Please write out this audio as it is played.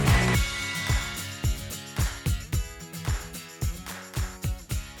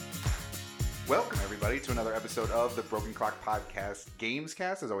Welcome, everybody, to another episode of the Broken Clock Podcast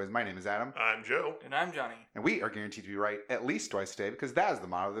Gamescast. As always, my name is Adam. I'm Joe. And I'm Johnny. And we are guaranteed to be right at least twice a day because that is the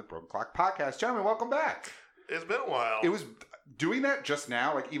motto of the Broken Clock Podcast. Gentlemen, welcome back. It's been a while. It was doing that just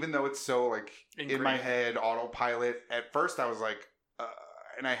now, like, even though it's so, like, in my head, autopilot. At first, I was like,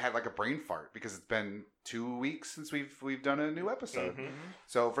 and I had, like, a brain fart because it's been 2 weeks since we've done a new episode. Mm-hmm.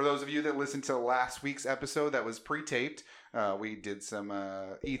 So for those of you that listened to last week's episode that was pre-taped, we did some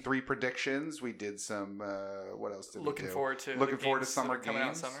E3 predictions. We did some what else did we do? Looking forward to summer games. Coming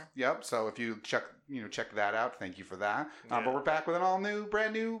out summer. Yep. So if you check that out, thank you for that. But we're back with an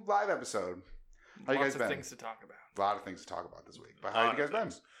brand new live episode. How you guys been? Lots of things to talk about. A lot of things to talk about this week. But how have you guys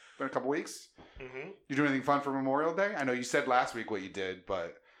been? Been a couple weeks. Mm-hmm. You doing anything fun for Memorial Day? I know you said last week what you did,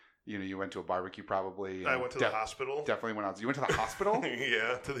 but you went to a barbecue probably. I went to the hospital. Definitely went out. You went to the hospital?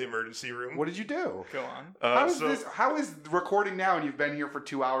 Yeah, to the emergency room. What did you do? Go on. How is recording now and you've been here for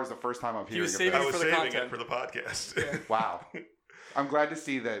 2 hours the first time I'm hearing of it? I was saving it for the podcast. Yeah. Wow. I'm glad to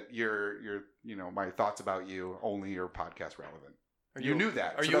see that your my thoughts about you only are podcast relevant. You knew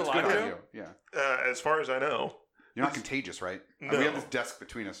that. Are so you that's alive good now? on you. Yeah. As far as I know. You're not contagious, right? No. We have this desk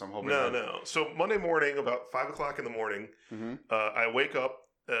between us, so I'm hoping. No. So Monday morning, about 5 o'clock in the morning, I wake up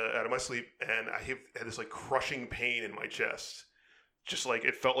out of my sleep and I had this like crushing pain in my chest. Just like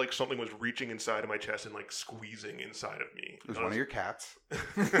it felt like something was reaching inside of my chest and like squeezing inside of me. It was one of your cats.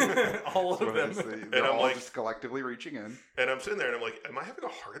 All of them. They're all like, just collectively reaching in. And I'm sitting there and I'm like, am I having a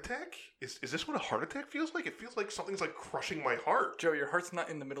heart attack? Is this what a heart attack feels like? It feels like something's like crushing my heart. Joe, your heart's not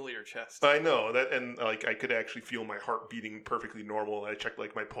in the middle of your chest. I know that, and like I could actually feel my heart beating perfectly normal. I checked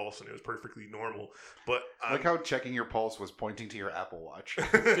like my pulse and it was perfectly normal. But like how checking your pulse was pointing to your Apple Watch.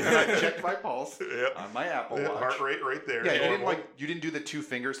 I checked my pulse on my Apple Watch. Heart rate right there. Yeah, you didn't do the 2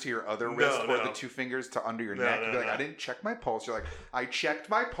 fingers to your other wrist or the 2 fingers to under your neck. You'd be like, I didn't check my pulse. You're like, I checked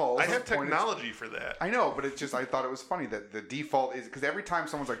my pulse. I have technology for that. I know, but it's just I thought it was funny that the default is because every time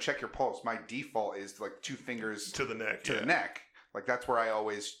someone's like check your pulse, my default is like 2 fingers to the neck. The neck. Like that's where I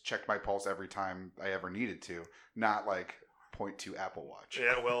always checked my pulse every time I ever needed to, not like point to Apple Watch.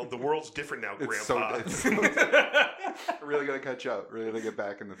 Yeah, well, the world's different now, Grandpa. It's really gonna catch up. Really gonna get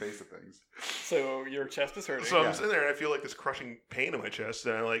back in the face of things. So your chest is hurting. So I'm sitting there and I feel like this crushing pain in my chest,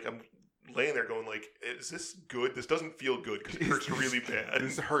 and I'm laying there going like, is this good? This doesn't feel good because it hurts really bad.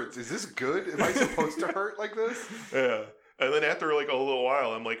 This hurts. Is this good? Am I supposed to hurt like this? Yeah. And then after like a little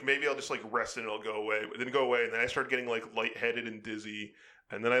while, I'm like, maybe I'll just like rest and it'll go away. It didn't go away, and then I started getting like lightheaded and dizzy,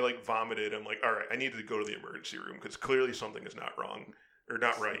 and then I like vomited. I'm like, all right, I need to go to the emergency room because clearly something is not wrong or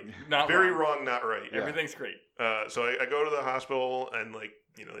not right. Not very wrong, not right. Yeah. Everything's great. So I go to the hospital and like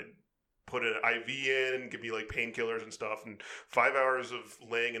they put an IV in and give me like painkillers and stuff, and 5 hours of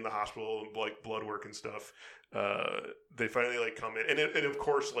laying in the hospital, like blood work and stuff. They finally like come in, and of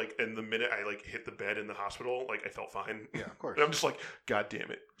course, like in the minute I like hit the bed in the hospital, like I felt fine. Yeah, of course. And I'm just like, God damn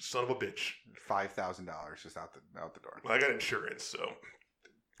it, son of a bitch! $5,000 just out the door. Well, I got insurance, so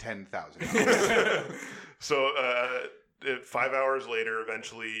 $10,000. So 5 hours later,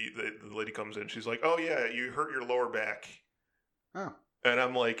 eventually the lady comes in. She's like, "Oh yeah, you hurt your lower back." Oh, and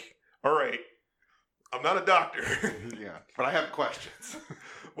I'm like, "All right, I'm not a doctor." Yeah, but I have questions.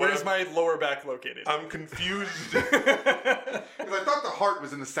 Where's my lower back located? I'm confused. Because I thought the heart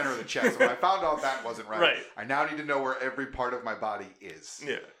was in the center of the chest. When I found out that wasn't right, I now need to know where every part of my body is.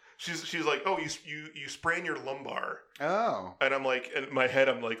 Yeah. She's like, oh, you sprain your lumbar. Oh. And I'm like, in my head,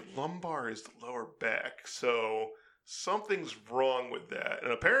 I'm like, lumbar is the lower back. So something's wrong with that.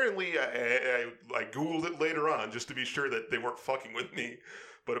 And apparently I Googled it later on just to be sure that they weren't fucking with me.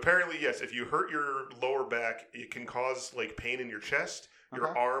 But apparently, yes, if you hurt your lower back, it can cause like pain in your chest,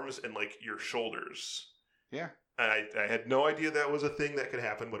 your arms, and like your shoulders. Yeah. And I had no idea that was a thing that could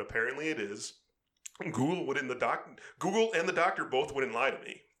happen, but apparently it is. Google and the doctor both wouldn't lie to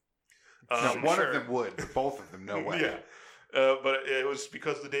me. No, one of them would, but both of them, no way. Yeah. But it was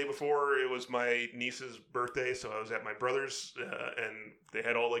because the day before it was my niece's birthday, so I was at my brother's, and they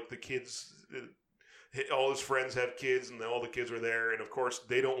had all like the kids. All his friends have kids, and all the kids were there. And of course,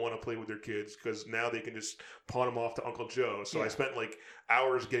 they don't want to play with their kids because now they can just pawn them off to Uncle Joe. So I spent like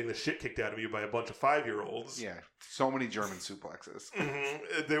hours getting the shit kicked out of me by a bunch of 5-year-olds. Yeah, so many German suplexes.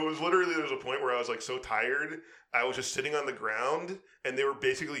 Mm-hmm. There was a point where I was like so tired, I was just sitting on the ground, and they were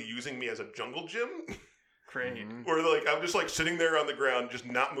basically using me as a jungle gym. Great. Mm-hmm. Where like I'm just like sitting there on the ground, just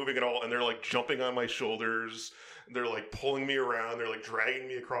not moving at all, and they're like jumping on my shoulders. They're like pulling me around. They're like dragging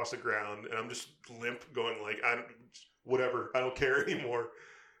me across the ground, and I'm just limp, going like, whatever. I don't care anymore.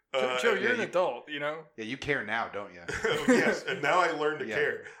 Joe, you're an adult, you know. Yeah, you care now, don't you? Yes, and now I learned to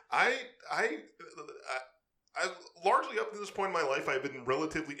care. largely up to this point in my life, I've been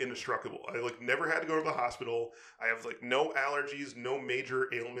relatively indestructible. I never had to go to the hospital. I have no allergies, no major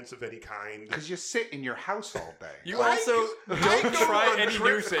ailments of any kind. Because you sit in your house all day. You also don't try any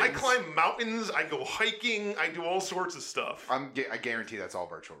new things. I climb mountains. I go hiking. I do all sorts of stuff. I guarantee that's all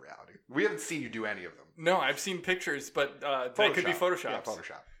virtual reality. We haven't seen you do any of them. No, I've seen pictures, but that could be Photoshop. Yeah,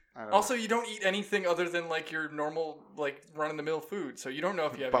 Photoshop. Also, you don't eat anything other than your normal run-of-the-mill food, so you don't know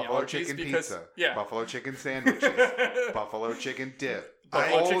if you have buffalo any allergies. Chicken because, pizza, yeah, buffalo chicken sandwiches, buffalo chicken dip,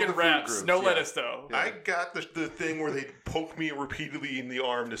 buffalo chicken wraps. No lettuce though. Yeah. I got the thing where they poke me repeatedly in the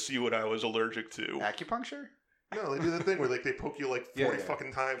arm to see what I was allergic to. Acupuncture? No, they do the thing where they poke you 40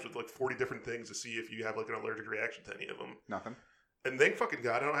 fucking times with 40 different things to see if you have an allergic reaction to any of them. Nothing. And thank fucking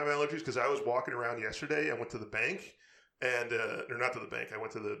God I don't have allergies because I was walking around yesterday. I went to the bank. And, or not to the bank, I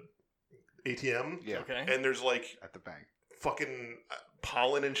went to the ATM. Yeah. Okay. And there's at the bank. Fucking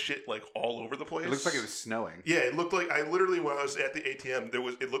pollen and shit all over the place. It looks like it was snowing. Yeah, it looked like, when I was at the ATM,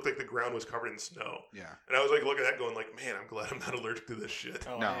 it looked like the ground was covered in snow. Yeah. And I was looking at that going man, I'm glad I'm not allergic to this shit.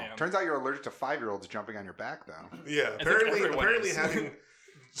 Oh, no. Turns out you're allergic to 5-year-olds jumping on your back, though. Yeah. Apparently having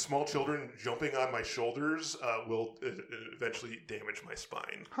small children jumping on my shoulders will eventually damage my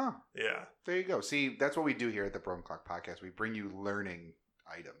spine. Huh. Yeah. There you go. See, that's what we do here at the Broken Clock Podcast. We bring you learning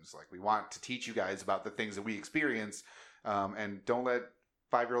items. We want to teach you guys about the things that we experience, and don't let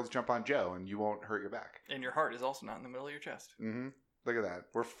 5-year-olds jump on Joe, and you won't hurt your back. And your heart is also not in the middle of your chest. Mm-hmm. Look at that.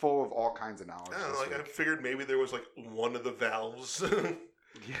 We're full of all kinds of knowledge. I figured maybe there was one of the valves.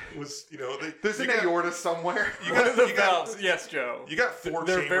 Yeah. Was there's an aorta somewhere. One of the valves, yes, Joe. You got 4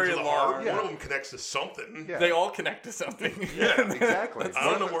 They're chambers very of the long. heart. Yeah. One of them connects to something. Yeah. They all connect to something. Yeah, exactly. I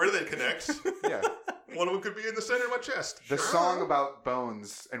don't know where they connect. Yeah. One of them could be in the center of my chest. The song about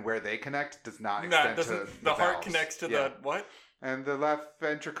bones and where they connect does not extend to the heart valves. connects to the what? And the left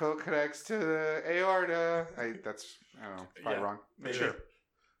ventricle connects to the aorta. I don't know, probably wrong. Maybe. Sure.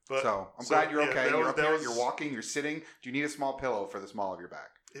 But, so I'm glad you're okay. You're up here. Was... You're walking. You're sitting. Do you need a small pillow for the small of your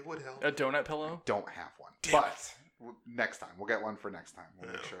back? It would help. A donut pillow? Don't have one. Damn but next time. We'll get one for next time.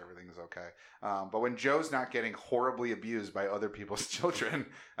 We'll make sure everything is okay. But when Joe's not getting horribly abused by other people's children,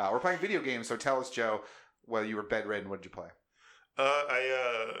 we're playing video games. So tell us, Joe, while you were bedridden, what did you play?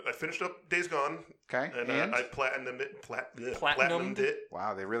 I finished up Days Gone. Okay. And I platinumed it.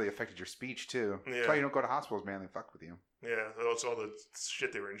 Wow, they really affected your speech, too. Yeah. That's why you don't go to hospitals, man. They fuck with you. Yeah, that's all the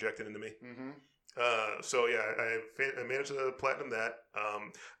shit they were injecting into me. Mm-hmm. So yeah, I managed to platinum that.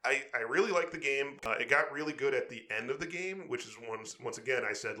 I really liked the game. It got really good at the end of the game, which is once again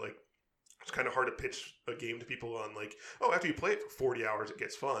I said it's kind of hard to pitch a game to people on after you play it for 40 hours it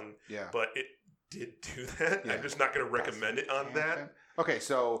gets fun. Yeah. But it did do that. Yeah. I'm just not going to recommend it on that. Okay,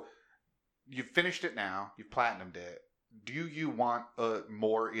 so you've finished it now. You've platinumed it. Do you want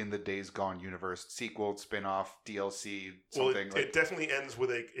more in the Days Gone universe? Sequel, spin-off, DLC, something? Well, it definitely ends with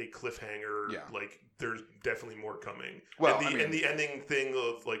a cliffhanger. Yeah. There's definitely more coming. Well, and the ending thing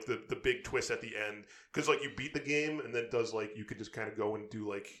of the big twist at the end, because you beat the game and then it does you could just kind of go and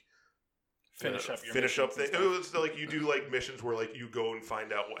do finish up thing. It was you do missions where you go and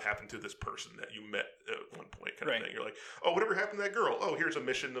find out what happened to this person that you met at one point kind of thing. You're oh, whatever happened to that girl? Oh, here's a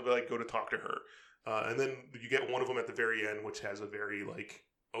mission of go to talk to her. And then you get one of them at the very end, which has a very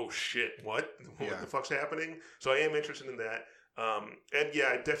oh shit, what the fuck's happening? So I am interested in that. And yeah,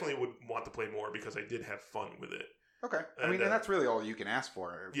 I definitely would want to play more because I did have fun with it. Okay. And that's really all you can ask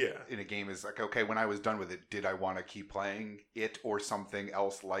for in a game is okay, when I was done with it, did I want to keep playing it or something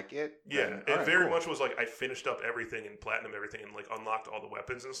else like it? Yeah, it very much was I finished up everything and platinum everything and unlocked all the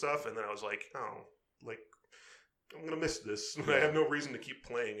weapons and stuff. And then I was I'm going to miss this. I have no reason to keep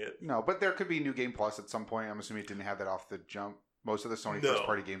playing it. No, but there could be New Game Plus at some point. I'm assuming it didn't have that off the jump. Most of the Sony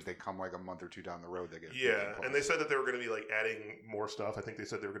first-party games, they come a month or two down the road. They get New Game Plus. And they said that they were going to be adding more stuff. I think they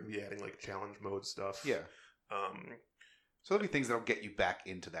said they were going to be adding challenge mode stuff. Yeah. So there'll be things that'll get you back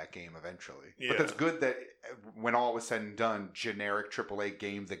into that game eventually. Yeah. But that's good that when all was said and done, generic AAA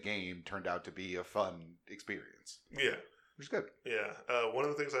game the game turned out to be a fun experience. Yeah. Which is good. Yeah. One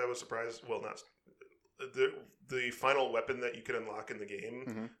of the things I was surprised, not the final weapon that you can unlock in the game.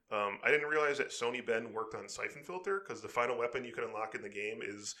 Mm-hmm. I didn't realize that Sony Ben worked on Siphon Filter because the final weapon you can unlock in the game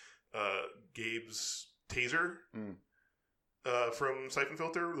is Gabe's taser from Siphon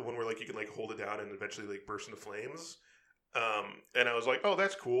Filter, the one where you can hold it down and eventually burst into flames. And I was oh,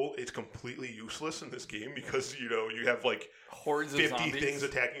 that's cool. It's completely useless in this game because you have hordes 50 of zombies. things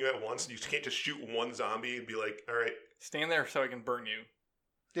attacking you at once, and you can't just shoot one zombie and be all right, stand there so I can burn you.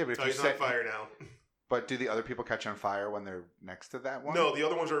 Yeah, but if he's on fire now. But do the other people catch on fire when they're next to that one? No, the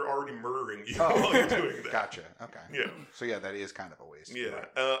other ones are already murdering you while you're doing that. Gotcha. Okay. Yeah. So yeah, that is kind of a waste. Yeah.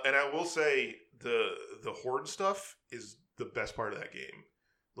 Right. And I will say the horde stuff is the best part of that game.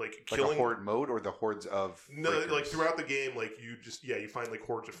 Like a horde mode or the hordes of freakers? Like throughout the game, like you find like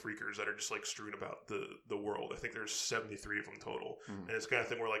hordes of freakers that are just like strewn about the world. I think there's 73 of them total, and it's the kind of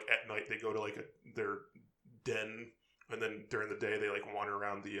thing where like at night they go to like their den, and then during the day they like wander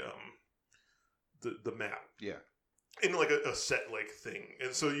around the map. Yeah. In like a set like thing,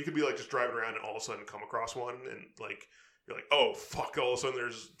 and so you could be like just driving around and all of a sudden come across one, and like you're like, oh fuck! All of a sudden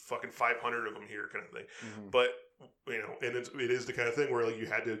there's fucking 500 of them here, kind of thing. But you know, and it is the kind of thing where like you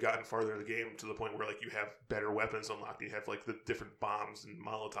had to have gotten farther in the game to the point where like you have better weapons unlocked, you have like the different bombs and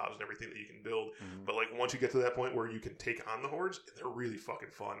molotovs and everything that you can build. But like once you get to that point where you can take on the hordes, they're really fucking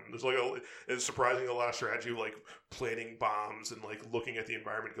fun. There's like it's surprisingly a lot of strategy, like planting bombs and like looking at the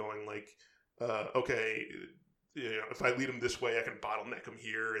environment, going like, okay. You know, if I lead them this way, I can bottleneck them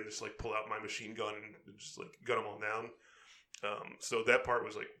here and just like pull out my machine gun and just like gun them all down. So that part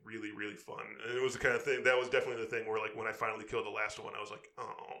was like really, really fun. And it was the kind of thing, that was definitely the thing where like when I finally killed the last one, I was like,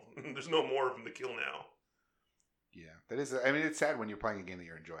 oh, there's no more of them to kill now. Yeah, that is, I mean, it's sad when you're playing a game that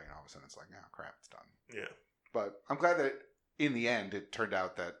you're enjoying and all of a sudden it's like, oh crap, it's done. Yeah. But I'm glad that in the end it turned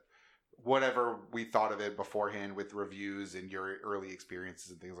out that whatever we thought of it beforehand with reviews and your early experiences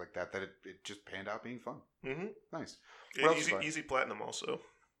and things like that, that it just panned out being fun. Nice. Easy platinum also.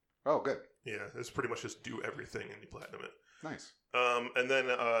 Oh, good. Yeah, it's pretty much just do everything and you platinum it. Nice. And then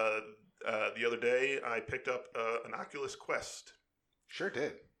the other day I picked up an Oculus Quest. Sure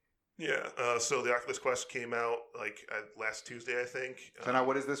did. Yeah, so the Oculus Quest came out like last Tuesday, I think. So now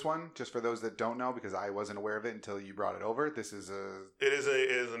what is this one? Just for those that don't know, because I wasn't aware of it until you brought it over. This is It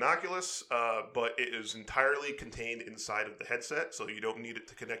is an Oculus, but it is entirely contained inside of the headset, so you don't need it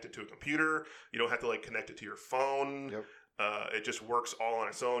to connect it to a computer. You don't have to like connect it to your phone. Yep. It just works all on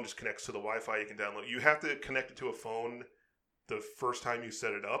its own, just connects to the Wi-Fi you can download. You have to connect it to a phone the first time you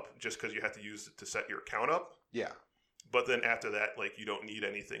set it up, just because you have to use it to set your account up. Yeah. But then after that, like you don't need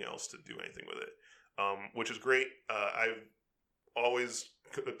anything else to do anything with it, which is great. I've always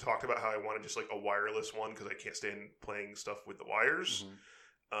talked about how I wanted just like a wireless one because I can't stand playing stuff with the wires.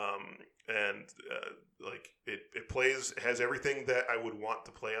 Like it plays, it has everything that I would want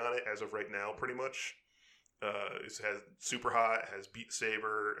to play on it as of right now, pretty much. It has Super Hot, it has Beat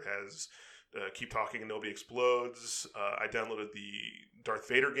Saber, it has Keep Talking and Nobody Explodes. I downloaded the Darth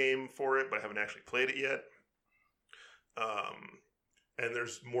Vader game for it, but I haven't actually played it yet. And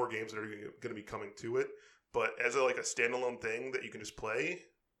there's more games that are going to be coming to it, but as a standalone thing that you can just play,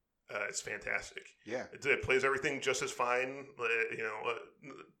 it's fantastic. Yeah, it plays everything just as fine.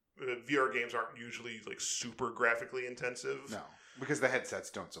 VR games aren't usually like super graphically intensive. No, because the headsets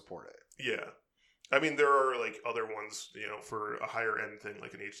don't support it. Yeah, I mean there are like other ones, for a higher end thing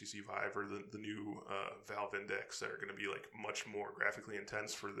like an HTC Vive or the new Valve Index that are going to be like much more graphically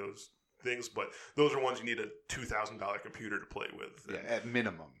intense for those things, but those are ones you need a $2,000 computer to play with. Yeah, at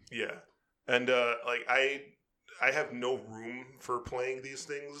minimum. Yeah, and I have no room for playing these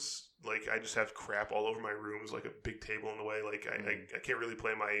things. Like I just have crap all over my rooms, like a big table in the way. Like I can't really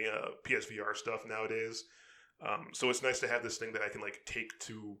play my PSVR stuff nowadays. So it's nice to have this thing that I can like take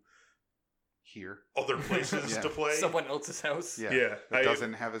to here other places to play. Someone else's house. Yeah. It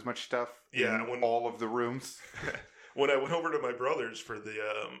doesn't have as much stuff. Yeah, in all of the rooms. When I went over to my brother's for the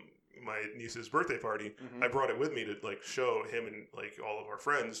my niece's birthday party, I brought it with me to like show him and like all of our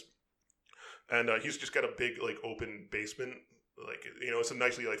friends. And he's just got a big like open basement, like it's a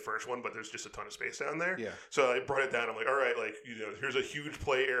nicely like furnished one, but there's just a ton of space down there. Yeah. So I brought it down. I'm like, all right, like here's a huge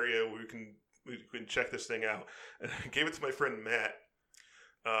play area where we can check this thing out. And I gave it to my friend Matt,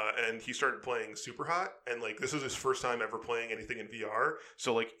 and he started playing Super Hot, and like this is his first time ever playing anything in VR.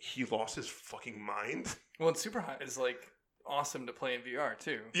 So like he lost his fucking mind. Well, and Super Hot is like awesome to play in VR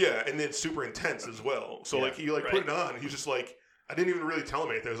too. Yeah, and it's super intense as well. So like he put it on, he's just like, I didn't even really tell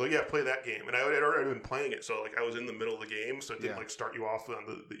him anything. I was like, yeah, play that game. And I had already been playing it, so like I was in the middle of the game, so it didn't like start you off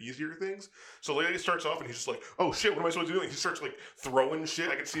on the easier things. So like he starts off and he's just like, oh shit, what am I supposed to do? And he starts like throwing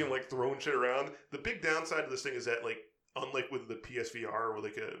shit. I can see him like throwing shit around. The big downside of this thing is that like, unlike with the PSVR or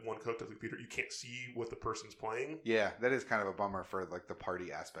like a one hooked up to the computer, you can't see what the person's playing. Yeah, that is kind of a bummer for like the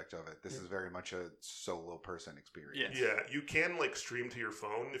party aspect of it. This is very much a solo person experience. Yeah, you can like stream to your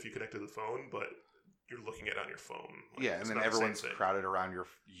phone if you connect to the phone, but you're looking at it on your phone. Like, yeah, and then everyone's crowded around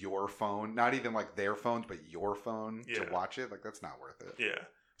your phone. Not even like their phones, but your phone to watch it. Like that's not worth it. Yeah.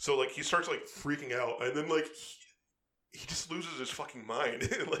 So like he starts like freaking out, and then like he just loses his fucking mind.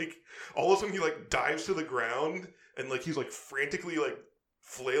 Like all of a sudden he like dives to the ground and like he's like frantically like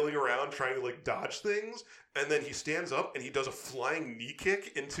flailing around trying to like dodge things, and then he stands up and he does a flying knee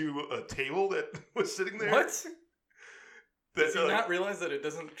kick into a table that was sitting there. What? Does he not realize that it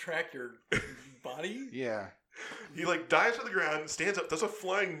doesn't track your body? Yeah. He like dives to the ground, stands up, does a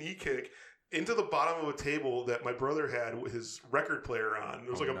flying knee kick into the bottom of a table that my brother had with his record player on.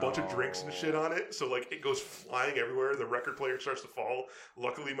 There was like a bunch of drinks and shit on it, so like it goes flying everywhere. The record player starts to fall.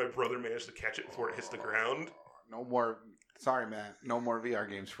 Luckily, my brother managed to catch it before it hits the ground. No more. Sorry, Matt. No more VR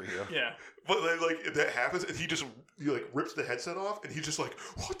games for you. Yeah. But then, like, that happens, and he like rips the headset off, and he's just like,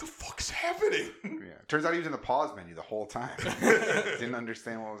 "What the fuck's happening?" Yeah. Turns out he was in the pause menu the whole time. Didn't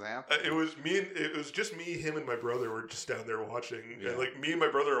understand what was happening. It was just me, him, and my brother were just down there watching, and like me and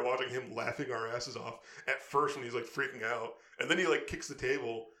my brother are watching him laughing our asses off at first when he's like freaking out, and then he like kicks the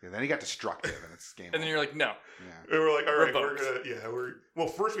table. Yeah, then he got destructive, and it's game. And then you're like, no. Yeah. And we're like, all right, Revoked. well,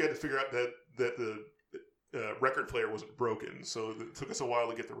 first we had to figure out that the record player wasn't broken, so it took us a while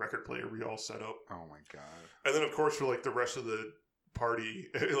to get the record player all set up. Oh my god! And then, of course, for like the rest of the party,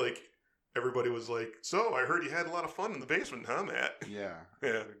 like everybody was like, "So I heard you had a lot of fun in the basement, huh, Matt?" Yeah,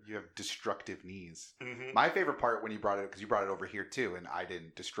 yeah. You have destructive knees. Mm-hmm. My favorite part when you brought it, because you brought it over here too, and I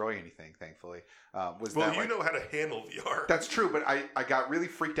didn't destroy anything, thankfully. Was well, that you like, know how to handle VR. That's true, but I got really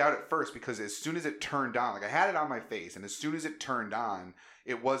freaked out at first because as soon as it turned on, like I had it on my face, and as soon as it turned on,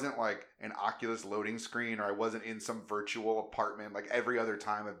 it wasn't like an Oculus loading screen, or I wasn't in some virtual apartment like every other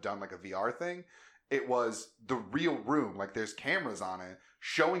time I've done like a VR thing. It was the real room. Like there's cameras on it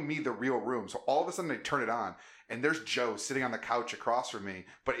showing me the real room. So all of a sudden I turn it on and there's Joe sitting on the couch across from me,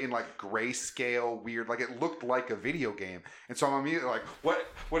 but in like grayscale, weird, like it looked like a video game. And so I'm immediately like,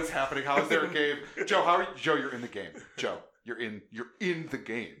 what is happening? How is there a game? Joe, how are you? Joe, you're in the game. Joe, you're in the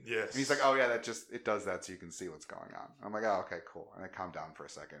game. Yes. And he's like, oh yeah, it does that so you can see what's going on. I'm like, oh, okay, cool. And I calmed down for a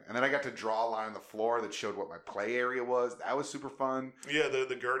second. And then I got to draw a line on the floor that showed what my play area was. That was super fun. Yeah,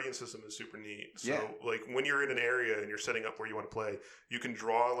 the Guardian system is super neat. So like when you're in an area and you're setting up where you want to play, you can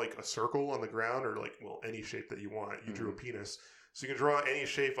draw like a circle on the ground or like, well, any shape that you want. You drew a penis. So you can draw any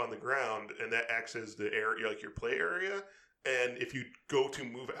shape on the ground and that acts as the area, like your play area. And if you go to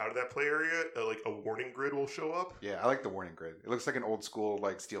move out of that play area, like a warning grid will show up. Yeah, I like the warning grid. It looks like an old school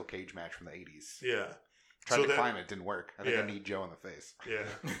like steel cage match from the 80s. Yeah. Tried to climb it, didn't work. I think I need Joe in the face.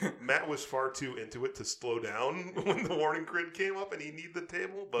 Yeah. Matt was far too into it to slow down when the warning grid came up and he needed the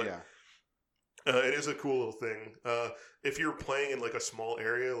table. But it is a cool little thing. If you're playing in like a small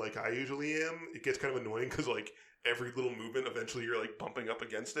area like I usually am, it gets kind of annoying because like every little movement, eventually you're like bumping up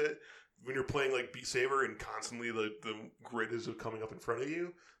against it. When you're playing like Beat Saber and constantly the grid is coming up in front of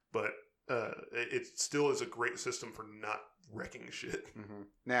you, but it still is a great system for not wrecking shit. Mm-hmm.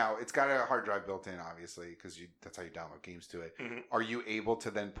 Now it's got a hard drive built in, obviously, because that's how you download games to it. Mm-hmm. Are you able to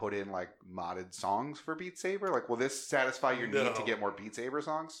then put in like modded songs for Beat Saber? Like, will this satisfy your need to get more Beat Saber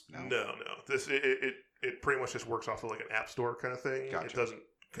songs? No. This it pretty much just works off of like an app store kind of thing. Gotcha. It doesn't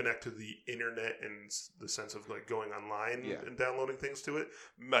connect to the internet in the sense of like going online and downloading things to it.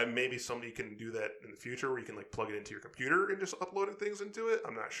 Maybe somebody can do that in the future where you can like plug it into your computer and just uploading things into it.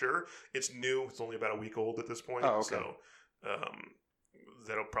 I'm not sure. It's new. It's only about a week old at this point. Oh, okay. So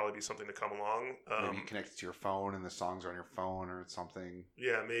that'll probably be something to come along. Maybe you connect it to your phone and the songs are on your phone or something.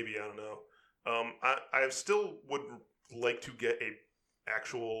 Yeah, maybe. I don't know. I still would like to get a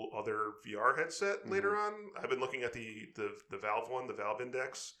actual other VR headset later on. I've been looking at the Valve one, the Valve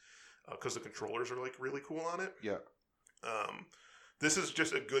Index, because the controllers are like really cool on it. Yeah. This is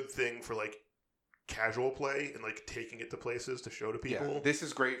just a good thing for like casual play and like taking it to places to show to people. Yeah. This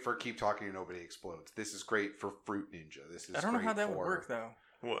is great for Keep Talking and Nobody Explodes. This is great for Fruit Ninja. This is. I don't know how that would work though.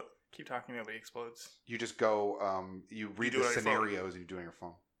 What? Keep Talking, Nobody Explodes. You just go. You read the scenarios and you do it on your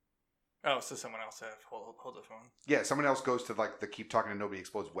phone. Oh, so someone else hold the phone. Yeah, someone else goes to like the Keep Talking and Nobody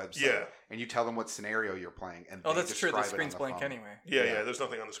Explodes website, and you tell them what scenario you're playing, and that's true. The screen's blank anyway. Yeah. There's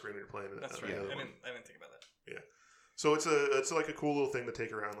nothing on the screen when you're playing it. That's right. I didn't think about that. Yeah. So it's like a cool little thing to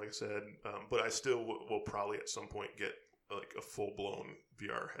take around, like I said. But I still will probably at some point get like a full blown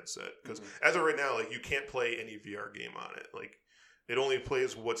VR headset because as of right now, like you can't play any VR game on it. Like it only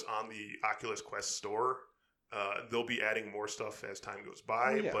plays what's on the Oculus Quest store. They'll be adding more stuff as time goes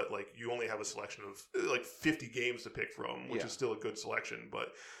by, but like you only have a selection of like 50 games to pick from, which is still a good selection.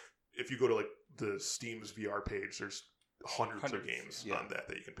 But if you go to like the Steam's VR page, there's hundreds of games on that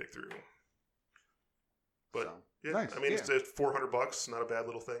you can pick through. But nice. I mean, it's $400, not a bad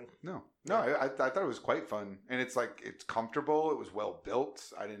little thing. No, I thought it was quite fun, and it's like it's comfortable. It was well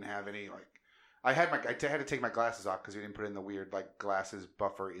built. I didn't have any like. I had to take my glasses off because we didn't put in the weird like glasses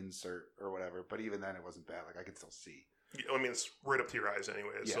buffer insert or whatever. But even then, it wasn't bad. Like I could still see. Yeah, I mean, it's right up to your eyes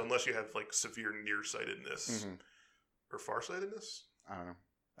anyway. Yeah. So unless you have like severe nearsightedness or farsightedness, I don't know.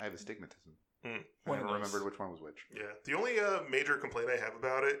 I have astigmatism. I never remembered which one was which. Yeah, the only major complaint I have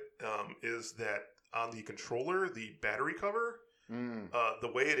about it is that on the controller, the battery cover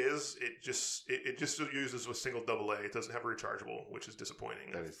The way it is, it just uses a single AA. It doesn't have a rechargeable, which is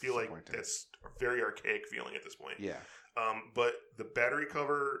disappointing. I feel like that's a very archaic feeling at this point. Yeah. But the battery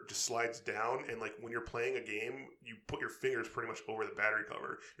cover just slides down, and like when you're playing a game, you put your fingers pretty much over the battery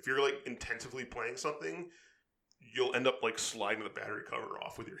cover. If you're like intensively playing something, you'll end up like sliding the battery cover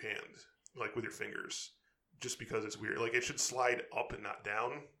off with your hand, like with your fingers, just because it's weird. Like it should slide up and not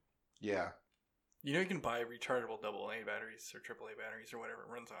down. Yeah. You can buy rechargeable AA batteries or AAA batteries or whatever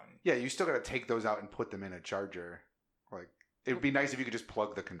it runs on. Yeah, you still got to take those out and put them in a charger. Like, it would be nice if you could just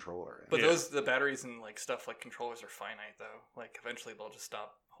plug the controller in. But the batteries and like stuff like controllers are finite though. Like eventually they'll just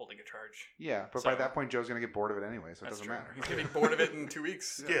stop holding a charge. Yeah, but by that point Joe's gonna get bored of it anyway, so it doesn't matter. He's gonna be bored of it in 2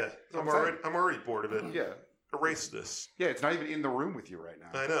 weeks. Yeah, I'm already bored of it. Yeah. Erase this. Yeah, it's not even in the room with you right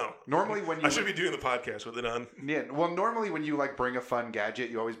now. I know. Normally when you... I should be doing the podcast with it on. Yeah, well, normally when you like bring a fun gadget,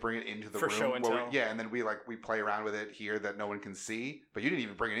 you always bring it into the room. For show and tell. And then we play around with it here that no one can see. But you didn't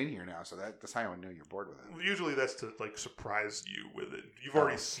even bring it in here now, so that's how I knew you're bored with it. Usually that's to like surprise you with it. You've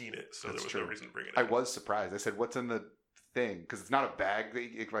already seen it, so there was no reason to bring it in. I was surprised. I said, what's in the thing? Because it's not a bag that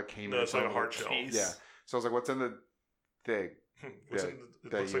it like came in. No, it's like a hard shell. Yeah. So I was like, what's in the thing? It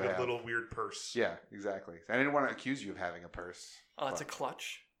looks like a little weird purse. Yeah, exactly. I didn't want to accuse you of having a purse. Oh, it's a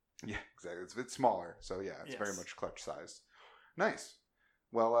clutch. Yeah, exactly. It's smaller, so yeah, it's very much clutch sized. Nice.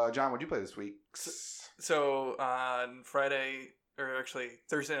 Well, John, what'd you play this week? So on Friday, or actually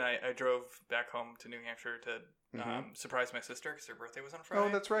Thursday night, I drove back home to New Hampshire to surprise my sister because her birthday was on Friday. Oh,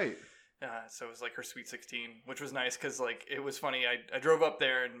 that's right. So it was like her sweet 16, which was nice because like it was funny. I drove up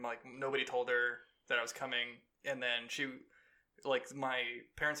there and like nobody told her that I was coming, and then she. Like, my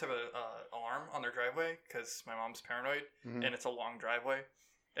parents have a alarm on their driveway because my mom's paranoid, and it's a long driveway.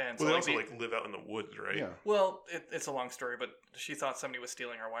 And so they also live out in the woods, right? Yeah. Well, it's a long story, but she thought somebody was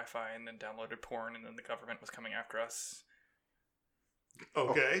stealing our Wi-Fi and then downloaded porn, and then the government was coming after us.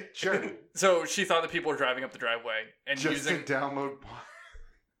 Okay, sure. So she thought that people were driving up the driveway and just using to download.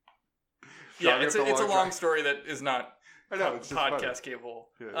 Yeah, it's a long story that is not podcast capable.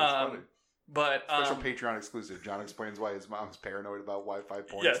 Yeah, it's funny. But special Patreon exclusive. John explains why his mom's paranoid about Wi-Fi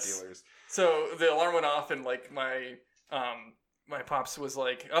porn stealers. So the alarm went off, and like my pops was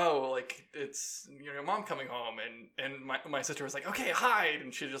like, "Oh, like it's your mom coming home," and my sister was like, "Okay, hide,"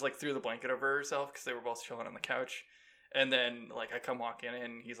 and she just like threw the blanket over herself because they were both chilling on the couch. And then, like, I come walking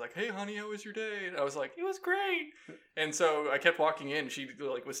in, he's like, "Hey, honey, how was your day?" And I was like, "It was great." And so I kept walking in. She,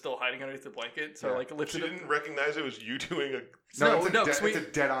 like, was still hiding underneath the blanket. So I, like, lifted She didn't recognize it was you doing a... No, it's a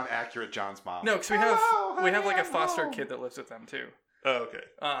dead-on accurate John's mom. No, because we have like, a foster kid that lives with them, too. Oh, okay.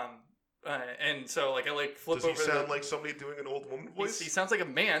 And so, like, I, like, flip over... Does he sound like somebody doing an old woman voice? He sounds like a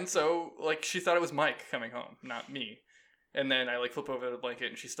man, so, like, she thought it was Mike coming home, not me. And then I, like, flip over the blanket,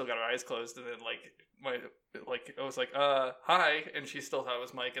 and she still got her eyes closed, and then, like... I was like, hi, and she still thought it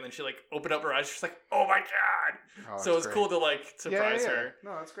was Mike, and then she like opened up her eyes. She's like, oh my god! Oh, so it was cool to like surprise her.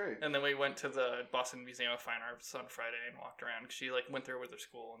 No, that's great. And then we went to the Boston Museum of Fine Arts on Friday and walked around. She like went there with her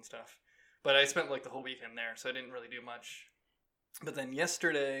school and stuff. But I spent like the whole weekend there, so I didn't really do much. But then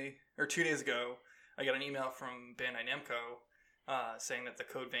yesterday or 2 days ago, I got an email from Bandai Namco saying that the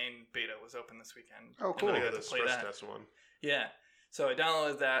Code Vein beta was open this weekend. Oh, cool! And I got to play that one. Yeah, so I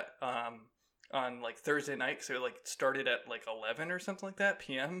downloaded that. On like Thursday night, because it like started at like 11 or something like that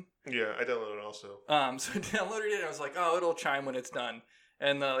p.m. Yeah, I downloaded it also. So I downloaded it and I was like, oh, it'll chime when it's done.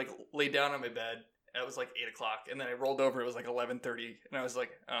 And like laid down on my bed. It was like 8 o'clock, and then I rolled over. It was like 11:30, and I was like,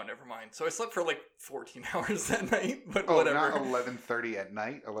 oh, never mind. So I slept for like 14 hours that night. But whatever. Not 11:30 at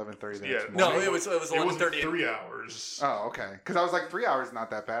night. 11:30 the next morning. No, it was 11:30. It was 3 hours. Oh, okay. Because I was like 3 hours is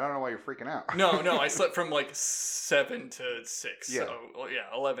not that bad. I don't know why you're freaking out. No, I slept from like 7 to 6. Yeah. So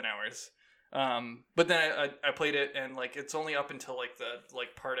yeah, 11 hours. But then I played it, and like it's only up until like the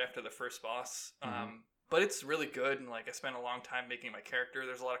like part after the first boss. But it's really good, and like I spent a long time making my character.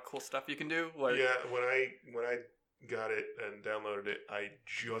 There's a lot of cool stuff you can do. Like, yeah, when I got it and downloaded it, I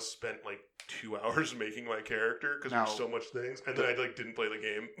just spent like 2 hours making my character because there's so much things, and then I like didn't play the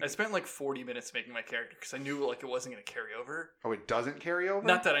game. I spent like 40 minutes making my character because I knew like it wasn't going to carry over. Oh, it doesn't carry over?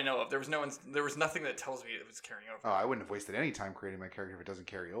 Not that I know of. There was nothing that tells me it was carrying over. Oh, I wouldn't have wasted any time creating my character if it doesn't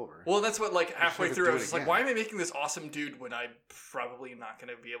carry over. Well, that's what like halfway through I was just like, why am I making this awesome dude when I'm probably not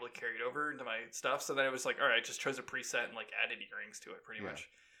going to be able to carry it over into my stuff? So then I was like, all right, I just chose a preset and like added earrings to it pretty much.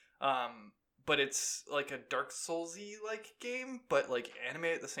 But it's like a Dark Souls-y like game, but like anime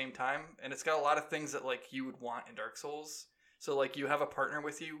at the same time. And it's got a lot of things that like you would want in Dark Souls. So like you have a partner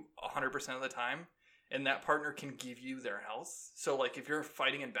with you 100% of the time, and that partner can give you their health. So like if you're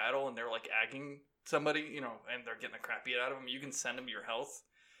fighting in battle and they're like agging somebody, and they're getting the crap beat out of them, you can send them your health.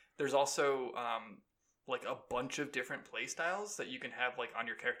 There's also like a bunch of different play styles that you can have like on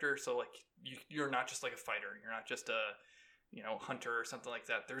your character. So like you're not just like a fighter. You're not just a hunter or something like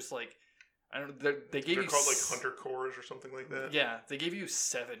that. There's like I don't know. They gave They're you called like hunter cores or something like that. Yeah, they gave you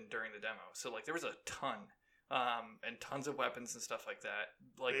 7 during the demo. So like there was a ton, and tons of weapons and stuff like that.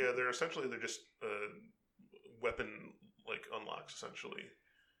 Like yeah, they're just weapon like unlocks essentially.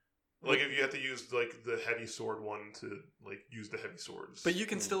 Like if you have to use like the heavy sword one to like use the heavy swords, but you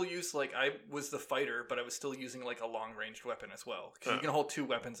can still use like I was the fighter, but I was still using like a long ranged weapon as well because you can hold 2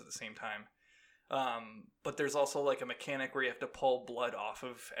 weapons at the same time. But there's also like a mechanic where you have to pull blood off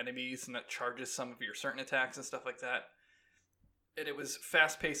of enemies, and that charges some of your certain attacks and stuff like that. And it was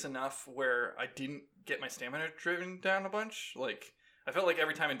fast paced enough where I didn't get my stamina driven down a bunch. Like I felt like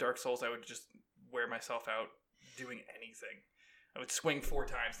every time in Dark Souls, I would just wear myself out doing anything. I would swing 4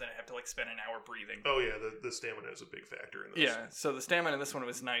 times, then I'd have to like spend an hour breathing. Oh yeah, the stamina is a big factor in this. Yeah, so the stamina in this one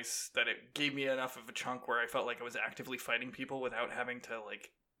was nice that it gave me enough of a chunk where I felt like I was actively fighting people without having to like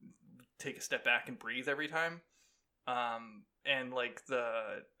take a step back and breathe every time. And like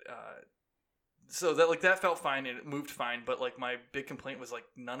so that like that felt fine and it moved fine, but like my big complaint was like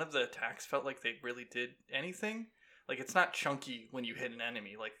none of the attacks felt like they really did anything. Like it's not chunky when you hit an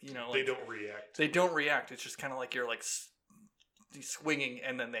enemy, like like, they don't react. They don't react. It's just kind of like you're like swinging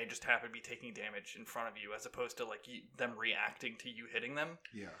and then they just happen to be taking damage in front of you as opposed to like them reacting to you hitting them.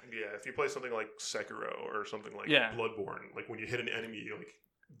 Yeah, if you play something like Sekiro or something like Bloodborne, like when you hit an enemy, like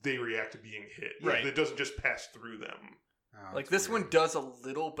they react to being hit. Right. It doesn't just pass through them. Oh, like this one does a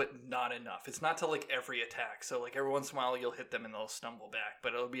little but not enough. It's not to like every attack, so like every once in a while you'll hit them and they'll stumble back,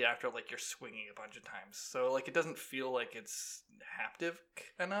 but it'll be after like you're swinging a bunch of times, so like it doesn't feel like it's haptic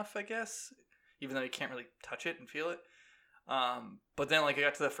enough, I guess, even though you can't really touch it and feel it. But then like I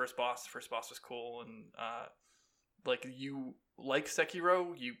got to the first boss. The first boss was cool, and like you like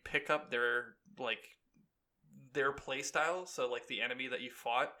Sekiro, you pick up their play style. So like the enemy that you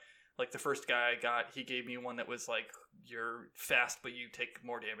fought, like the first guy I got, he gave me one that was like you're fast but you take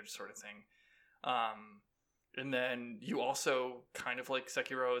more damage sort of thing. And then you also kind of like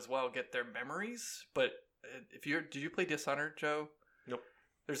Sekiro as well get their memories. But did you play Dishonored, Joe? Nope.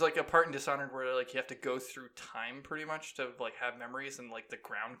 There's like a part in Dishonored where like you have to go through time pretty much to like have memories, and like the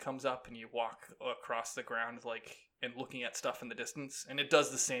ground comes up and you walk across the ground like and looking at stuff in the distance, and it does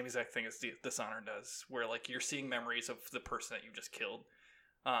the same exact thing as Dishonored does, where like you're seeing memories of the person that you just killed.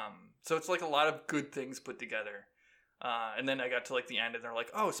 So it's like a lot of good things put together. And then I got to like the end and they're like,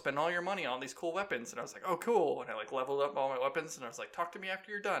 oh, spend all your money on these cool weapons. And I was like, oh, cool. And I like leveled up all my weapons and I was like, talk to me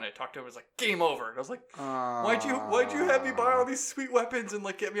after you're done. I talked to him, it was like, game over. And I was like, why'd you have me buy all these sweet weapons and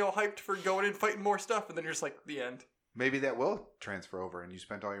like get me all hyped for going in fighting more stuff? And then you're just like, the end. Maybe that will transfer over and you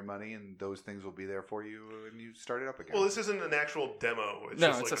spent all your money and those things will be there for you and you start it up again. Well, this isn't an actual demo. It's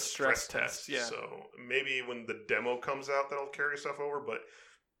just like a stress test. Yeah. So maybe when the demo comes out, that'll carry stuff over. But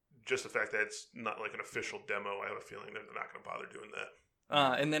just the fact that it's not like an official demo, I have a feeling they're not going to bother doing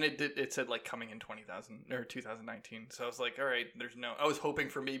that. And then it said like coming in 2019. So I was like, all right, I was hoping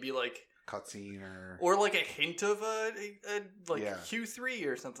for maybe like cutscene or like a hint of a Q3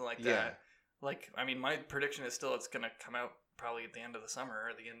 or something like that. Yeah. Like, I mean, my prediction is still it's going to come out probably at the end of the summer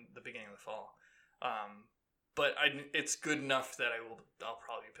or the beginning of the fall. But it's good enough that I'll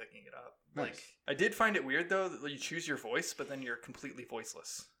probably be picking it up. Nice. Like, I did find it weird though that you choose your voice, but then you're completely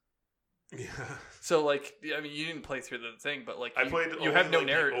voiceless. Yeah. So like, I mean, you didn't play through the thing, but like, I played. You have no like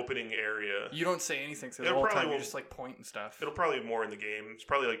narrative. The opening area. You don't say anything through the whole time. You just like point and stuff. It'll probably be more in the game. It's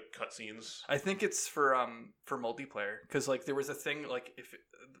probably like cutscenes. I think it's for multiplayer because like there was a thing like if it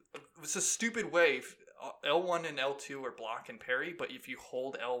was a stupid way. L1 and L2 are block and parry, but if you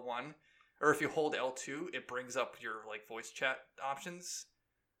hold L1 or if you hold L2, it brings up your like voice chat options.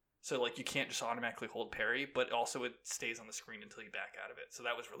 So like you can't just automatically hold parry, but also it stays on the screen until you back out of it. So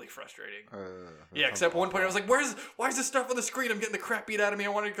that was really frustrating. Yeah, except at one point I was like, why is this stuff on the screen? I'm getting the crap beat out of me. I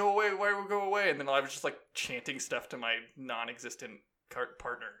want to go away. Why would go away? And then I was just like chanting stuff to my non-existent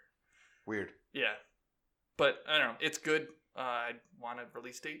partner. Weird. Yeah. But I don't know. It's good. I want a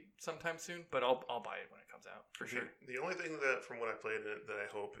release date sometime soon, but I'll buy it when it comes out for sure. The only thing that from what I played in it that I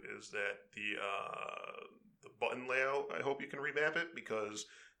hope is that the button layout, I hope you can remap it because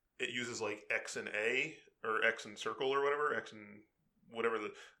it uses like X and A or X and circle or whatever, X and whatever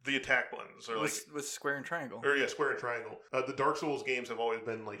the attack buttons are like with square and triangle. Or square and triangle. The Dark Souls games have always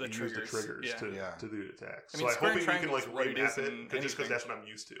been like you use the triggers to do the attacks. I mean, so I'm hoping you can like remap it just because that's what I'm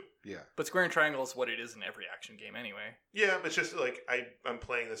used to. Yeah. But square and triangle is what it is in every action game anyway. Yeah, but it's just like I'm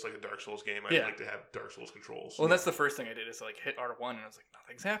playing this like a Dark Souls game. I like to have Dark Souls controls. Well, and that's the first thing I did is like hit R1 and I was like,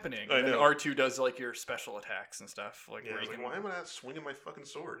 nothing's happening. And then R2 does like your special attacks and stuff. Like, why am I not swinging my fucking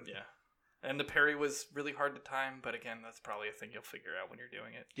sword? Yeah. And the parry was really hard to time, but again, that's probably a thing you'll figure out when you're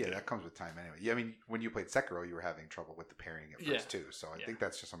doing it. Yeah, that comes with time anyway. Yeah, I mean, when you played Sekiro, you were having trouble with the parrying at first too. So I think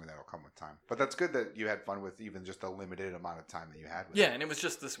that's just something that'll come with time. But that's good that you had fun with even just the limited amount of time that you had with it. Yeah, and it was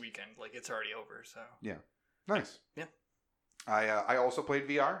just this weekend. Like, it's already over, so. Yeah. Nice. Yeah. I also played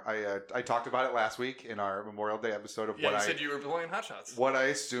VR. I talked about it last week in our Memorial Day episode of what you said you were playing Hot Shots. What I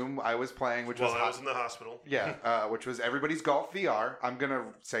assume I was playing, which I was in the hospital. Yeah, which was Everybody's Golf VR. I'm gonna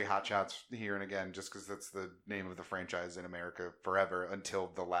say Hot Shots here and again, just because that's the name of the franchise in America forever until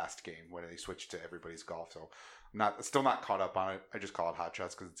the last game when they switched to Everybody's Golf. So still not caught up on it. I just call it Hot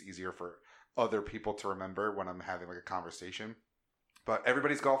Shots because it's easier for other people to remember when I'm having like a conversation. But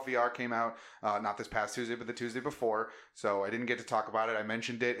Everybody's Golf VR came out not this past Tuesday, but the Tuesday before. So I didn't get to talk about it. I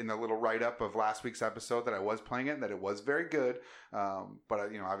mentioned it in the little write-up of last week's episode that I was playing it and that it was very good. But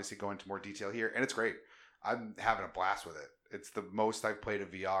obviously go into more detail here. And it's great. I'm having a blast with it. It's the most I've played a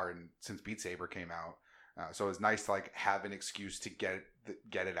VR since Beat Saber came out. So it's nice to like have an excuse to get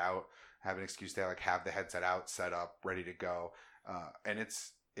it out, have an excuse to like have the headset out, set up, ready to go. And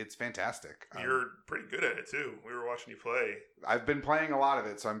it's fantastic. You're pretty good at it too. We were watching you play. I've been playing a lot of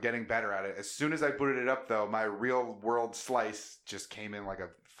it, so I'm getting better at it. As soon as I booted it up, though, my real world slice just came in like a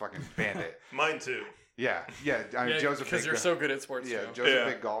fucking bandit. Mine too. Yeah. I mean, Joe's a big because you're so good at sports. Yeah, Joe's a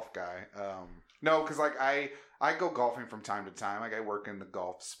big golf guy. No, because like I go golfing from time to time. Like I work in the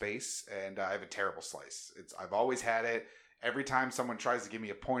golf space, and I have a terrible slice. I've always had it. Every time someone tries to give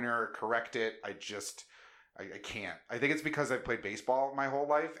me a pointer or correct it, I can't. I think it's because I've played baseball my whole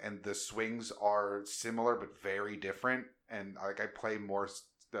life, and the swings are similar but very different. And like I play more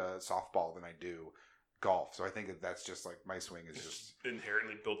softball than I do golf, so I think that's just like my swing is just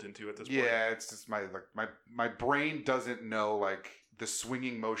inherently built into at this point. Yeah, it's just my brain doesn't know like the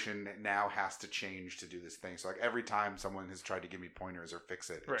swinging motion now has to change to do this thing. So like every time someone has tried to give me pointers or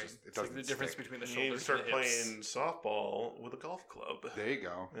fix it, it doesn't. Like the difference between the you shoulders. need to start and the hips. playing softball with a golf club. There you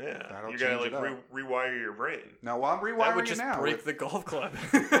go. Yeah, that'll you gotta change like rewire your brain. No, well, I'm rewiring that would just it now. break the golf club.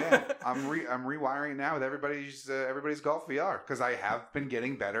 Yeah, I'm rewiring it now with everybody's Golf VR because I have been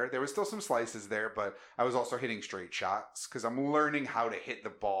getting better. There was still some slices there, but I was also hitting straight shots because I'm learning how to hit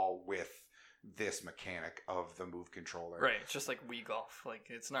the ball with this mechanic of the Move controller. Right, it's just like Wii Golf. Like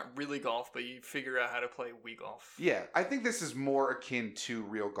it's not really golf, but you figure out how to play Wii Golf. Yeah, I think this is more akin to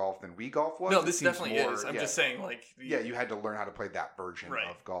real golf than Wii Golf was. No, this definitely is. I'm just saying, like, you had to learn how to play that version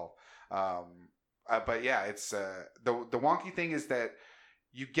of golf. But yeah, it's the wonky thing is that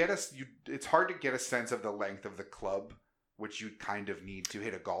it's hard to get a sense of the length of the club, which you kind of need to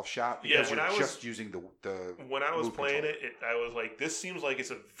hit a golf shot because you're just using the when I was playing it, I was like, this seems like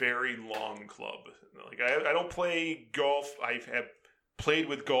it's a very long club. Like I don't play golf. I have played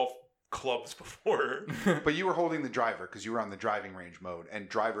with golf clubs before. But you were holding the driver because you were on the driving range mode, and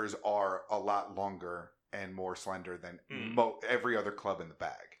drivers are a lot longer and more slender than every other club in the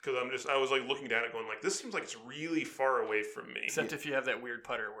bag. Because I was like looking down it going like, this seems like it's really far away from me. Except if you have that weird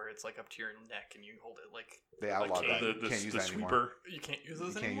putter where it's like up to your neck and you hold it like... They outlawed that. You can't use that anymore. You can't use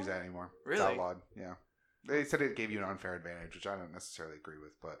those anymore? You can't use that anymore. Really? It's outlawed, yeah. They said it gave you an unfair advantage, which I don't necessarily agree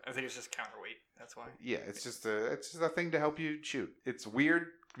with, but... I think it's just counterweight, that's why. Yeah, it's just a thing to help you shoot. It's weird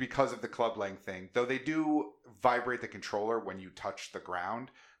because of the club length thing, though they do vibrate the controller when you touch the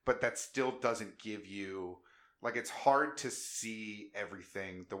ground, but that still doesn't give you... Like, it's hard to see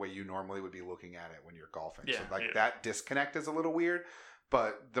everything the way you normally would be looking at it when you're golfing. Yeah, so, that disconnect is a little weird.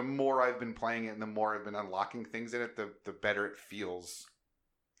 But the more I've been playing it and the more I've been unlocking things in it, the better it feels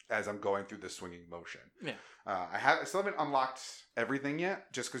as I'm going through the swinging motion. Yeah. I still haven't unlocked everything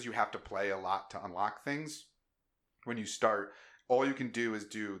yet, just because you have to play a lot to unlock things. When you start, all you can do is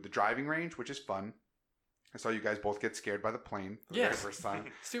do the driving range, which is fun. I saw you guys both get scared by the plane for the very first time.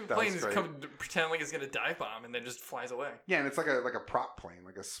 Stupid plane is pretending like it's going to dive bomb and then just flies away. Yeah, and it's like a prop plane,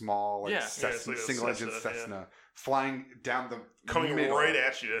 like a small single-engine Cessna flying down the coming middle. Right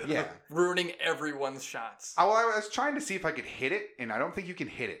at you. Yeah. Ruining everyone's shots. I was trying to see if I could hit it, and I don't think you can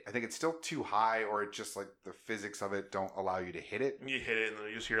hit it. I think it's still too high, or it just like the physics of it don't allow you to hit it. You hit it, and then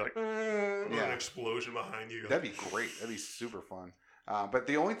you just hear like an explosion behind you. That'd be great. That'd be super fun. But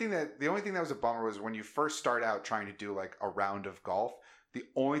the only thing that was a bummer was when you first start out trying to do like a round of golf, the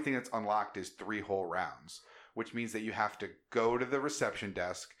only thing that's unlocked is 3-hole rounds, which means that you have to go to the reception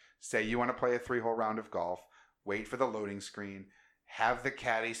desk, say you want to play a 3-hole round of golf, wait for the loading screen, have the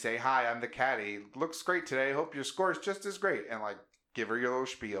caddy say, "Hi, I'm the caddy. Looks great today. Hope your score is just as great," and like give her your little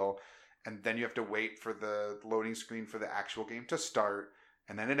spiel, and then you have to wait for the loading screen for the actual game to start,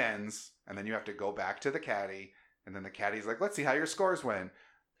 and then it ends, and then you have to go back to the caddy. And then the caddy's like, "Let's see how your scores went.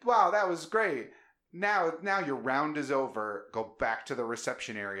 Wow, that was great. now your round is over. Go back to the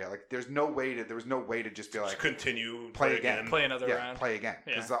reception area. Like there was no way to just be like continue, play again, play another round, play again.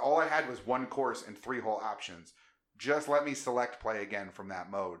 Because all I had was one course and 3 hole options. Just let me select play again from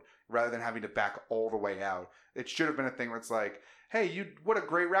that mode rather than having to back all the way out. It should have been a thing where it's like, hey, what a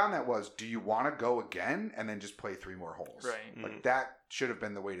great round that was. Do you want to go again? And then just play 3 more holes. Right. Like that should have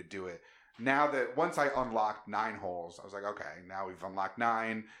been the way to do it. Now that once I unlocked 9 holes, I was like, okay, now we've unlocked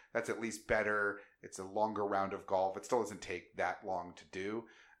 9. That's at least better. It's a longer round of golf. It still doesn't take that long to do,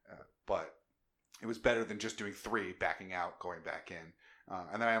 but it was better than just doing 3, backing out, going back in.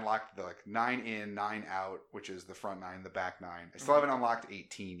 And then I unlocked the 9 in, 9 out, which is the front 9, the back 9. I still haven't unlocked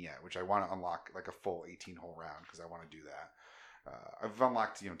 18 yet, which I want to unlock like a full 18 hole round because I want to do that. I've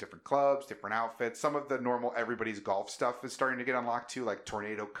unlocked different clubs, different outfits. Some of the normal everybody's golf stuff is starting to get unlocked too, like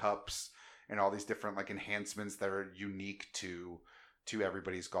tornado cups and all these different like enhancements that are unique to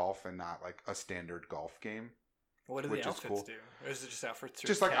everybody's golf and not like a standard golf game. What do the outfits do? Or is it just outfits?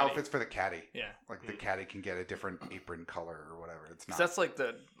 Just like outfits for the caddy. Yeah. Like the caddy can get a different apron color or whatever. It's not. That's like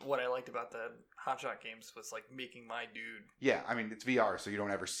what I liked about the Hot Shot games was like making my dude. Yeah, I mean it's VR, so you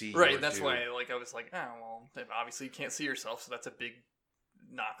don't ever see. Right. That's why I was like, oh well, obviously you can't see yourself, so that's a big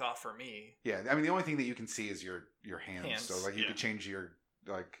knockoff for me. Yeah, I mean the only thing that you can see is your hands. So like you could change your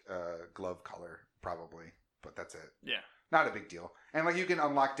glove color probably, but that's it. Yeah. Not a big deal. And like you can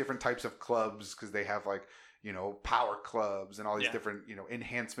unlock different types of clubs because they have like power clubs and all these different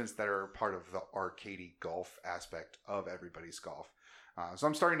enhancements that are part of the arcadey golf aspect of everybody's golf. So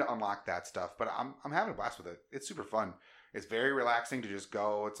I'm starting to unlock that stuff, but I'm having a blast with it. It's super fun. It's very relaxing to just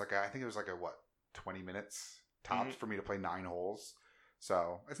go. It's like I think it was like 20 minutes tops for me to play 9 holes.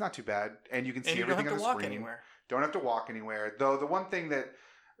 So it's not too bad, and you can see everything on the screen. Don't have to walk anywhere. Don't have to walk anywhere. Though the one thing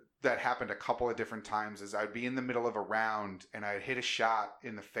that happened a couple of different times is I'd be in the middle of a round and I'd hit a shot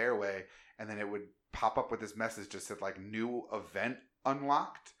in the fairway, and then it would pop up with this message just said like new event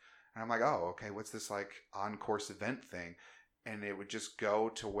unlocked, and I'm like, oh, okay, what's this like on course event thing? And it would just go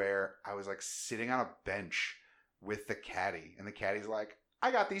to where I was like sitting on a bench with the caddy, and the caddy's like, I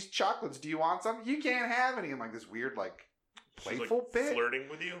got these chocolates, do you want some? You can't have any. I'm like this weird like playful bit, flirting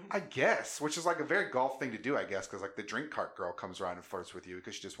with you, I guess, which is like a very golf thing to do, I guess, because like the drink cart girl comes around and flirts with you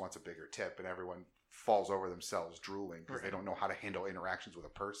because she just wants a bigger tip, and everyone falls over themselves drooling because they don't know how to handle interactions with a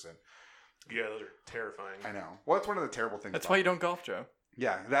person. Yeah, those are terrifying. I know. Well, that's one of the terrible things. That's why you don't golf, Joe.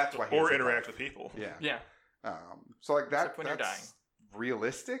 Yeah, that's why. Or interact with people. Yeah. Yeah. So like that. Except when you're dying.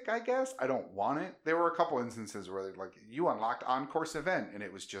 Realistic, I guess. I don't want it. There were a couple instances where like you unlocked on-course event, and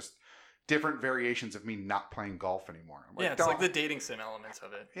it was just different variations of me not playing golf anymore. I'm like, yeah, it's like the dating sim elements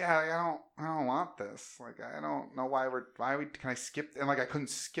of it. Yeah, I don't want this. Like I don't know can I skip? And like I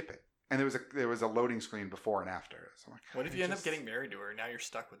couldn't skip it. And there was a loading screen before and after. So I'm like, what if you end up getting married to her? Now you're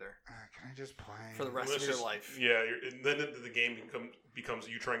stuck with her. Can I just play for the rest of your life? Yeah, and then the game becomes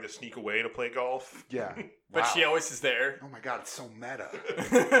you trying to sneak away to play golf. Yeah, but she always is there. Oh my god, it's so meta.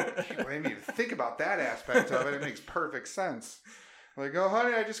 I didn't even think about that aspect of it. It makes perfect sense. Like, oh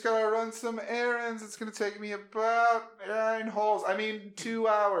honey, I just gotta run some errands. It's gonna take me about 9 holes. 2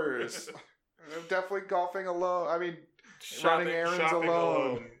 hours. I'm definitely golfing alone. Running errands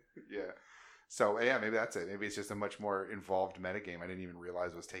alone. Yeah. So, yeah, maybe that's it. Maybe it's just a much more involved metagame I didn't even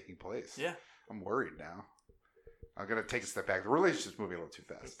realize was taking place. Yeah. I'm worried now. I'm going to take a step back. The relationship's moving a little too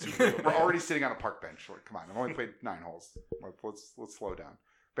fast. We're already sitting on a park bench. Like, come on. I've only played 9 holes. Let's slow down.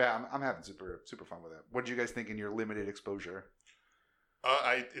 But yeah, I'm having super fun with it. What did you guys think in your limited exposure?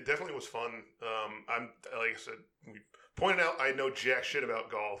 It definitely was fun. I'm like I said, we pointed out I know jack shit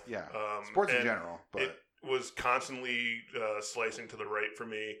about golf. Yeah. Sports in general. But it was constantly slicing to the right for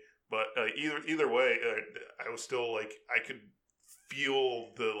me. But either way, I was still like I could feel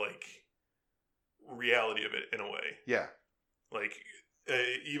the like reality of it in a way. Yeah. Like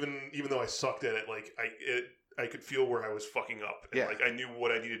even though I sucked at it, like I could feel where I was fucking up. And like I knew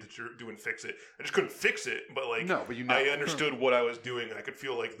what I needed to do and fix it. I just couldn't fix it, but like no, but I understood what I was doing. And I could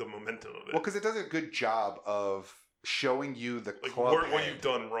feel like the momentum of it. Well, because it does a good job of showing you the like club head. What you've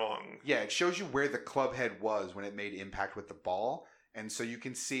done wrong. Yeah, it shows you where the club head was when it made impact with the ball. And so you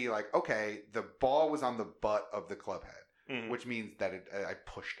can see like, okay, the ball was on the butt of the club head, which means that I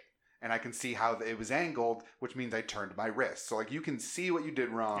pushed it. And I can see how it was angled, which means I turned my wrist. So like you can see what you did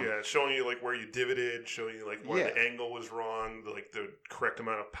wrong. Yeah, showing you like where you divoted, showing you like where the angle was wrong, the correct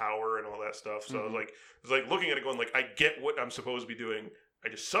amount of power and all that stuff. So I was like looking at it going like, I get what I'm supposed to be doing. I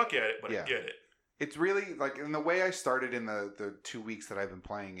just suck at it, but I get it. It's really like in the way I started in the 2 weeks that I've been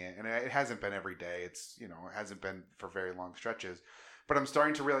playing it, and it hasn't been every day. It's, it hasn't been for very long stretches, but I'm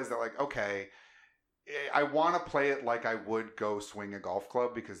starting to realize that like, okay, I want to play it like I would go swing a golf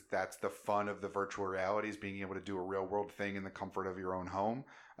club, because that's the fun of the virtual reality, is being able to do a real world thing in the comfort of your own home.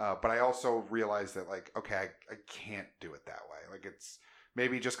 But I also realize that, like, okay, I can't do it that way. Like, it's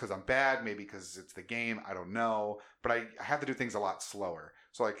maybe just because I'm bad, maybe because it's the game, I don't know. But I have to do things a lot slower.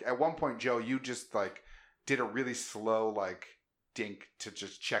 So, like, at one point, Joe, you just, like, did a really slow, like, dink to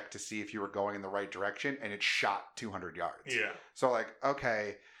just check to see if you were going in the right direction, and it shot 200 yards. Yeah. So, like,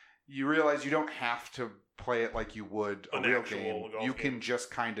 okay, you realize you don't have to play it like you would a real game. You can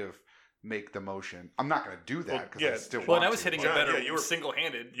just kind of make the motion. I'm not going to do that because I still want to. Well, and I was hitting it better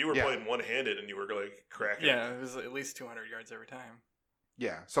single-handed. You were playing one-handed and you were like cracking. Yeah, it was at least 200 yards every time.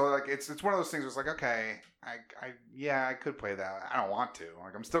 Yeah, so like it's one of those things where it's like, okay, I could play that. I don't want to.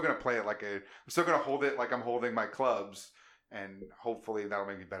 Like, I'm still going to play it I'm still going to hold it like I'm holding my clubs, and hopefully that'll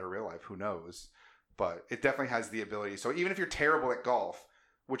make me better in real life. Who knows? But it definitely has the ability. So even if you're terrible at golf,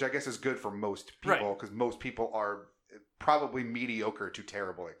 which I guess is good for most people, because most people are probably mediocre to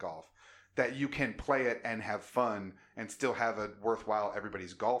terrible at golf, that you can play it and have fun and still have a worthwhile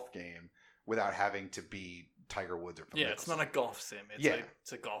everybody's golf game without having to be Tiger Woods or Phil Mickelson. It's not a golf sim.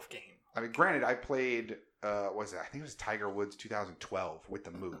 It's a golf game. I mean, granted, I played, I think it was Tiger Woods 2012 with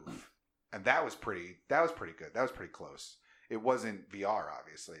the Move. And that was pretty good. That was pretty close. It wasn't VR,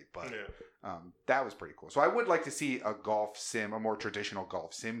 obviously, but that was pretty cool. So I would like to see a golf sim, a more traditional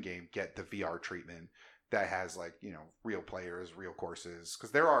golf sim game, get the VR treatment that has, like, you know, real players, real courses.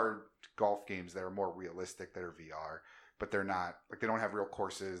 Because there are golf games that are more realistic that are VR, but they're not, like, they don't have real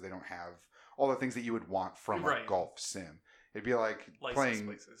courses. They don't have all the things that you would want from a golf sim. It'd be like playing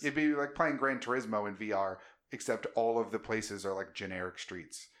Gran Turismo in VR, except all of the places are like generic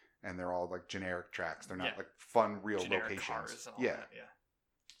streets. And they're all like generic tracks. They're not like fun, real generic locations. Cars and all that, yeah.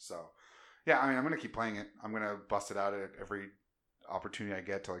 So, yeah, I mean, I'm going to keep playing it. I'm going to bust it out at every opportunity I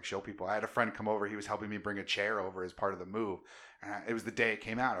get to, like, show people. I had a friend come over. He was helping me bring a chair over as part of the Move. And it was the day it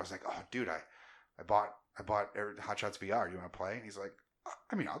came out. I was like, oh, dude, I bought Hot Shots VR. Do you want to play? And he's like,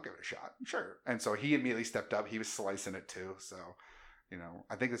 I mean, I'll give it a shot. Sure. And so he immediately stepped up. He was slicing it too. So, you know,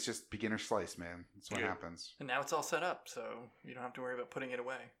 I think it's just beginner slice, man. That's what happens. And now it's all set up, so you don't have to worry about putting it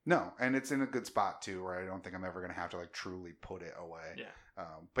away. No, and it's in a good spot too, where I don't think I'm ever going to have to, like, truly put it away. Yeah.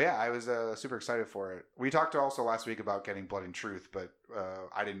 But yeah, I was super excited for it. We talked also last week about getting Blood and Truth, but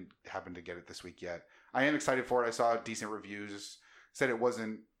I didn't happen to get it this week yet. I am excited for it. I saw decent reviews. Said it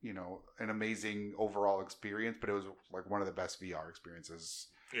wasn't, you know, an amazing overall experience, but it was like one of the best VR experiences,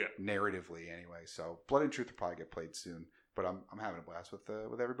 narratively anyway. So Blood and Truth will probably get played soon. But I'm having a blast with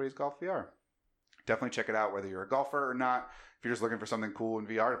everybody's golf VR. Definitely check it out, whether you're a golfer or not. If you're just looking for something cool in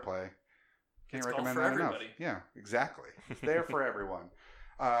VR to play, can't recommend that enough. Yeah, exactly. It's there for everyone.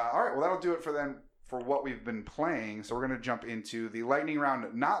 All right, well, that'll do it for what we've been playing. So we're going to jump into the lightning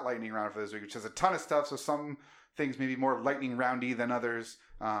round, not lightning round for this week, which has a ton of stuff. So some things may be more lightning roundy than others.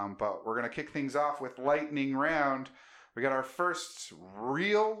 But we're going to kick things off with lightning round. We got our first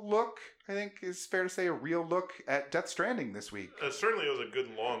real look, I think is fair to say, a real look at Death Stranding this week. Certainly it was a good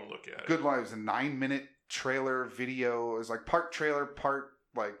long look at it. Good long. It was a 9-minute trailer video. It was like part trailer, part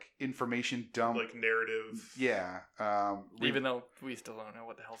like information dump. Like narrative. Yeah. Even though we still don't know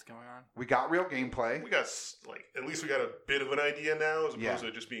what the hell's going on. We got real gameplay. We got, like, at least we got a bit of an idea now as opposed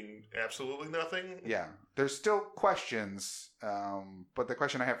to just being absolutely nothing. Yeah. There's still questions. But the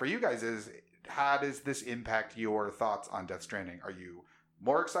question I have for you guys is, how does this impact your thoughts on Death Stranding? Are you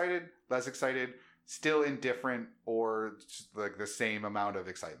more excited, less excited, still indifferent, or just like the same amount of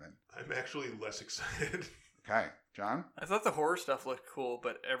excitement? I'm actually less excited. Okay. John? I thought the horror stuff looked cool,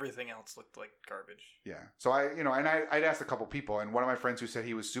 but everything else looked like garbage. Yeah. So I'd asked a couple people, and one of my friends who said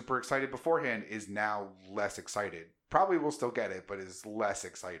he was super excited beforehand is now less excited. Probably will still get it, but is less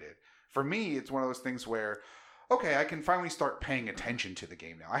excited. For me, it's one of those things where, okay, I can finally start paying attention to the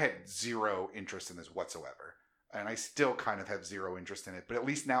game now. I had zero interest in this whatsoever. And I still kind of have zero interest in it. But at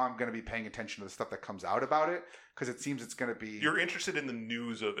least now I'm going to be paying attention to the stuff that comes out about it. Because it seems it's going to be... You're interested in the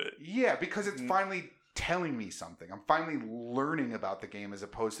news of it. Yeah, because it's finally telling me something. I'm finally learning about the game as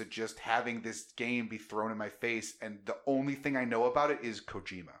opposed to just having this game be thrown in my face. And the only thing I know about it is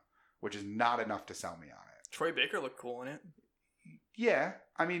Kojima. Which is not enough to sell me on it. Troy Baker looked cool in it. Yeah,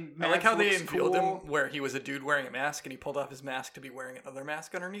 I mean, I like how they unveiled him where he was a dude wearing a mask and he pulled off his mask to be wearing another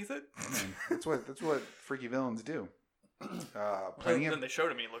mask underneath it. That's what freaky villains do. Then they showed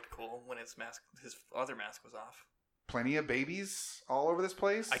him he looked cool when his other mask was off. Plenty of babies all over this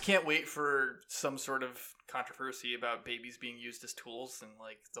place. I can't wait for some sort of controversy about babies being used as tools and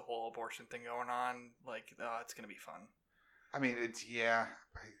like the whole abortion thing going on. Like, it's gonna be fun. I mean,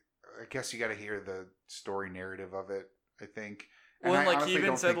 I guess you got to hear the story narrative of it. I think. Well, and like he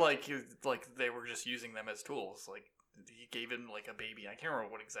even said like they were just using them as tools. Like he gave him like a baby. I can't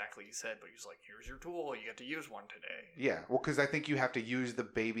remember what exactly he said, but he was like, "Here's your tool. You get to use one today." Yeah, well, because I think you have to use the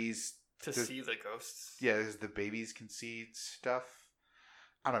babies to see the ghosts. Yeah, as the babies can see stuff.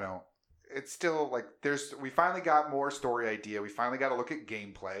 I don't know. It's still like we finally got more story idea. We finally got to look at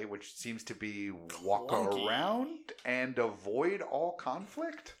gameplay, which seems to be walk around and avoid all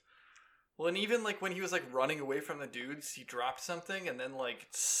conflict. Well, and even like when he was like running away from the dudes, he dropped something and then like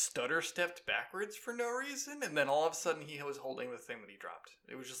stutter stepped backwards for no reason, and then all of a sudden he was holding the thing that he dropped.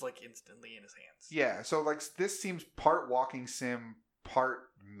 It was just like instantly in his hands. Yeah, so like this seems part walking sim, part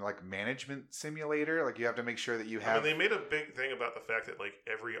like management simulator. Like you have to make sure that you have. I mean, they made a big thing about the fact that like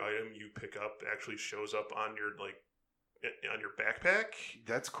every item you pick up actually shows up on your on your backpack.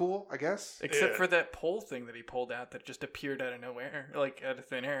 That's cool, I guess. Except for that pole thing that he pulled out that just appeared out of nowhere, like out of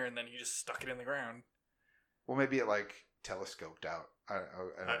thin air, and then he just stuck it in the ground. Well, maybe it like telescoped out. I don't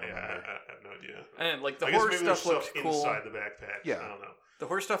remember. I have no idea. And like the horror stuff looked cool inside the backpack. Yeah, I don't know. The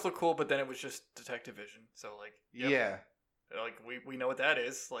horror stuff looked cool, but then it was just detective vision. So like, yep. Yeah. Like we know what that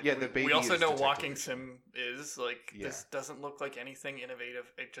is. Like yeah, the baby we also know walking vision. sim is like this doesn't look like anything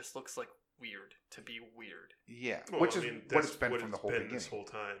innovative. It just looks like weird to be weird. Yeah, well, which is what it's been from the whole beginning. This whole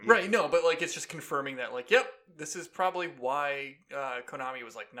time. Right? No, but like it's just confirming that like, yep, this is probably why Konami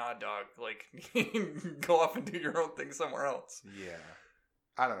was like, nah, dog, like go off and do your own thing somewhere else. Yeah,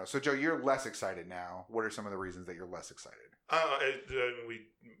 I don't know. So Joe, you're less excited now. What are some of the reasons that you're less excited?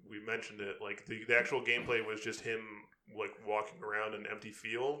 We mentioned it. Like the actual gameplay was just him like walking around an empty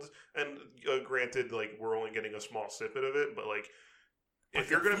field, and granted, like we're only getting a small snippet of it, but like if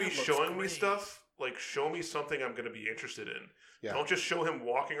you're going to be showing me stuff, like show me something I'm going to be interested in. Yeah. Don't just show him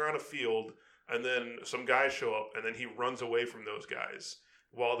walking around a field and then some guys show up and then he runs away from those guys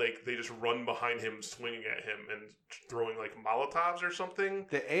while they just run behind him, swinging at him and throwing like Molotovs or something.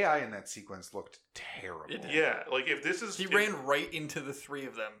 The AI in that sequence looked terrible. Yeah, like if this is... He ran right into the three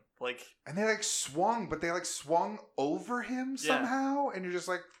of them. Like, and they like swung, but they like swung over him somehow, and you're just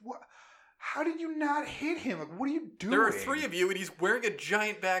like, what? How did you not hit him? Like, what are you doing? There are three of you, and he's wearing a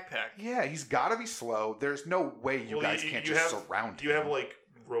giant backpack. Yeah, he's got to be slow. There's no way you guys can't just surround him. You have like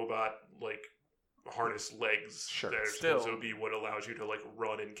robot like harness legs that are supposed to be what allows you to like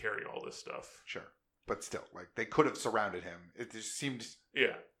run and carry all this stuff. Sure, but still, like they could have surrounded him. It just seemed.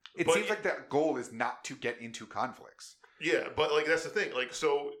 Yeah, it seems like the goal is not to get into conflicts. Yeah, but like that's the thing. Like,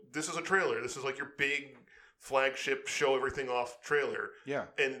 so this is a trailer. This is like your big flagship show everything off trailer. Yeah.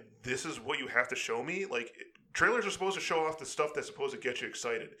 And this is what you have to show me? Like, trailers are supposed to show off the stuff that's supposed to get you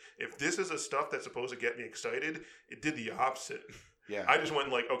excited. If this is the stuff that's supposed to get me excited, it did the opposite. Yeah. I just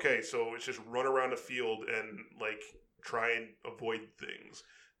went like, okay, so it's just run around a field and like try and avoid things.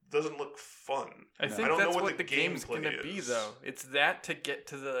 It doesn't look fun. I think that's know what the game's going to be, though. It's that to get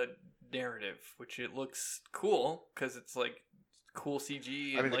to the narrative, which it looks cool because it's like cool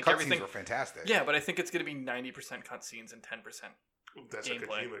CG. I mean, like the everything cutscenes were fantastic. Yeah, but I think it's going to be 90% cutscenes and 10% that's gameplay. Like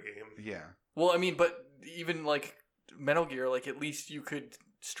a Kojima game. Yeah. Well, I mean, but even like Metal Gear, like at least you could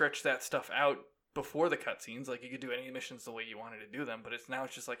stretch that stuff out before the cutscenes. Like you could do any missions the way you wanted to do them, but it's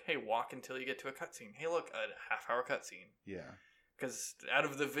just like, hey, walk until you get to a cutscene. Hey, look, a half-hour cutscene. Yeah. Because out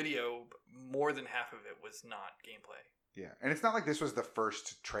of the video, more than half of it was not gameplay. Yeah, and it's not like this was the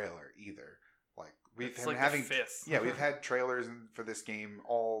first trailer either. Like we've been like having, the fifth. Yeah, we've had trailers for this game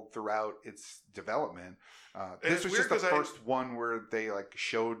all throughout its development. This was just the first one where they like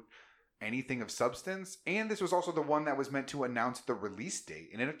showed anything of substance, and this was also the one that was meant to announce the release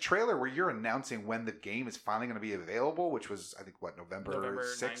date. And in a trailer where you're announcing when the game is finally going to be available, which was I think November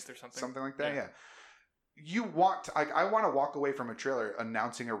 6th or something like that. Yeah. You want to, I want to walk away from a trailer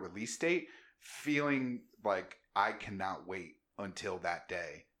announcing a release date feeling like I cannot wait until that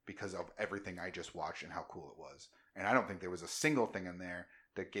day because of everything I just watched and how cool it was. And I don't think there was a single thing in there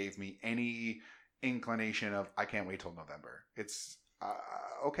that gave me any inclination of I can't wait till November. It's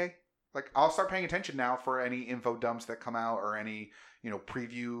okay. Like I'll start paying attention now for any info dumps that come out or any,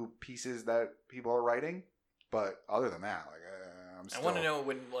 preview pieces that people are writing. But other than that, like I want to know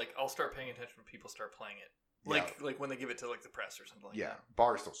when I'll start paying attention when people start playing it. Like when they give it to the press or something like that. Yeah,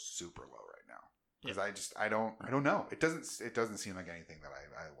 bar is still super low right now. Because I don't know. It doesn't seem like anything that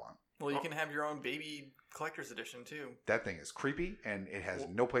I want. Well, you can have your own baby collector's edition too. That thing is creepy, and it has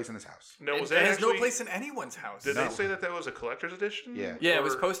no place in this house. No, it has no place in anyone's house. Did they say that was a collector's edition? Yeah, yeah. It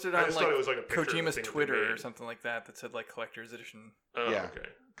was posted on it was like a Kojima's Twitter or something like that said collector's edition. Oh, yeah, okay.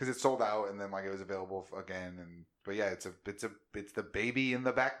 Because it sold out, and then it was available again, but yeah, it's the baby in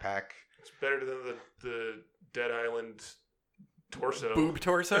the backpack. It's better than the Dead Island torso. Boob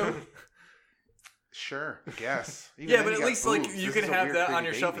torso. Sure, I guess. Yeah, but at least like you can have that on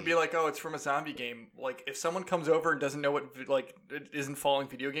your shelf and be like, oh, it's from a zombie game. Like if someone comes over and doesn't know what like isn't following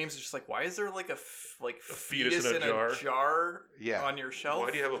video games, it's just like, why is there like a fetus in a jar on your shelf?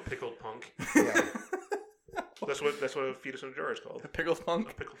 Why do you have a pickled punk? Yeah. That's what a fetus in a jar is called. A pickled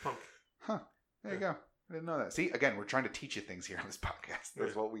punk. A pickled punk. Huh. There you go. I didn't know that. See, again, we're trying to teach you things here on this podcast.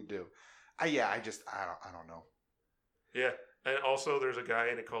 That's what we do. I don't know. Yeah. And also, there's a guy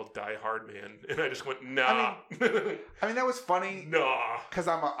in it called Die Hard Man, and I just went, nah. I mean that was funny. Nah. Because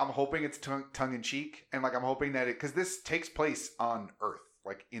I'm hoping it's tongue in cheek, and like I'm hoping that because this takes place on Earth,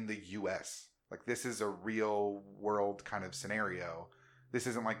 like in the U.S. Like this is a real world kind of scenario. This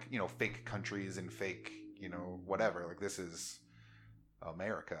isn't like fake countries and fake whatever. Like this is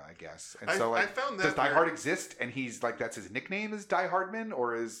America, I guess. And so like, I found that does Die Hard exist? And he's like that's his nickname is Die Hardman,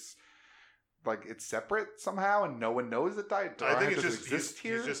 or is like it's separate somehow, and no one knows that I think it's just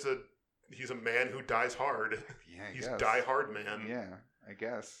he's a man who dies hard. Yeah, he's Die Hard Man. Yeah, I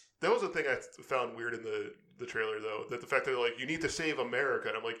guess that was the thing I found weird in the trailer, though. That the fact that they're like, you need to save America,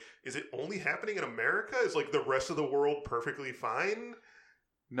 and I'm like, is it only happening in America? Is like the rest of the world perfectly fine?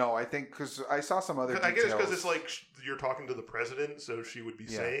 No, I think because I saw some other. I guess it's because it's like you're talking to the president, so she would be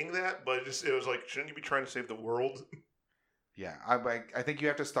saying that. But it was like, shouldn't you be trying to save the world? Yeah, I think you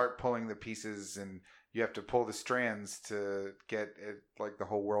have to start pulling the pieces and you have to pull the strands to get it, like the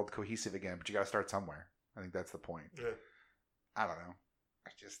whole world cohesive again. But you got to start somewhere. I think that's the point. Yeah. I don't know.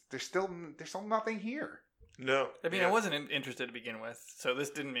 There's still nothing here. No, I mean I wasn't interested to begin with, so this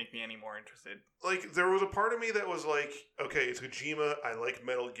didn't make me any more interested. Like there was a part of me that was like, okay, it's Kojima. I like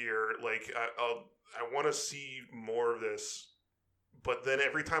Metal Gear. Like I want to see more of this. But then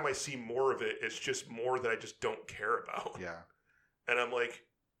every time I see more of it, it's just more that I just don't care about. Yeah. And I'm like,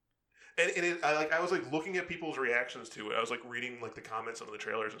 I was like looking at people's reactions to it. I was like reading like the comments on the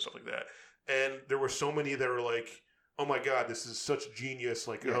trailers and stuff like that. And there were so many that were like, oh my God, this is such genius.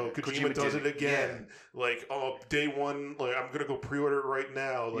 Like, Kojima does it again. Yeah. Like, day one, like I'm going to go pre-order it right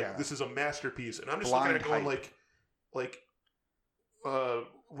now. Like, this is a masterpiece. And I'm just looking at it going like,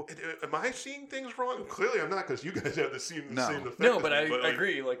 am I seeing things wrong? Clearly, I'm not, because you guys have the same effect. No, but I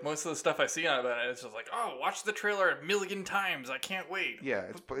agree. Like most of the stuff I see on about it, it's just like, oh, watch the trailer a million times. I can't wait. Yeah,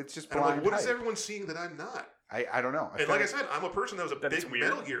 it's just blind. Like, what is everyone seeing that I'm not? I don't know. And like I said, I'm a person that was a big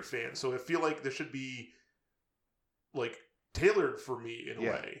Metal Gear fan, so I feel like this should be like tailored for me in a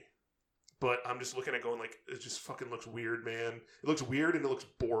way. But I'm just looking at going like, it just fucking looks weird, man. It looks weird and it looks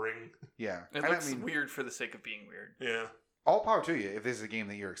boring. Yeah, it looks weird for the sake of being weird. Yeah. All power to you if this is a game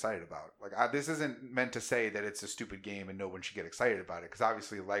that you're excited about. Like this isn't meant to say that it's a stupid game and no one should get excited about it, because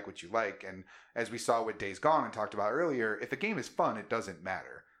obviously you like what you like. And as we saw with Days Gone and talked about earlier, if a game is fun, it doesn't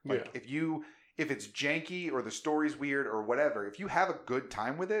matter. Like if it's janky or the story's weird or whatever, if you have a good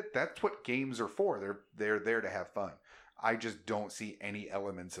time with it, that's what games are for. They're there to have fun. I just don't see any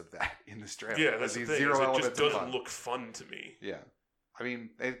elements of that in this trailer. Yeah, that's the thing. It just doesn't look fun to me. Yeah, I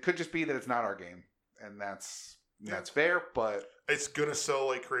mean, it could just be that it's not our game, and that's fair, but it's gonna sell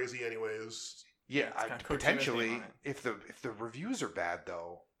like crazy anyways. Yeah, potentially. If the reviews are bad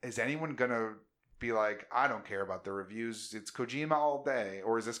though, is anyone gonna be like, I don't care about the reviews, it's Kojima all day?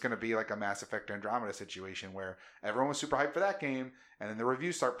 Or is this gonna be like a Mass Effect Andromeda situation where everyone was super hyped for that game, and then the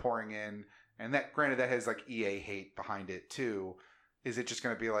reviews start pouring in, and that granted that has like EA hate behind it too. Is it just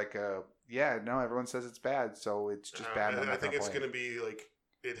gonna be like everyone says it's bad, so it's just bad. I think it's gonna be like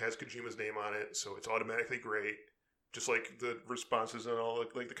it has Kojima's name on it, so it's automatically great. Just like the responses and all,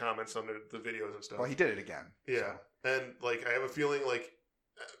 like the comments on the videos and stuff. Well, he did it again. Yeah, so. And like I have a feeling like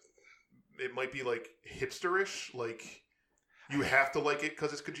it might be like hipsterish. Like you have to like it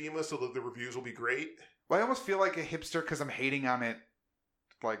because it's Kojima, so the reviews will be great. Well, I almost feel like a hipster because I'm hating on it.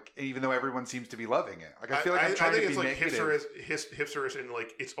 Like, even though everyone seems to be loving it, like I feel like I'm trying to be negative. Hipsterish and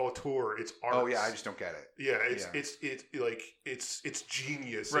like it's auteur, it's art. Oh yeah, I just don't get it. Yeah, it's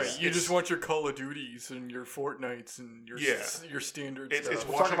genius. Right, you just want your Call of Duties and your Fortnites and your standard stuff.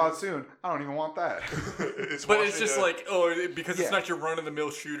 We'll talk about it soon. I don't even want that. It's just like because it's not your run of the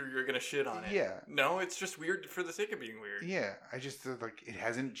mill shooter, you're gonna shit on it. Yeah, no, it's just weird for the sake of being weird. Yeah, I just like it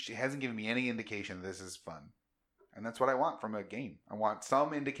hasn't given me any indication that this is fun. And that's what I want from a game. I want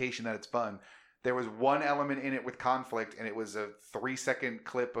some indication that it's fun. There was one element in it with conflict, and it was a 3-second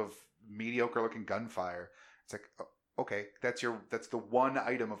clip of mediocre-looking gunfire. It's like, okay, that's the one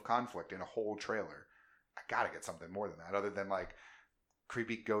item of conflict in a whole trailer. I gotta get something more than that, other than like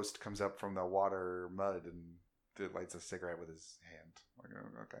creepy ghost comes up from the water mud and lights a cigarette with his hand. Like,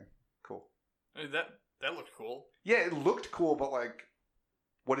 okay, cool. I mean, that looked cool. Yeah, it looked cool, but like,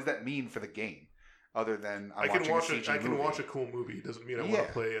 what does that mean for the game? other than I can watch a cool movie. It doesn't mean I want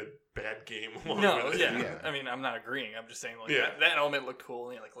to play a bad game. No, yeah. I mean, I'm not agreeing. I'm just saying like that element looked cool.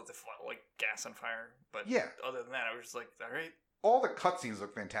 Like let the gas on fire. But other than that, I was just like, all right. All the cutscenes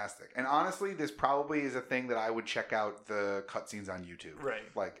look fantastic, and honestly, this probably is a thing that I would check out the cutscenes on YouTube,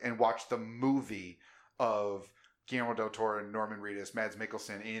 right? And watch the movie of Guillermo del Toro and Norman Reedus, Mads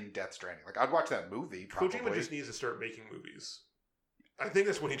Mikkelsen in Death Stranding. I'd watch that movie. Probably. Kojima just needs to start making movies. I think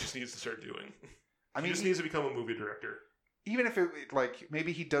that's what he just needs to start doing. He just needs to become a movie director. Even if it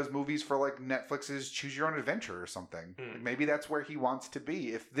maybe he does movies for Netflix's Choose Your Own Adventure or something. Maybe that's where he wants to be.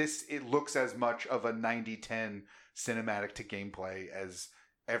 If it looks as much of a 90-10 cinematic to gameplay as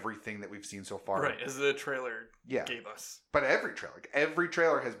everything that we've seen so far. Right, as the trailer gave us. But every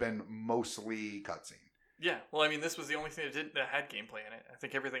trailer has been mostly cutscene. Yeah, well, I mean, this was the only thing that had gameplay in it. I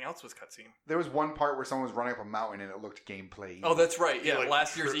think everything else was cutscene. There was one part where someone was running up a mountain and it looked gameplay. Oh, that's right. Yeah,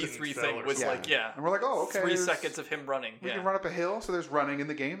 last year's E3 thing was and we're like, oh, okay. 3 seconds of him running. We can run up a hill, so there's running in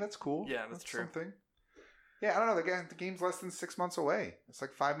the game. That's cool. Yeah, that's true. Something. Yeah, I don't know. The game's less than 6 months away. It's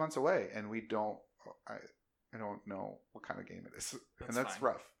 5 months away, and we don't. I don't know what kind of game it is, and that's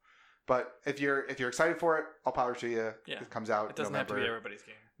rough. But if you're excited for it, all power to you. Yeah. It comes out. It doesn't have to be everybody's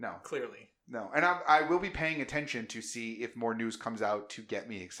game. No, clearly. No, and I will be paying attention to see if more news comes out to get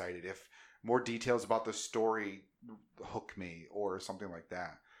me excited. If more details about the story hook me or something like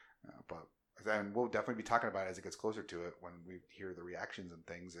that. But then we'll definitely be talking about it as it gets closer to it when we hear the reactions and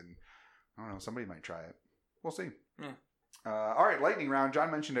things. And I don't know, somebody might try it. We'll see. Yeah. All right, lightning round.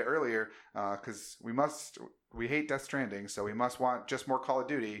 John mentioned it earlier because we hate Death Stranding, so we must want just more Call of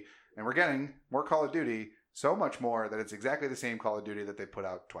Duty, and we're getting more Call of Duty, so much more that it's exactly the same Call of Duty that they put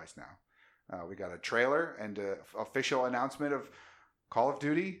out twice now. We got a trailer and an official announcement of Call of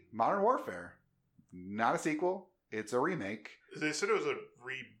Duty Modern Warfare. Not a sequel. It's a remake. They said it was a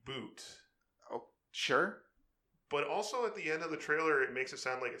reboot. Oh, sure. But also at the end of the trailer, it makes it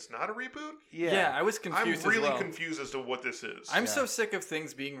sound like it's not a reboot. Yeah, I was confused. I'm really confused as to what this is. I'm so sick of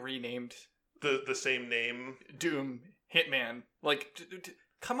things being renamed. The same name. Doom, Hitman.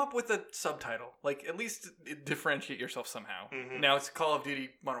 Come up with a subtitle. At least differentiate yourself somehow. Mm-hmm. Now it's Call of Duty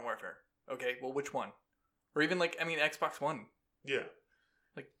Modern Warfare. Okay, well, which one? Or even Xbox One. Yeah.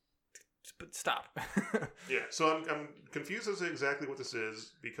 But stop. Yeah, so I'm confused as to exactly what this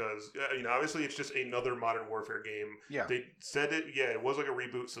is because, obviously it's just another Modern Warfare game. Yeah. They said it was like a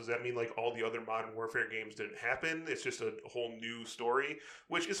reboot, so does that mean all the other Modern Warfare games didn't happen? It's just a whole new story,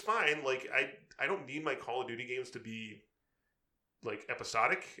 which is fine. I don't need my Call of Duty games to be,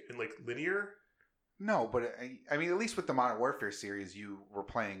 episodic and, linear. No, but I mean, at least with the Modern Warfare series, you were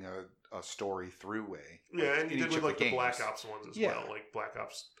playing a story through way. Yeah, and you did with the Black Ops ones as well, Black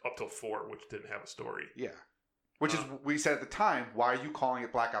Ops up till 4, which didn't have a story. Yeah, which is we said at the time, why are you calling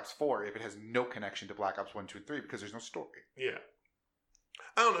it Black Ops 4 if it has no connection to Black Ops 1, 2, 3? Because there's no story. Yeah,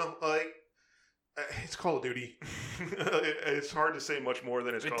 I don't know. It's Call of Duty. It's hard to say much more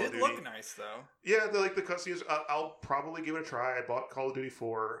than it's Call of Duty. It did look nice though. Yeah, the cutscenes. I'll probably give it a try. I bought Call of Duty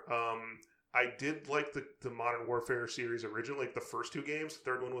 4. I did like the Modern Warfare series originally, the first 2 games. The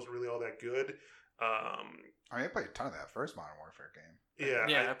third one wasn't really all that good. I played a ton of that first Modern Warfare game.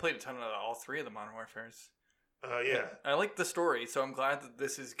 Yeah, I played a ton of all 3 of the Modern Warfares. Yeah. I like the story, so I'm glad that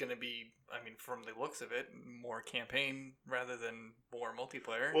this is going to be, from the looks of it, more campaign rather than more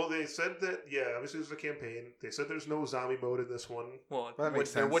multiplayer. Well, they said that, obviously there's a campaign. They said there's no zombie mode in this one. Well,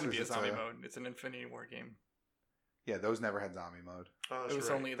 there wouldn't be a zombie mode. It's an Infinity War game. Yeah, those never had zombie mode. Oh, it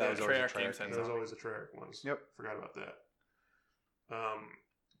was only the Treyarch games had zombie. That was always the Treyarch ones. Yep. Forgot about that.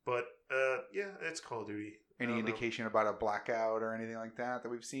 But, it's Call of Duty. Any indication about a blackout or anything like that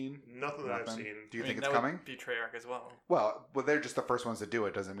we've seen? Nothing that I've seen. Do you think it's coming? Would be Treyarch as well. Well, they're just the first ones to do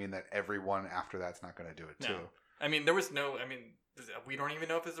it. Doesn't mean that everyone after that's not going to do it too. There was no. We don't even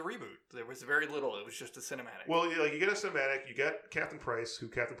know if it's a reboot. There was very little. It was just a cinematic. Well, you get a cinematic. You get Captain Price, who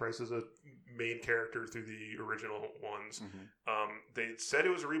Captain Price is a main character through the original ones. Mm-hmm. They said it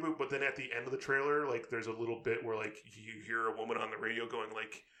was a reboot, but then at the end of the trailer, there's a little bit where you hear a woman on the radio going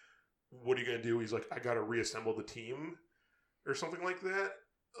what are you going to do? He's like, I got to reassemble the team or something like that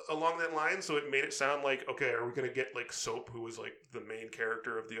along that line. So it made it sound like, okay, are we going to get Soap, who was the main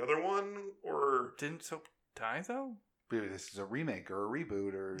character of the other one? Or didn't Soap die though? Maybe this is a remake or a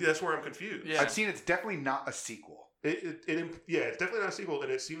reboot or... Yeah, that's where I'm confused. Yeah. I've seen it's definitely not a sequel. It's definitely not a sequel.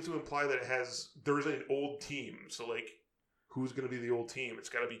 And it seems to imply that there's an old team. So who's going to be the old team? It's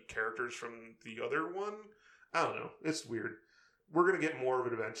got to be characters from the other one. I don't know. It's weird. We're going to get more of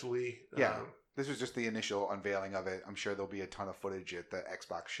it eventually. Yeah. This was just the initial unveiling of it. I'm sure there'll be a ton of footage at the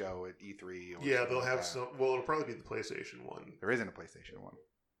Xbox show at E3. Yeah, they'll have some. Well, it'll probably be the PlayStation one. There isn't a PlayStation one.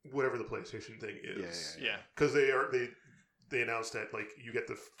 whatever the PlayStation thing is. Yeah. Because they announced that like you get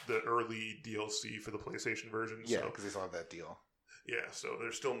the early DLC for the PlayStation version. Yeah, because they still have that deal. Yeah, so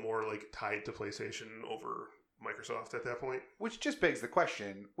they're still more like tied to PlayStation over Microsoft at that point. Which just begs the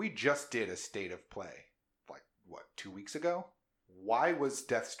question: we just did a state of play, like what, 2 weeks ago? Why was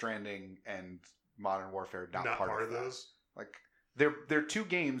Death Stranding and Modern Warfare not part of those? Like they're two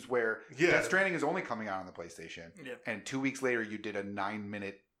games where Death Stranding is only coming out on the PlayStation, and 2 weeks later you did a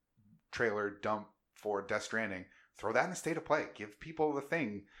 9-minute trailer dump for Death Stranding. Throw that in a state of play. Give people the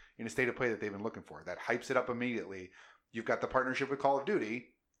thing in a state of play that they've been looking for. That hypes it up immediately. You've got the partnership with Call of Duty.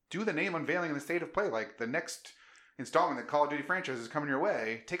 Do the name unveiling in the state of play. Like the next installment of the Call of Duty franchise is coming your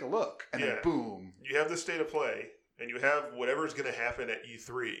way. Take a look. And then boom. You have the state of play, and you have whatever's going to happen at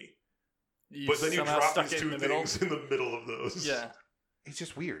E3. But then you drop these two things in the middle of those. Yeah. It's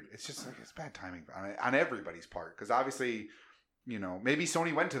just weird. It's just like, it's bad timing on everybody's part. Because obviously, you know, maybe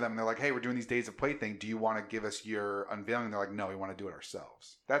Sony went to them and they're like, hey, we're doing these days of play thing. Do you want to give us your unveiling? And they're like, no, we want to do it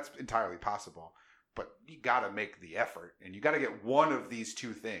ourselves. That's entirely possible. But you got to make the effort. And you got to get one of these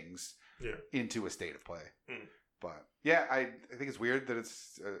two things into a state of play. Mm. But yeah, I think it's weird that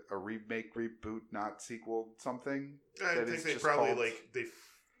it's a remake, reboot, not sequel something. I think they probably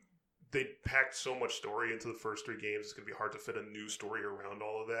they packed so much story into the first 3 games. It's going to be hard to fit a new story around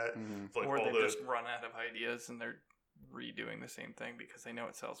all of that. Mm-hmm. Like, or they just run out of ideas and they're redoing the same thing because they know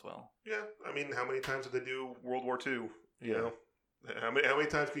it sells well. Yeah, I mean, how many times did they do World War II? You know, how many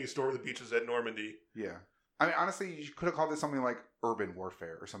times can you storm the beaches at Normandy? Yeah, I mean, honestly, you could have called it something like Urban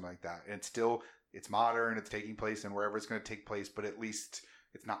Warfare or something like that. And it's modern, it's taking place in wherever it's going to take place, but at least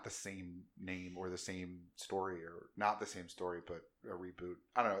it's not the same name or the same story, or not the same story, but a reboot.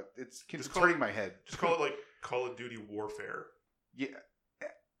 I don't know. It's hurting my head. Just call it like Call of Duty Warfare. Yeah.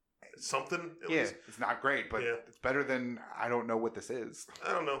 Something. At least. It's not great, but it's better than I don't know what this is.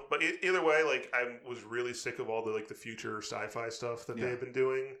 I don't know, but either way, like I was really sick of all the future sci-fi stuff that they've been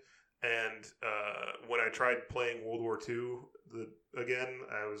doing, and when I tried playing World War II again,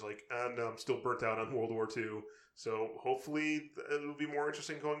 I was like, no, I'm still burnt out on World War II. So hopefully it'll be more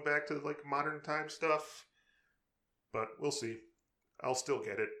interesting going back to like modern time stuff, but we'll see. I'll still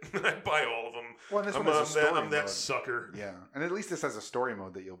get it. I buy all of them. Well, this I'm that sucker. Yeah, and at least this has a story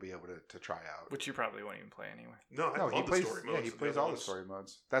mode that you'll be able to try out. Which you probably won't even play anyway. No, he plays the story modes. Yeah, he plays all the story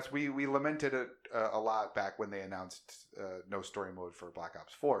modes. We lamented it a lot back when they announced no story mode for Black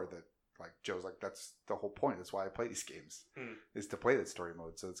Ops 4. That like Joe's like, that's the whole point. That's why I play these games is to play that story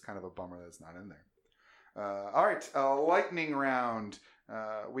mode. So it's kind of a bummer that it's not in there. All right, lightning round.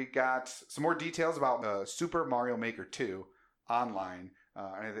 We got some more details about Super Mario Maker 2 online.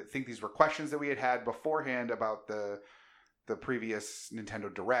 And I think these were questions that we had beforehand about the previous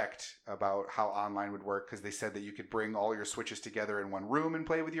Nintendo Direct about how online would work, because they said that you could bring all your Switches together in one room and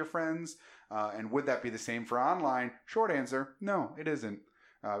play with your friends. And would that be the same for online? Short answer, no, it isn't.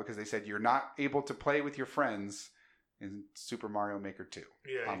 Because they said you're not able to play with your friends in Super Mario Maker 2.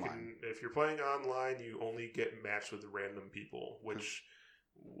 Yeah, if you're playing online, you only get matched with random people, which...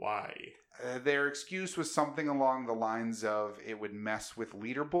 Why? Their excuse was something along the lines of it would mess with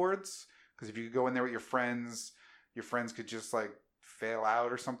leaderboards, because if you could go in there with your friends could just like fail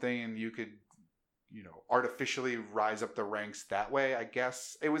out or something, and you could, artificially rise up the ranks that way. I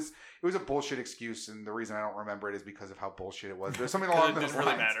guess it was a bullshit excuse, and the reason I don't remember it is because of how bullshit it was. There's something along those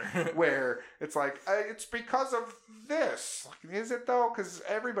lines matter. Where it's like it's because of this. Is it though? Because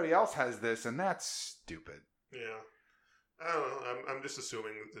everybody else has this, and that's stupid. Yeah. I don't know. I'm just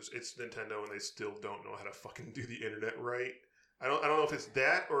assuming that it's Nintendo and they still don't know how to fucking do the internet right. I don't know if it's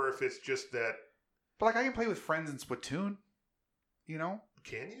that or if it's just that. But like I can play with friends in Splatoon,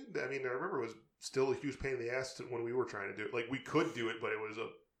 Can you? I mean, I remember it was still a huge pain in the ass when we were trying to do it. Like we could do it, but it was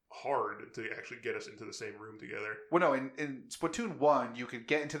hard to actually get us into the same room together. Well, no, in Splatoon 1, you could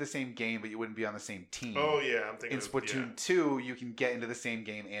get into the same game, but you wouldn't be on the same team. Oh yeah, I'm thinking. In Splatoon 2, you can get into the same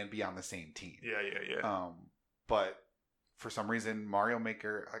game and be on the same team. Yeah. But for some reason, Mario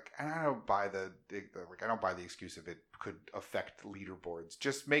Maker, and I don't buy the excuse of it could affect leaderboards.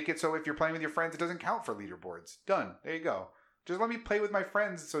 Just make it so if you're playing with your friends, it doesn't count for leaderboards. Done. There you go. Just let me play with my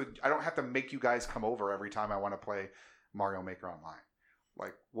friends, so I don't have to make you guys come over every time I want to play Mario Maker online.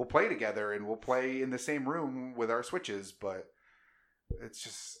 Like we'll play together and we'll play in the same room with our Switches, but it's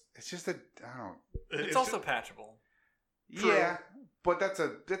just I don't know. It's also patchable. True. Yeah, but that's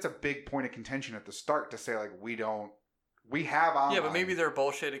a big point of contention at the start to say like we have online. Yeah, but maybe their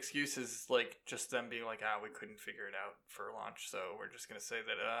bullshit excuses like just them being like, we couldn't figure it out for launch, so we're just gonna say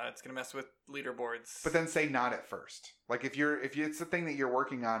that it's gonna mess with leaderboards. But then say not at first. Like if it's the thing that you're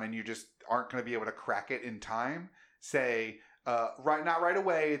working on and you just aren't gonna be able to crack it in time, say Not right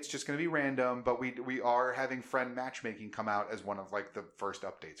away. It's just going to be random, but we are having friend matchmaking come out as one of like the first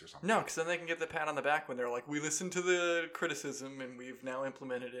updates or something. No, because then they can get the pat on the back when they're like, we listened to the criticism and we've now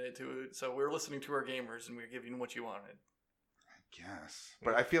implemented it to it. So we're listening to our gamers and we're giving what you wanted. I guess,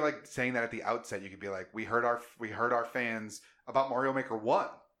 but I feel like saying that at the outset, you could be like, we heard our fans about Mario Maker 1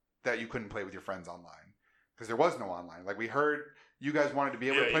 that you couldn't play with your friends online because there was no online. Like we heard. You guys wanted to be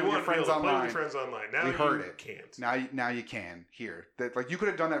able to play with your friends online. Now we heard you it. Can't. Now you can here. That like you could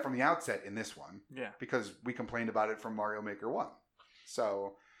have done that from the outset in this one. Yeah. Because we complained about it from Mario Maker 1.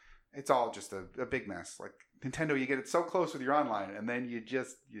 So it's all just a big mess. Like Nintendo, you get it so close with your online, and then you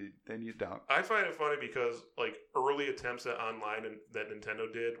don't. I find it funny because like early attempts at online that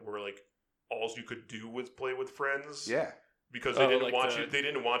Nintendo did were like all you could do was play with friends. Yeah. Because they didn't want you. They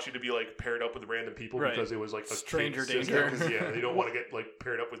didn't want you to be like paired up with random people because it was like a stranger danger. Yeah, they don't want to get like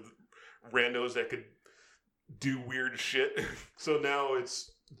paired up with randos that could do weird shit. So now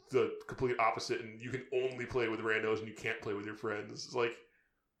it's the complete opposite, and you can only play with randos, and you can't play with your friends. It's like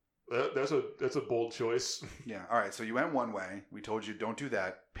that's a bold choice. Yeah. All right. So you went one way. We told you don't do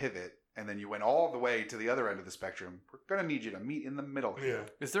that. Pivot. And then you went all the way to the other end of the spectrum. We're gonna need you to meet in the middle. Yeah.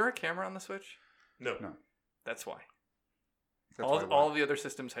 Is there a camera on the Switch? No. That's why. That's all the other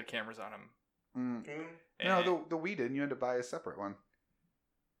systems had cameras on them. No, the Wii didn't. You had to buy a separate one.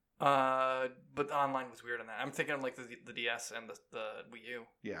 But the online was weird on that. I'm thinking of like the DS and the Wii U.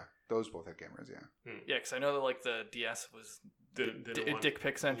 Yeah, those both had cameras. Yeah. Yeah, because I know that like the DS was dick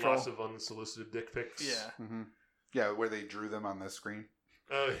pic central. Lots of unsolicited dick pics. Yeah. Mm-hmm. Yeah, where they drew them on the screen.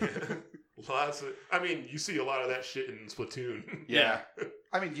 Oh yeah. Lots of. I mean, you see a lot of that shit in Splatoon. Yeah.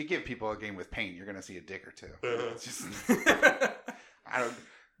 I mean, you give people a game with paint, you're gonna see a dick or two. It's just,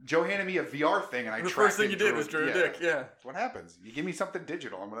 Joe handed me a VR thing, and the first thing you did was drew a dick. Yeah. What happens? You give me something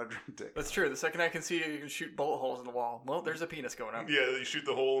digital, I'm gonna draw a dick. That's true. The second I can see you can shoot bullet holes in the wall. Well, there's a penis going up. Yeah, you shoot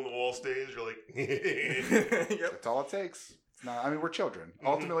the hole in the wall stage. You're like, yep. That's all it takes. It's not. I mean, we're children. Mm-hmm.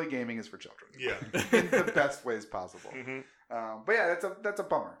 Ultimately, gaming is for children. Yeah, in the best ways possible. Mm-hmm. But yeah, that's a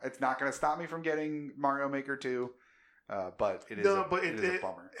bummer. It's not going to stop me from getting Mario Maker 2, but it is a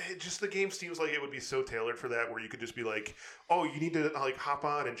bummer. Just the game seems like it would be so tailored for that, where you could just be like, oh, you need to like hop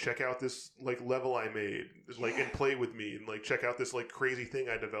on and check out this like level I made, like and play with me, and like check out this like crazy thing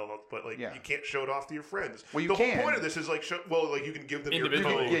I developed. But like you can't show it off to your friends. Well, the whole point of this is like, you can give them your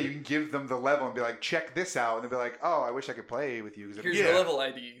code. Yeah, you can give them the level and be like, check this out, and they'll be like, oh, I wish I could play with you. Here's your level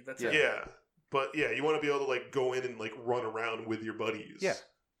ID. That's it. Yeah. But yeah, you want to be able to like go in and like run around with your buddies. Yeah.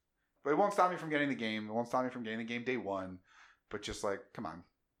 But it won't stop me from getting the game. It won't stop me from getting the game day one. But just like, come on.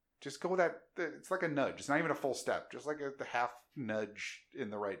 Just go with that. It's like a nudge. It's not even a full step. Just like the half nudge in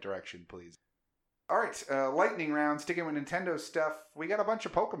the right direction, please. All right. Lightning round. Sticking with Nintendo stuff. We got a bunch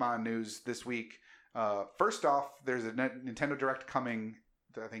of Pokemon news this week. First off, there's a Nintendo Direct coming,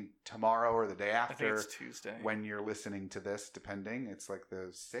 I think, tomorrow or the day after. I think it's Tuesday. When you're listening to this, depending. It's like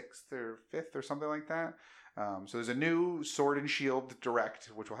the 6th or 5th or something like that. So there's a new Sword and Shield Direct,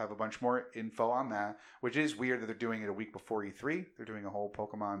 which will have a bunch more info on that, which is weird that they're doing it a week before E3. They're doing a whole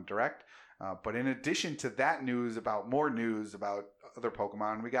Pokemon Direct. But in addition to that news about other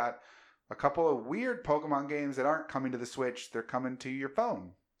Pokemon, we got a couple of weird Pokemon games that aren't coming to the Switch. They're coming to your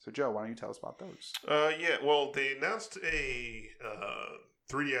phone. So Joe, why don't you tell us about those? Yeah, well, they announced a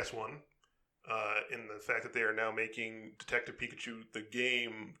 3DS one in the fact that they are now making Detective Pikachu the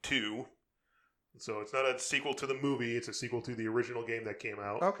game 2. So it's not a sequel to the movie; it's a sequel to the original game that came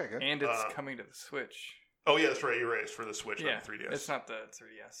out. Okay, good. And it's coming to the Switch. Oh yeah, that's right. You're right. It's for the Switch, not the 3DS. It's not the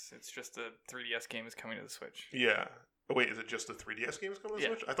 3DS. It's just the 3DS game is coming to the Switch. Yeah. Oh wait, is it just the 3DS game is coming to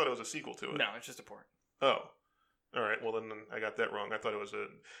the Switch? I thought it was a sequel to it. No, it's just a port. Oh. All right. Well, then I got that wrong. I thought it was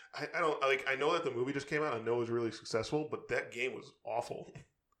I know that the movie just came out. I know it was really successful, but that game was awful.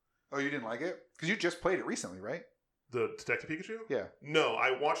 Oh, you didn't like it? Because you just played it recently, right? The Detective Pikachu? Yeah. No,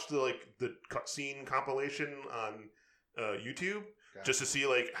 I watched the cutscene compilation on YouTube just to see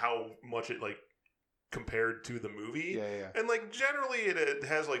like how much it like compared to the movie. Yeah. And like generally it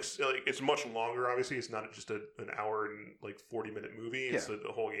has like it's much longer. Obviously, it's not just an hour and like 40-minute movie. It's the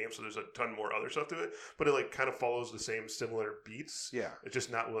whole game, so there's a ton more other stuff to it. But it like kind of follows the same similar beats. Yeah. It's just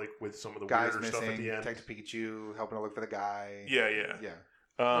not like with some of the guys weirder missing, stuff at the end. Detective Pikachu helping to look for the guy. Yeah.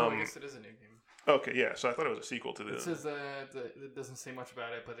 I guess it is a new game. Okay, yeah. So I thought it was a sequel to the. It says it doesn't say much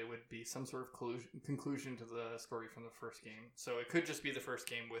about it, but it would be some sort of conclusion to the story from the first game. So it could just be the first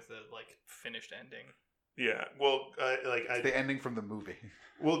game with a finished ending. Yeah. Well, it's the ending from the movie.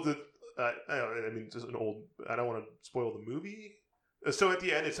 Well, I mean, just an old. I don't want to spoil the movie. So at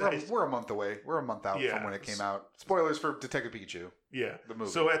the end, we're a month away. We're a month out from when it came out. Spoilers for Detective Pikachu. Yeah, the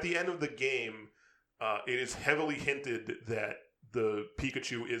movie. So at the end of the game, it is heavily hinted that the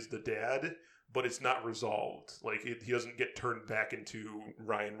Pikachu is the dad, but it's not resolved. Like, he doesn't get turned back into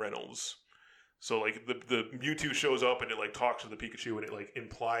Ryan Reynolds. So, like, the Mewtwo shows up and it, like, talks to the Pikachu and it, like,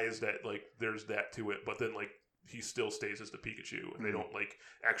 implies that, like, there's that to it. But then, like, he still stays as the Pikachu and they don't, like,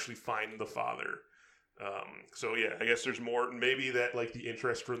 actually find the father. So, yeah, I guess there's more. Maybe that, like, the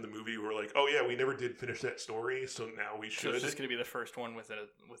interest from the movie were like, oh, yeah, we never did finish that story, so now we should. So it's just going to be the first one with an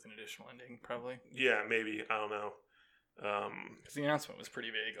additional ending, probably? Yeah, maybe. I don't know. Because the announcement was pretty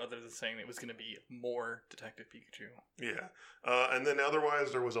vague, other than saying it was going to be more Detective Pikachu. Yeah. And then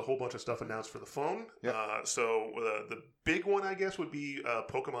otherwise, there was a whole bunch of stuff announced for the phone. Yep. So the big one, I guess, would be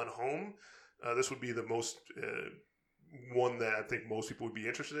Pokemon Home. This would be the most one that I think most people would be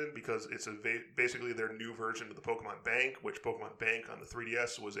interested in because it's basically their new version of the Pokemon Bank, which Pokemon Bank on the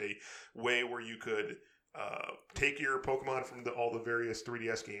 3DS was a way where you could take your Pokemon from all the various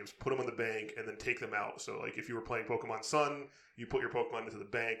 3DS games, put them in the bank, and then take them out. So, like, if you were playing Pokemon Sun, you put your Pokemon into the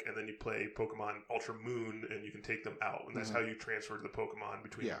bank, and then you play Pokemon Ultra Moon, and you can take them out. And that's how you transfer the Pokemon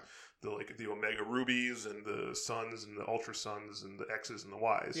between the Omega Rubies and the Suns and the Ultra Suns and the X's and the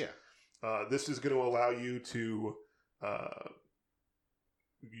Y's. Yeah. This is going to allow you to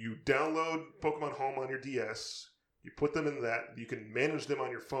you download Pokemon Home on your DS. You put them in that, you can manage them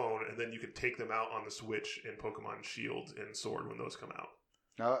on your phone, and then you can take them out on the Switch in Pokemon Shield and Sword when those come out.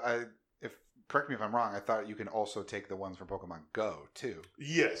 Now, correct me if I'm wrong, I thought you can also take the ones from Pokemon Go, too.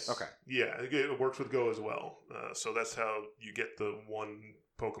 Yes. Okay. Yeah, it works with Go as well. So that's how you get the one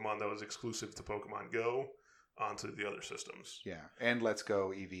Pokemon that was exclusive to Pokemon Go onto the other systems. Yeah, and Let's Go,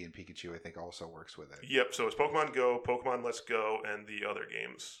 Eevee, and Pikachu, I think, also works with it. Yep, so it's Pokemon Go, Pokemon Let's Go, and the other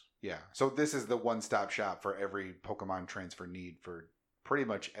games. Yeah, so this is the one-stop shop for every Pokemon transfer need for pretty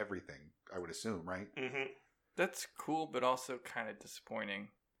much everything, I would assume, right? Mm-hmm. That's cool, but also kind of disappointing.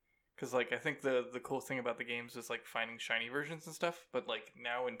 Because, like, I think the cool thing about the games is, like, finding shiny versions and stuff, but, like,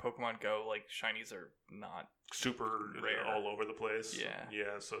 now in Pokemon Go, like, shinies are not super rare. All over the place. Yeah.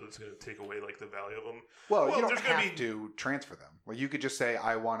 Yeah, so it's going to take away, like, the value of them. Well, you don't have to transfer them. Like, you could just say,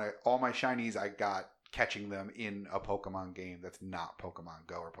 I want all my shinies I got catching them in a Pokemon game that's not Pokemon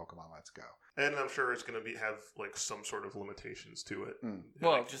Go or Pokemon Let's Go. And I'm sure it's going to have like some sort of limitations to it.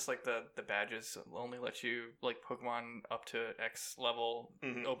 Well, just like the badges only let you, like, Pokemon up to X level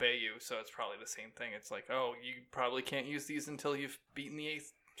obey you, so it's probably the same thing. It's like, oh, you probably can't use these until you've beaten the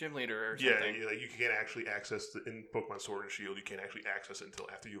 8th gym leader or something. Yeah, you can't actually access in Pokemon Sword and Shield. You can't actually access it until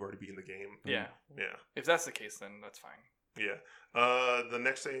after you've already beaten the game. Yeah. Yeah. If that's the case, then that's fine. Yeah. The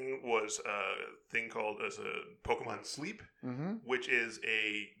next thing was a thing called as a Pokemon Sleep, which is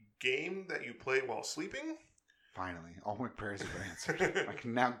a game that you play while sleeping. Finally, all my prayers have been answered. I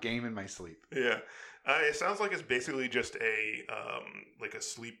can now game in my sleep. Yeah. It sounds like it's basically just a like a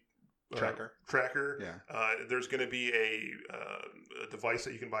sleep tracker. Yeah. There's going to be a device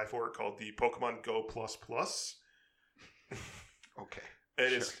that you can buy for it called the Pokemon Go Plus Plus. Okay.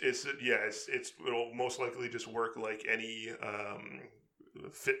 And it'll most likely just work like any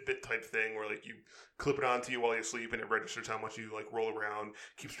Fitbit type thing where, like, you clip it onto you while you sleep and it registers how much you, like, roll around,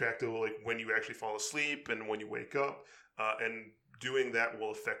 keeps track of, like, when you actually fall asleep and when you wake up, and doing that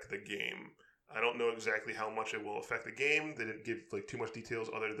will affect the game. I don't know exactly how much it will affect the game. They didn't give, like, too much details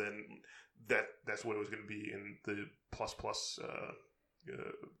other than that's what it was going to be in the Plus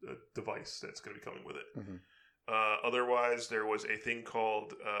device that's going to be coming with it. Mm-hmm. Otherwise, there was a thing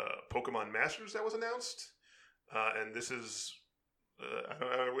called Pokemon Masters that was announced, and this is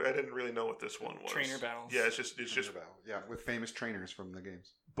I didn't really know what this one was. Trainer battles. Yeah, it's just battle. Yeah, with famous trainers from the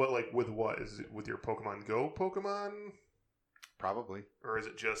games. But, like, with what? Is it with your Pokemon Go Pokemon? Probably. Or is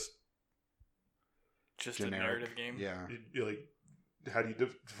it just generic. A narrative game? Yeah. You like, how do you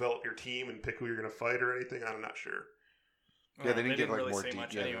develop your team and pick who you're going to fight or anything? I'm not sure. Yeah, they didn't give, like, really more say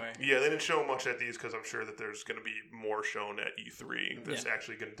much detail. anyway. Yeah, they didn't show much at these because I'm sure that there's going to be more shown at E3 that's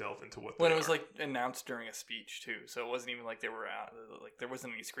actually going to delve into what. When it was like announced during a speech too, so it wasn't even like they were out. Like, there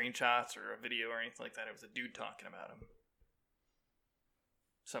wasn't any screenshots or a video or anything like that. It was a dude talking about him.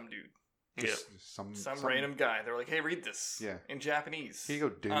 Some dude. Yeah. Some random guy. They were like, "Hey, read this." Yeah. In Japanese. Here you go,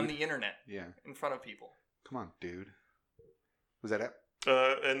 dude. On the internet. Yeah. In front of people. Come on, dude. Was that it?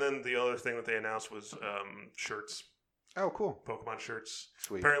 And then the other thing that they announced was shirts. Oh, cool. Pokemon shirts.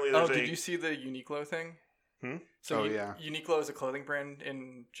 Sweet. Apparently, did you see the Uniqlo thing? So Uniqlo is a clothing brand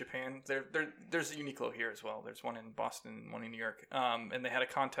in Japan. There's a Uniqlo here as well. There's one in Boston, one in New York. And they had a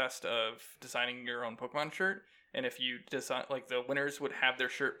contest of designing your own Pokemon shirt. And if you design, like, the winners would have their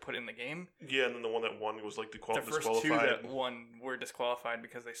shirt put in the game. Yeah, and then the one that won was like the first disqualified. Two that won were disqualified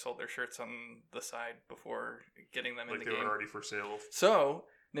because they sold their shirts on the side before getting them in the game. Like they were already for sale. So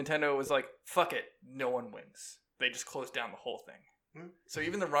Nintendo was like, fuck it, no one wins. They just closed down the whole thing. So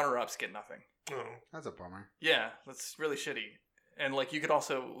even the runner-ups get nothing. Oh, that's a bummer. Yeah, that's really shitty. And like, you could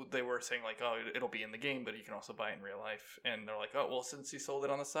also, they were saying like, oh, it'll be in the game, but you can also buy it in real life. And they're like, oh, well, since you sold it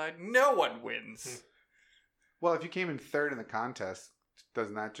on the side, no one wins. Well, if you came in third in the contest,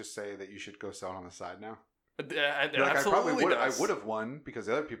 doesn't that just say that you should go sell it on the side now? I would have won because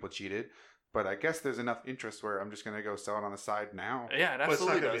the other people cheated, but I guess there's enough interest where I'm just going to go sell it on the side now. Yeah, it absolutely does. But it's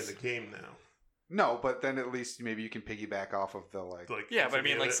not going to be in the game now. No, but then at least maybe you can piggyback off of the yeah, but I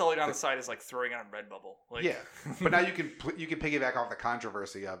mean, like selling on the side is like throwing on Redbubble. Like, yeah, but now you can piggyback off the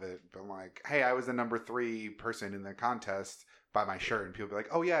controversy of it. But like, hey, I was the number 3 person in the contest. Buy my shirt, and people be like,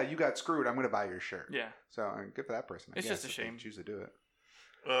 "Oh yeah, you got screwed. I'm going to buy your shirt." Yeah. So good for that person. It's just a shame. Choose to do it.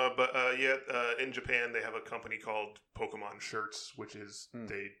 In Japan they have a company called Pokemon Shirts, which is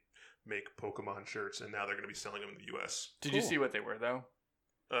they make Pokemon shirts, and now they're going to be selling them in the U.S. Did you see what they were though?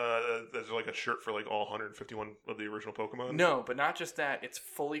 There's like a shirt for like all 151 of the original Pokemon. No, but not just that. It's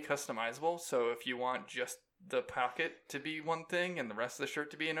fully customizable. So if you want just the pocket to be one thing and the rest of the shirt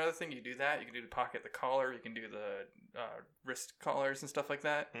to be another thing, you do that. You can do the pocket, the collar. You can do the wrist collars and stuff like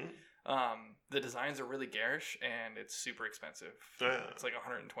that. The designs are really garish and it's super expensive. It's like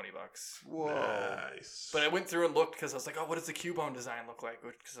 $120. Whoa. Nice. But I went through and looked because I was like, oh, what does the Cubone design look like?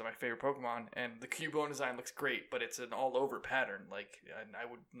 Because of my favorite Pokemon. And the Cubone design looks great, but it's an all-over pattern. Like, I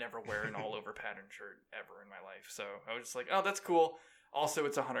would never wear an all-over pattern shirt ever in my life. So I was just like, oh, that's cool. Also,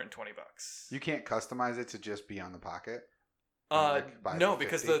 it's $120. You can't customize it to just be on the pocket? No,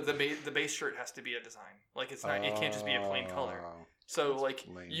 because the base shirt has to be a design. Like, it's not. It can't just be a plain color. So like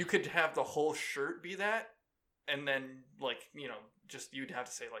you could have the whole shirt be that, and then like just you'd have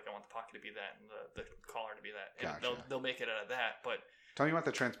to say like I want the pocket to be that and the collar to be that, and gotcha. they'll make it out of that. But tell me you want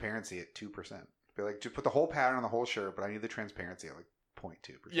the transparency at 2%. Be like, just put the whole pattern on the whole shirt, but I need the transparency at like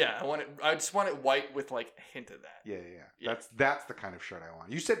 0.2%. Yeah, I just want it white with like a hint of that. Yeah. That's the kind of shirt I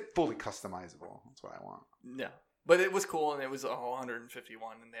want. You said fully customizable. That's what I want. Yeah. But it was cool, and it was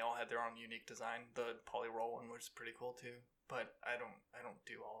 151, and they all had their own unique design. The polyroll one was pretty cool too. But I don't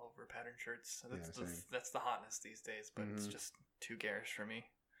do all over pattern shirts. That's the hotness these days. But it's just too garish for me.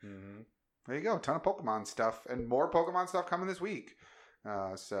 Mm-hmm. There you go, a ton of Pokemon stuff, and more Pokemon stuff coming this week.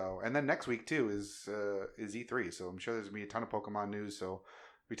 And then next week too is E3. So I'm sure there's gonna be a ton of Pokemon news. So we'll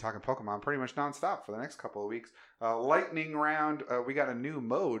be talking Pokemon pretty much nonstop for the next couple of weeks. Lightning round. We got a new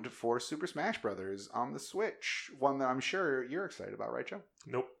mode for Super Smash Brothers on the Switch. One that I'm sure you're excited about, right, Joe?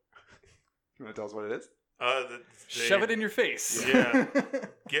 Nope. You want to tell us what it is? Shove it in your face. Yeah.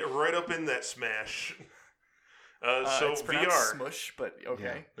 Get right up in that Smash. So it's VR. Smush, but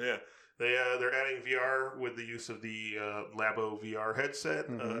okay. Yeah. They're adding VR with the use of the Labo VR headset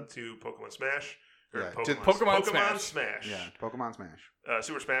to Pokemon Smash. Pokemon Smash. Yeah, Pokemon Smash.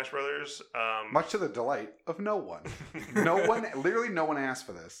 Super Smash Brothers. Much to the delight of no one. Literally no one asked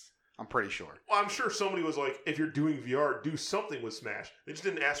for this. I'm pretty sure. Well, I'm sure somebody was like, if you're doing VR, do something with Smash. They just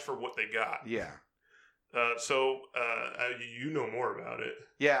didn't ask for what they got. Yeah. So you know more about it.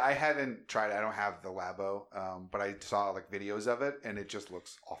 Yeah, I haven't tried it. I don't have the Labo, but I saw like videos of it, and it just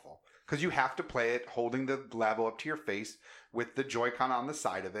looks awful. Because you have to play it holding the Labo up to your face with the Joy-Con on the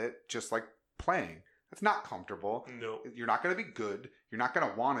side of it, just like playing. It's not comfortable. No. You're not going to be good. You're not going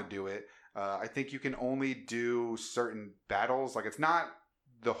to want to do it. I think you can only do certain battles. Like, it's not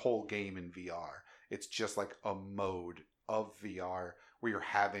the whole game in VR. It's just like a mode of VR where you're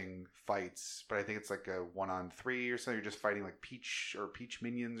having fights. But I think it's like a 1-on-3 or something. You're just fighting like Peach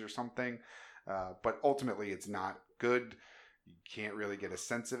minions or something. But ultimately, it's not good. You can't really get a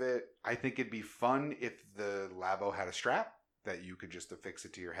sense of it. I think it'd be fun if the Labo had a strap that you could just affix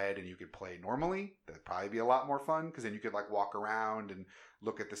it to your head and you could play normally. That'd probably be a lot more fun because then you could like walk around and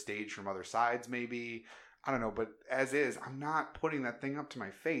look at the stage from other sides maybe. I don't know, but as is, I'm not putting that thing up to my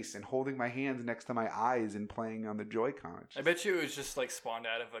face and holding my hands next to my eyes and playing on the Joy-Con. I bet you it was just like spawned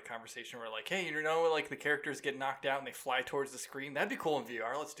out of a conversation where like, hey, like the characters get knocked out and they fly towards the screen. That'd be cool in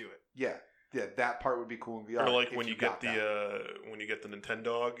VR. Let's do it. Yeah, that part would be cool in VR. Or like when you get the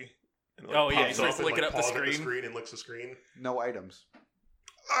Nintendog. And like he's supposed to lick it up the screen and licks the screen. No items.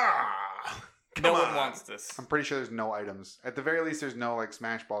 No one wants this. I'm pretty sure there's no items. At the very least, there's no like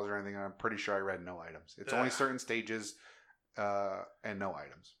Smash Balls or anything. I'm pretty sure I read no items. It's only certain stages and no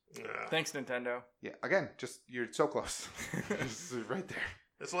items. Thanks, Nintendo. Yeah, again, just you're so close. Just right there.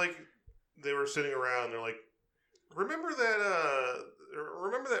 It's like they were sitting around. They're like, remember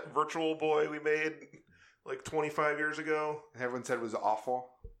that Virtual Boy we made like 25 years ago? Everyone said it was awful.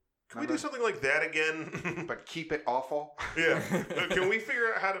 Can we do something like that again? But keep it awful? Yeah. Can we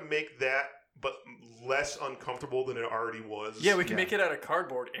figure out how to make that, but less uncomfortable than it already was. Yeah, we can make it out of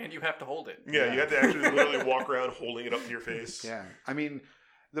cardboard, and you have to hold it. Yeah, you have to actually literally walk around holding it up to your face. Yeah, I mean,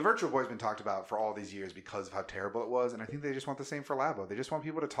 the Virtual Boy's been talked about for all these years because of how terrible it was, and I think they just want the same for Labo. They just want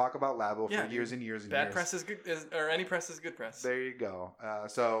people to talk about Labo for years and years and years. Bad press is good, or any press is good press. There you go.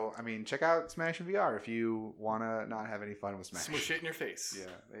 So, I mean, check out Smash in VR if you want to not have any fun with Smash. Smush it in your face.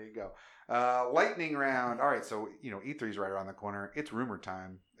 Yeah, there you go. Lightning round. All right, so, E3's right around the corner. It's rumor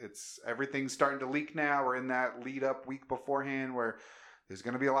time. Everything's starting to leak now. We're in that lead up week beforehand where there's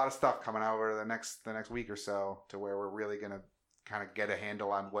going to be a lot of stuff coming out over the next week or so to where we're really going to kind of get a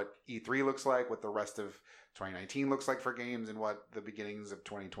handle on what E3 looks like, what the rest of 2019 looks like for games, and what the beginnings of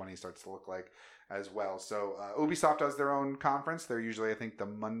 2020 starts to look like as well. So Ubisoft does their own conference. They're usually, I think, the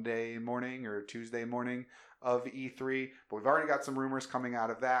Monday morning or Tuesday morning of E3, but we've already got some rumors coming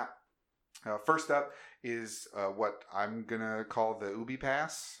out of that. First up is what I'm going to call the Ubi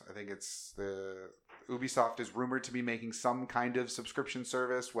Pass. I think it's Ubisoft is rumored to be making some kind of subscription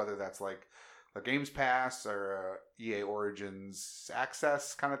service, whether that's like a Games Pass or a EA Origins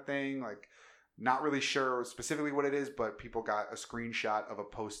Access kind of thing. Like, not really sure specifically what it is, but people got a screenshot of a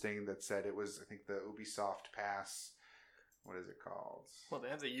posting that said it was, I think, the Ubisoft Pass. What is it called? Well, they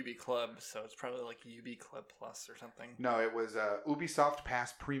have the Ubi Club, so it's probably like Ubi Club Plus or something. No, it was Ubisoft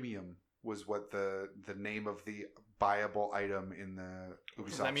Pass Premium was what the name of the buyable item in the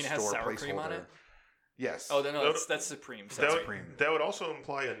Ubisoft store placeholder. I mean, it has sour cream on it? Yes. Oh, no, that's Supreme. So that, Supreme. That would also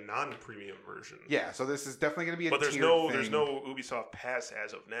imply a non-premium version. Yeah, so this is definitely going to be a but there's no Ubisoft Pass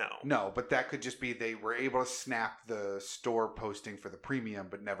as of now. No, but that could just be they were able to snap the store posting for the premium,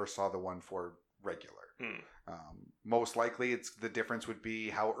 but never saw the one for regular. Most likely, the difference would be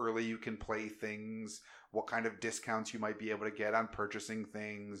how early you can play things, what kind of discounts you might be able to get on purchasing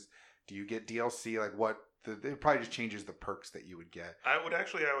things. Do you get DLC? Like what? It probably just changes the perks that you would get. I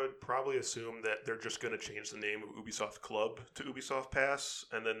would probably assume that they're just going to change the name of Ubisoft Club to Ubisoft Pass,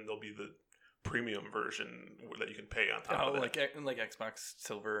 and then there'll be the premium version that you can pay on top of that. like Xbox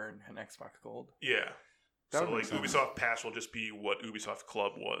Silver and Xbox Gold. Yeah. So like Ubisoft Pass will just be what Ubisoft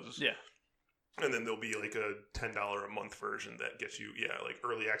Club was. Yeah. And then there'll be like a $10 a month version that gets you, like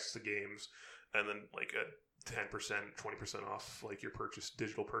early access to games, and then like a 10%, 20% off, like your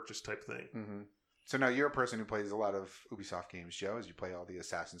digital purchase type thing. Mm-hmm. So now you're a person who plays a lot of Ubisoft games, Joe, as you play all the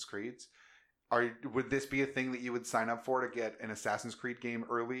Assassin's Creeds. Would this be a thing that you would sign up for to get an Assassin's Creed game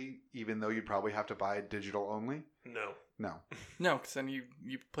early, even though you'd probably have to buy it digital only? No. No, because then you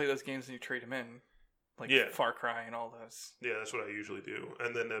play those games and you trade them in. Like Far Cry and all those. Yeah, that's what I usually do.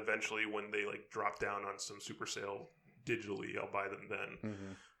 And then eventually when they like drop down on some super sale digitally, I'll buy them then.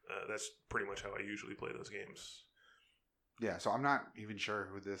 Mm-hmm. That's pretty much how I usually play those games. Yeah, so I'm not even sure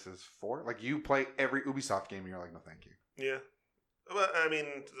who this is for. Like, you play every Ubisoft game and you're like, no, thank you. Yeah. But, I mean,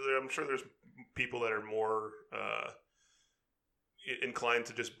 I'm sure there's people that are more inclined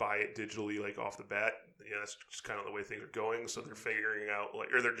to just buy it digitally, like, off the bat. Yeah, that's just kind of the way things are going. So they're figuring out,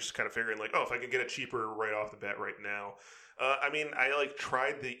 like, or they're just kind of figuring, like, oh, if I can get it cheaper right off the bat right now. I mean, I, like,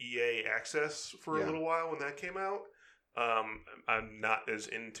 tried the EA Access for a little while when that came out. I'm not as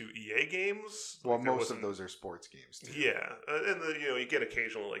into EA games. Well, like most of those are sports games too. Yeah, and you get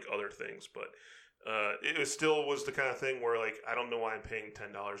occasionally like other things, but it still was the kind of thing where like I don't know why I'm paying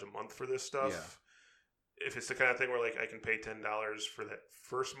 $10 a month for this stuff. Yeah. If it's the kind of thing where like I can pay $10 for that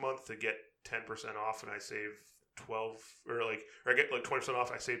first month to get 10% off, and I save $12 or I get like 20%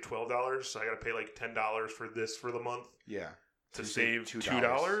 off, I save $12, so I got to pay like $10 for this for the month. Yeah, to save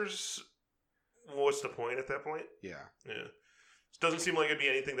 $2. What's the point at that point? Yeah. It doesn't seem like it'd be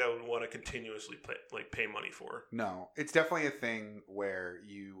anything that I would want to continuously pay money for. No, it's definitely a thing where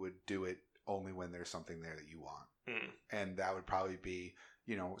you would do it only when there's something there that you want. And that would probably be,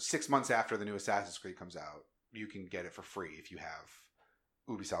 6 months after the new Assassin's Creed comes out, you can get it for free if you have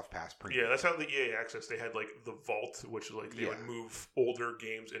Ubisoft Pass Premium. Yeah, that's how the EA Access, they had like the Vault, which is like they would move older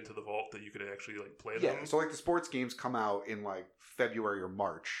games into the Vault that you could actually like play them. Yeah, so like the sports games come out in like February or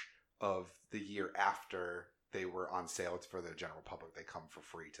March of the year after they were on sale for the general public. They come for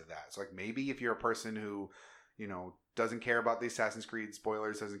free to that. So like maybe if you're a person who, doesn't care about the Assassin's Creed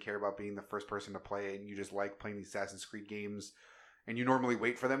spoilers, doesn't care about being the first person to play it, and you just like playing the Assassin's Creed games, and you normally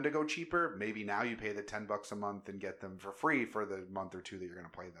wait for them to go cheaper, maybe now you pay the $10 a month and get them for free for the month or two that you're going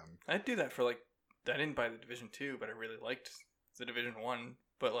to play them. I'd do that for I didn't buy the Division 2, but I really liked the Division 1,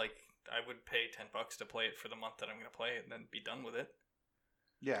 but I would pay $10 to play it for the month that I'm going to play it and then be done with it.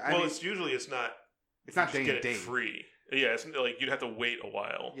 Yeah, I mean, it's not day to day free. Yeah, it's like you'd have to wait a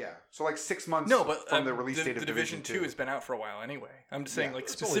while. Yeah, so like 6 months. No, but from the release date of the Division 2 has been out for a while anyway. I'm just saying,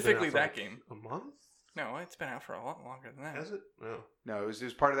 it's specifically that game. a month. No, it's been out for a lot longer than that. Has it? No, it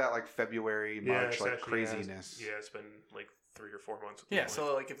was part of that like February, March like craziness. Yeah, it's been like 3 or 4 months. Yeah,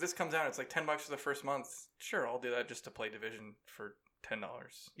 so like if this comes out, it's like $10 for the first month. Sure, I'll do that just to play Division for $10.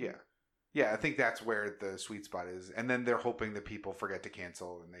 Yeah. Yeah, I think that's where the sweet spot is. And then they're hoping that people forget to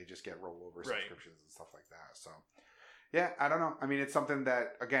cancel and they just get rollover subscriptions and stuff like that. So, yeah, I don't know. I mean, it's something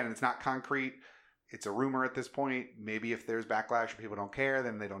that, again, it's not concrete. It's a rumor at this point. Maybe if there's backlash and people don't care,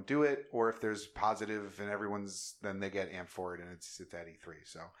 then they don't do it. Or if there's positive and then they get amped for it and it's at E3.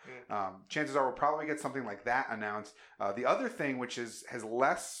 So chances are we'll probably get something like that announced. The other thing, which has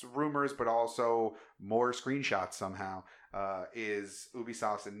less rumors but also more screenshots somehow, is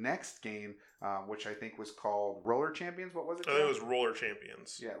Ubisoft's next game, which I think was called Roller Champions. What was it? I think it was Roller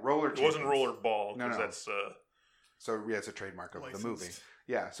Champions. Yeah, Roller Champions. It wasn't Roller Ball, because that's... So, yeah, it's a trademark of licensed. the movie.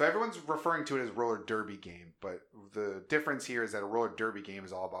 Yeah, so everyone's referring to it as roller derby game, but the difference here is that a roller derby game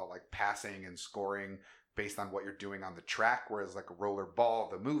is all about like passing and scoring based on what you're doing on the track, whereas like a roller ball,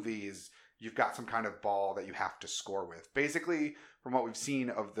 the movie is you've got some kind of ball that you have to score with. Basically, from what we've seen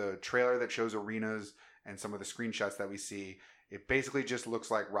of the trailer that shows arenas and some of the screenshots that we see, it basically just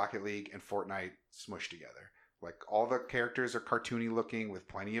looks like Rocket League and Fortnite smushed together. Like all the characters are cartoony looking with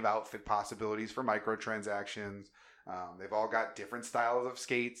plenty of outfit possibilities for microtransactions. They've all got different styles of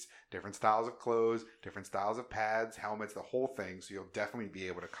skates, different styles of clothes, different styles of pads, helmets, the whole thing. So you'll definitely be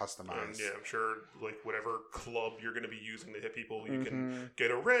able to customize. And yeah, I'm sure like whatever club you're going to be using to hit people, you can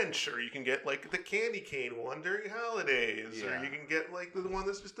get a wrench, or you can get like the candy cane one during holidays, or you can get like the one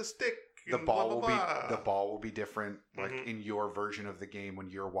that's just a stick. The ball will be different. Like in your version of the game, when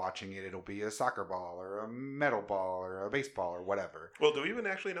you're watching it, it'll be a soccer ball or a metal ball or a baseball or whatever. Well, do we even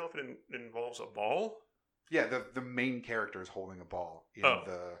actually know if it involves a ball? Yeah, the main character is holding a ball in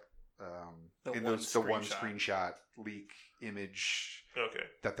the one screenshot leak image. Okay,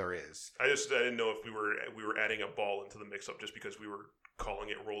 that there is. I didn't know if we were adding a ball into the mix up just because we were calling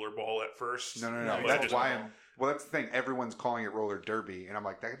it rollerball at first. No. That's why that's the thing. Everyone's calling it roller derby, and I'm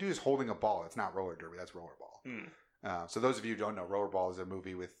like, that dude is holding a ball. It's not roller derby. That's rollerball. So those of you who don't know, Rollerball is a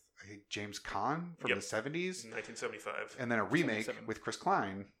movie with I think James Caan from the 70s, 1975, and then a remake with Chris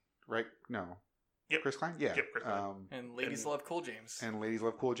Klein. Right? No. Yep. Chris Klein? Yeah. Yep, Chris Klein. And Ladies Love Cool James. And Ladies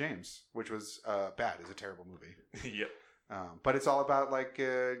Love Cool James, which was bad. It's a terrible movie. Yep. But it's all about like,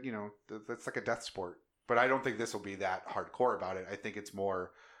 that's like a death sport. But I don't think this will be that hardcore about it. I think it's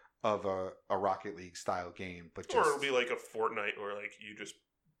more of a Rocket League style game. But or it'll be like a Fortnite where like you just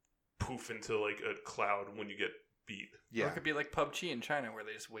poof into like a cloud when you get beat. Yeah. Or it could be like PUBG in China where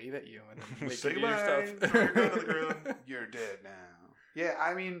they just wave at you and then make Say you do your stuff. Throw your gun to the ground. You're dead now. Yeah,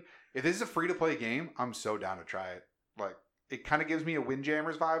 I mean, if this is a free-to-play game, I'm so down to try it. Like, it kind of gives me a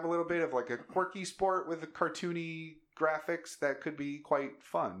Windjammers vibe a little bit of like a quirky sport with a cartoony graphics that could be quite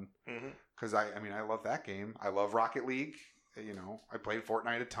fun. Because I love that game. I love Rocket League. You know, I played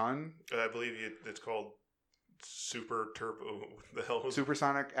Fortnite a ton. I believe it's called Super Turbo. The hell was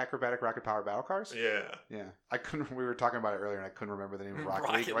Supersonic Acrobatic Rocket Power Battle Cars? Yeah. I couldn't. We were talking about it earlier, and I couldn't remember the name of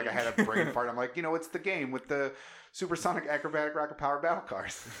Rocket League. Like I had a brain fart. I'm like, it's the game with the Supersonic Acrobatic Rocket Power Battle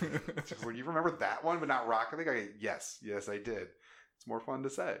Cars. Just, well, you remember that one, but not Rocket League? Yes, I did. It's more fun to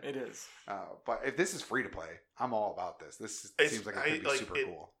say. It is. But if this is free to play, I'm all about this. This seems like it could be super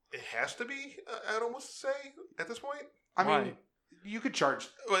cool. It has to be. I'd almost say at this point. I mean, you could charge.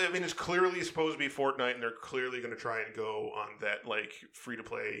 Well, I mean, it's clearly supposed to be Fortnite, and they're clearly going to try and go on that like free to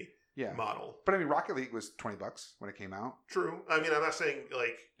play model. But I mean, Rocket League was $20 when it came out. True. I mean, I'm not saying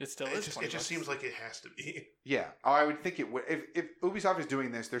like it still is. It just seems like it has to be. Yeah. Oh, I would think it would. If Ubisoft is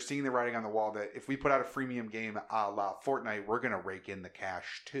doing this, they're seeing the writing on the wall that if we put out a freemium game a la Fortnite, we're going to rake in the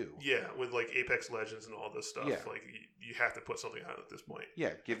cash too. Yeah, with like Apex Legends and all this stuff. Yeah. Like you have to put something out at this point.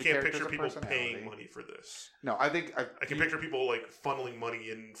 Yeah, you can't picture people paying money for this. No, I think I can picture people like funneling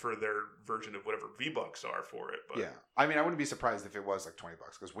money in for their version of whatever V-Bucks are for it. But yeah, I mean, I wouldn't be surprised if it was like $20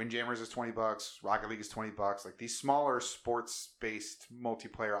 because Windjammers is $20, Rocket League is $20. Like these smaller sports-based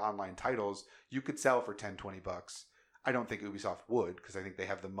multiplayer online titles, you could sell for $10-$20. I don't think Ubisoft would because I think they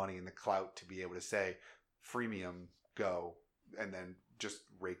have the money and the clout to be able to say freemium go and then just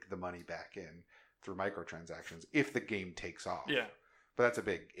rake the money back in through microtransactions if the game takes off. Yeah. But that's a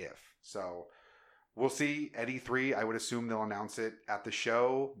big if. So we'll see at E3. I would assume they'll announce it at the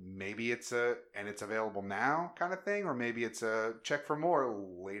show. Maybe it's it's available now kind of thing, or maybe it's a check for more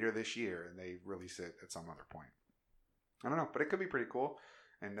later this year and they release it at some other point. I don't know, but it could be pretty cool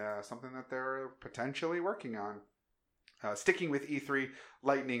and something that they're potentially working on. Sticking with E3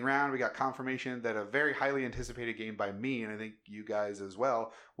 Lightning Round, we got confirmation that a very highly anticipated game by me, and I think you guys as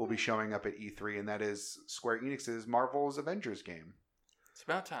well, will be showing up at E3, and that is Square Enix's Marvel's Avengers game. It's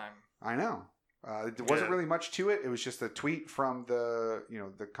about time. I know. There wasn't really much to it. It was just a tweet from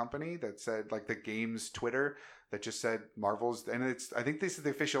the company that said, like, the game's Twitter that just said Marvel's, and I think this is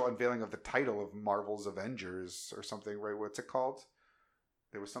the official unveiling of the title of Marvel's Avengers or something, right? What's it called?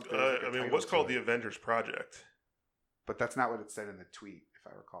 There was something. What's called the Avengers Project? But that's not what it said in the tweet, if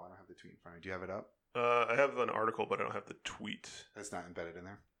I recall. I don't have the tweet in front of me. Do you have it up? I have an article, but I don't have the tweet. It's not embedded in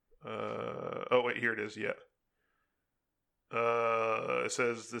there. Oh wait, here it is. Yeah. It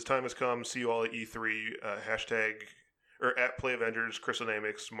says, "This time has come. See you all at E3. Hashtag or at Play Avengers, Crystal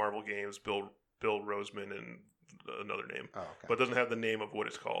Dynamics, Marvel Games, Bill Roseman, and another name. Oh, okay. But it doesn't have the name of what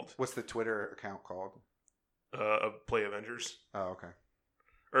it's called. What's the Twitter account called? Play Avengers. Oh, okay.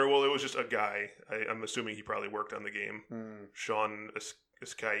 Or well, it was just a guy. I'm assuming he probably worked on the game. Sean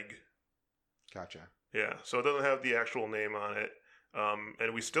Escaig. Gotcha. Yeah, so it doesn't have the actual name on it,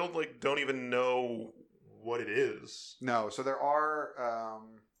 and we still don't even know what it is. No, so there are.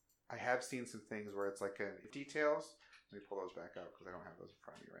 I have seen some things where it's like details. Let me pull those back out because I don't have those in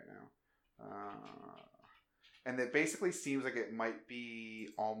front of me right now. And it basically seems like it might be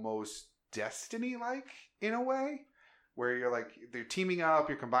almost Destiny-like in a way, where they're teaming up,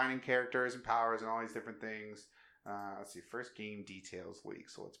 you're combining characters and powers and all these different things. Let's see, first game details leak.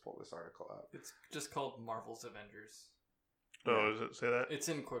 So let's pull this article up. It's just called Marvel's Avengers. Oh, does it say that? It's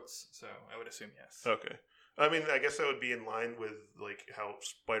in quotes, so I would assume yes. Okay. I mean, I guess that would be in line with how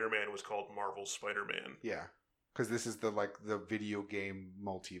Spider-Man was called Marvel's Spider-Man. Yeah, because this is the video game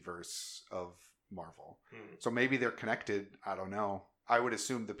multiverse of Marvel. So maybe they're connected. I don't know. I would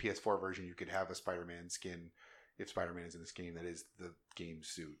assume the PS4 version you could have a Spider-Man skin if Spider-Man is in this game. That is the game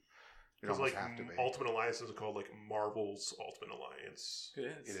suit. Because Ultimate Alliance isn't called Marvel's Ultimate Alliance. It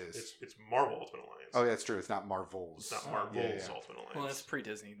is. It is. It's Marvel Ultimate Alliance. Oh, yeah, that's true. It's not Marvel's. It's not Marvel's Ultimate Alliance. Well, that's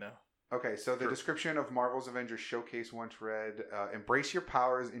pre-Disney though. Okay, so the description of Marvel's Avengers Showcase once read, embrace your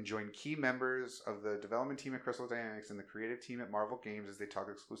powers and join key members of the development team at Crystal Dynamics and the creative team at Marvel Games as they talk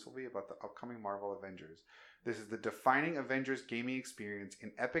exclusively about the upcoming Marvel Avengers. This is the defining Avengers gaming experience,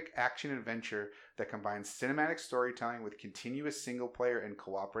 an epic action adventure that combines cinematic storytelling with continuous single-player and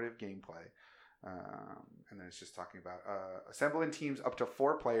cooperative gameplay. And then it's just talking about assemble in teams up to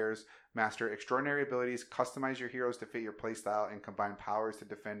 4 players, master extraordinary abilities, customize your heroes to fit your playstyle, and combine powers to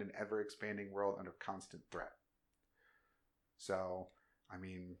defend an ever-expanding world under constant threat. So, I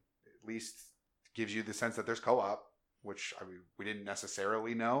mean, at least gives you the sense that there's co-op, which we didn't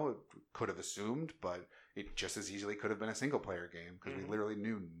necessarily know, could have assumed, but it just as easily could have been a single-player game because we literally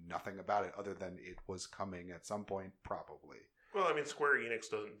knew nothing about it other than it was coming at some point, probably. Well, I mean, Square Enix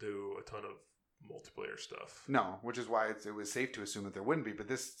doesn't do a ton of multiplayer stuff. No, which is why it was safe to assume that there wouldn't be, but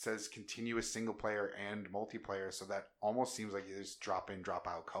this says continuous single player and multiplayer, so that almost seems like you just drop in, drop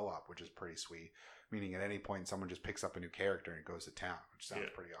out co-op, which is pretty sweet, meaning at any point someone just picks up a new character and it goes to town, which sounds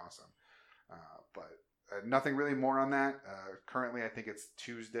pretty awesome. But nothing really more on that. Currently I think it's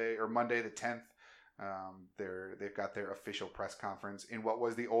Tuesday or Monday the 10th. They've got their official press conference in what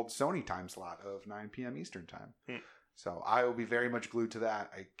was the old Sony time slot of 9 p.m. Eastern time. So I will be very much glued to that.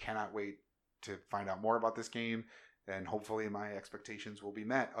 I cannot wait to find out more about this game, and hopefully my expectations will be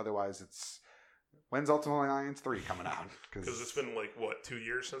met. Otherwise, when's Ultimate Alliance 3 coming out? Because it's been 2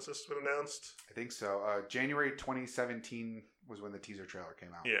 years since this has been announced? I think so. January 2017 was when the teaser trailer came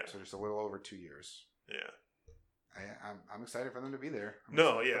out. Yeah. So just a little over 2 years. Yeah. I'm excited for them to be there.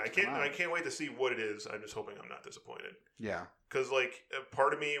 I can't wait to see what it is. I'm just hoping I'm not disappointed. Yeah. Because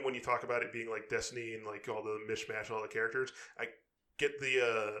part of me, when you talk about it being like Destiny and all the mishmash and all the characters, I get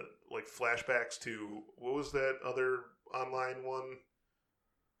the flashbacks to what was that other online one?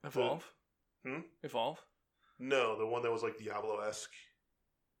 Evolve. Evolve. No, the one that was Diablo-esque.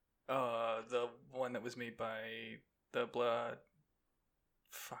 The one that was made by the Blood.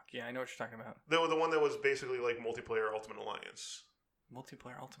 Fuck yeah, I know what you're talking about. The one that was basically multiplayer Ultimate Alliance.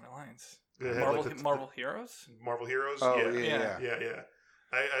 Multiplayer Ultimate Alliance. Yeah, Marvel Heroes. Marvel Heroes. Oh yeah.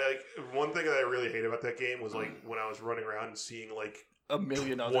 I one thing that I really hate about that game was when I was running around and seeing a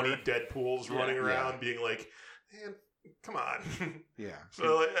million 20 other Deadpools running around, being like, man, come on. Yeah.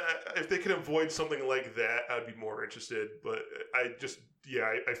 So if they could avoid something like that, I'd be more interested. But I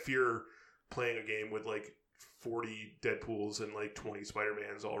fear playing a game with 40 Deadpools and 20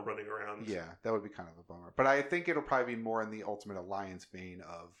 Spider-Mans all running around. Yeah, that would be kind of a bummer. But I think it'll probably be more in the Ultimate Alliance vein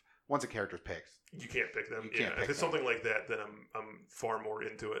of once a character's picked, you can't pick them. If it's something like that, then I'm far more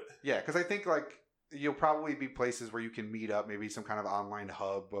into it. Yeah, because I think you'll probably be places where you can meet up, maybe some kind of online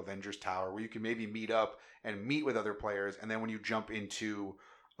hub, Avengers Tower, where you can maybe meet up and meet with other players, and then when you jump into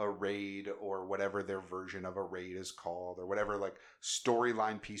a raid or whatever their version of a raid is called, or whatever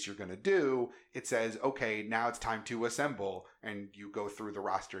storyline piece you're going to do, it says, okay, now it's time to assemble, and you go through the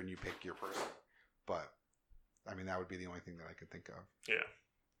roster and you pick your person. But I mean, that would be the only thing that I could think of. Yeah.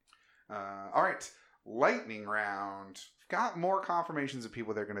 All right. Lightning round. Got more confirmations of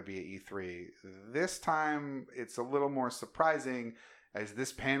people that are going to be at E3. This time, it's a little more surprising, as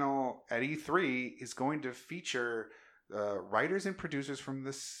this panel at E3 is going to feature writers and producers from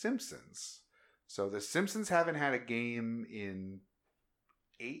The Simpsons. So The Simpsons haven't had a game in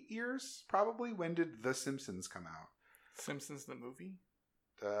 8 years, probably. When did The Simpsons come out? Simpsons the movie?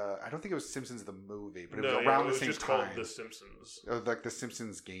 I don't think it was Simpsons the movie, but it was around the same time. It was just called The Simpsons. Like The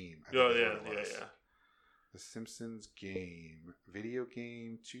Simpsons game. Yeah. The Simpsons game. Video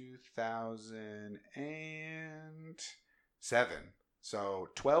game 2007. So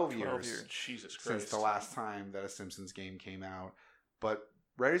 12 years. Jesus Christ. Since the last time that a Simpsons game came out. But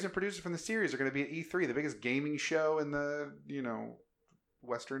writers and producers from the series are going to be at E3, the biggest gaming show in the,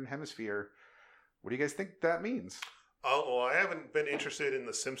 Western Hemisphere. What do you guys think that means? Oh, well, I haven't been interested in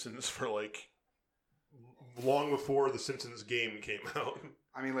The Simpsons for long before the Simpsons game came out.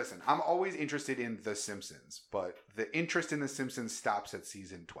 I mean, listen, I'm always interested in The Simpsons, but the interest in The Simpsons stops at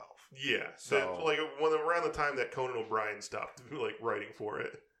season 12. Yeah, so around the time that Conan O'Brien stopped writing for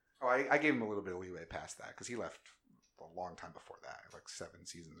it. Oh, I gave him a little bit of leeway past that because he left a long time before that, 7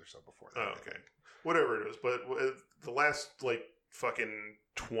 seasons or so before that. Oh, okay, whatever it is, but the last fucking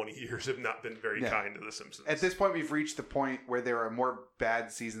 20 years have not been very kind to The Simpsons. At this point, we've reached the point where there are more bad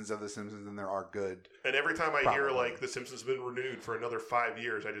seasons of The Simpsons than there are good. And every time I hear The Simpsons has been renewed for another 5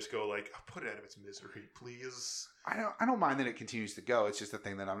 years, I just go I'll put it out of its misery, please. I don't mind that it continues to go. It's just a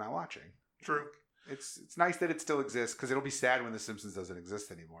thing that I'm not watching. True. It's nice that it still exists because it'll be sad when The Simpsons doesn't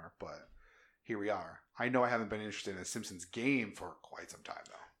exist anymore. But here we are. I know I haven't been interested in a Simpsons game for quite some time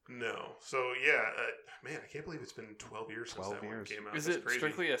though. No. So, yeah. Man, I can't believe it's been 12 years since that one came out. Is it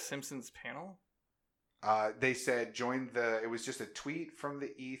strictly a Simpsons panel? They said join it was just a tweet from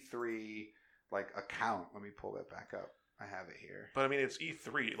the E3 account. Let me pull that back up. I have it here. But I mean, it's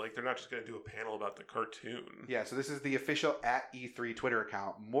E3. They're not just going to do a panel about the cartoon. Yeah, so this is the official @E3 Twitter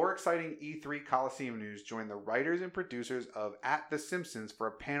account. More exciting E3 Coliseum news. Join the writers and producers of @The Simpsons for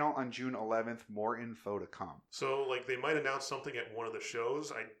a panel on June 11th. More info to come. So, they might announce something at one of the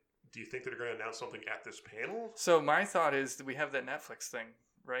shows. Do you think they're going to announce something at this panel? So my thought is that we have that Netflix thing,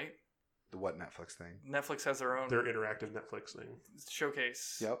 right? The what Netflix thing? Netflix has their interactive Netflix thing.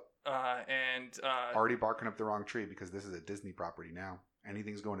 Showcase. Yep. Already barking up the wrong tree because this is a Disney property now.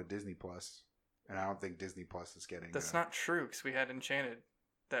 Anything's going to Disney Plus, and I don't think Disney Plus is getting. That's not true because we had Enchanted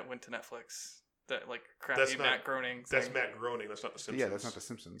that went to Netflix. That crappy Matt Groening thing. That's Matt Groening. That's not The Simpsons. Yeah, that's not The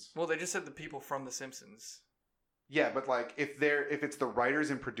Simpsons. Well, they just said the people from The Simpsons. Yeah, but if it's the writers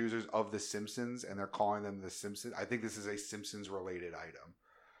and producers of The Simpsons and they're calling them The Simpsons, I think this is a Simpsons related item.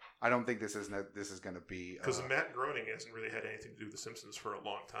 I don't think this is going to be because Matt Groening hasn't really had anything to do with The Simpsons for a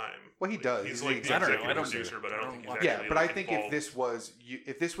long time. Well, he does. He's the executive producer, but I don't think he's actually yeah. But I think involved.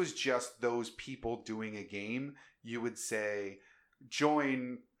 if this was just those people doing a game, you would say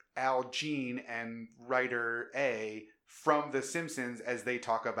join Al Jean and writer A from The Simpsons as they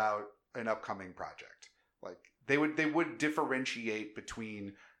talk about an upcoming project. They would differentiate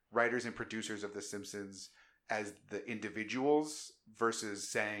between writers and producers of The Simpsons as the individuals versus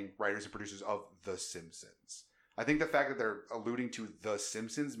saying writers and producers of The Simpsons. I think the fact that they're alluding to The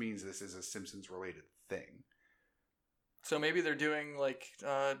Simpsons means this is a Simpsons related thing. So maybe they're doing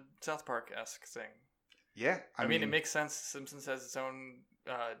South Park-esque thing. Yeah. I mean, it makes sense. Simpsons has its own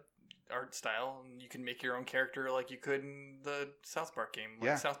art style, and you can make your own character like you could in the South Park game.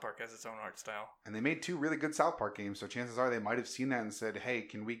 South Park has its own art style. And they made 2 really good South Park games, so chances are they might have seen that and said, hey,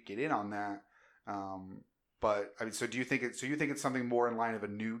 can we get in on that? But I mean, so you think it's something more in line of a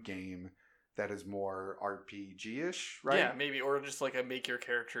new game that is more RPG-ish, right? Yeah, maybe, or just a make your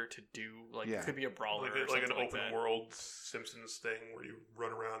character to do it could be a brawler, or something an open world Simpsons thing where you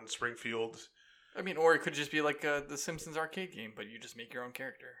run around Springfield. I mean, or it could just be the Simpsons arcade game, but you just make your own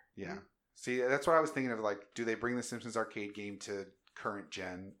character. Yeah. See, that's what I was thinking of. Do they bring the Simpsons arcade game to current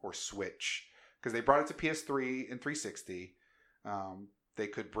gen or Switch? Because they brought it to PS3 and 360. They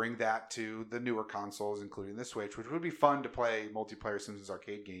could bring that to the newer consoles, including the Switch, which would be fun to play multiplayer Simpsons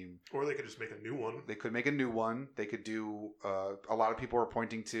arcade game. Or they could just make a new one. They could make a new one. They could do. A lot of people are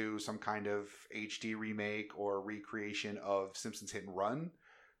pointing to some kind of HD remake or recreation of Simpsons Hit and Run,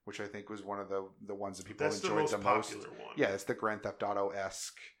 which I think was one of the ones that people enjoyed the most. That's the most popular one. Yeah, it's the Grand Theft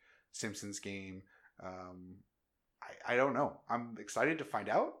Auto-esque Simpsons game. I don't know. I'm excited to find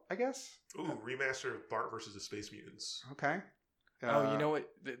out, I guess. Ooh, remaster of Bart versus the Space Mutants. Okay. You know what?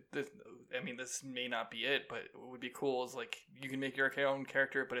 I mean, this may not be it, but what would be cool is like you can make your own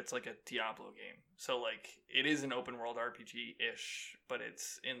character, but it's like a Diablo game. So like it is an open world RPG ish, but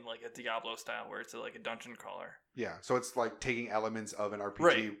it's in like a Diablo style where it's like a dungeon crawler. Yeah, so it's like taking elements of an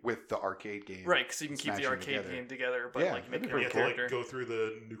RPG with the arcade game. Right, because you can keep the arcade game together, but like you make your own character. Like go through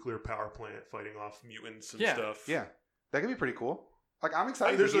the nuclear power plant fighting off mutants and stuff. Yeah, that could be pretty cool. Like I'm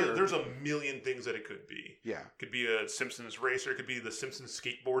excited. There's a million things that it could be. Yeah, could be a Simpsons racer. It could be the Simpsons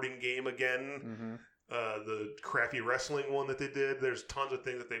skateboarding game again. Mm-hmm. The crappy wrestling one that they did. There's tons of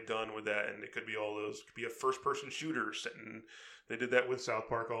things that they've done with that, and it could be all those. It could be a first-person shooter. They did that with South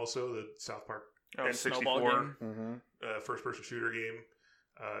Park also. The South Park N64 first-person shooter game.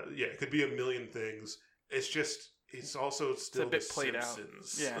 It could be a million things. It's also still a bit the played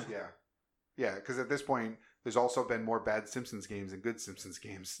Simpsons. out. Yeah. Because at this point, there's also been more bad Simpsons games than good Simpsons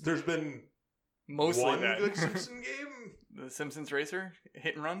games. There's been mostly one good Simpsons game. The Simpsons Racer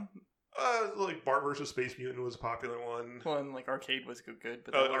Hit and Run. Like Bart vs. Space Mutant was a popular one. Well, and like Arcade was good,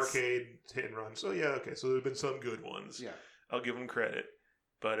 but Arcade Hit and Run. So okay. So there's been some good ones. Yeah, I'll give them credit,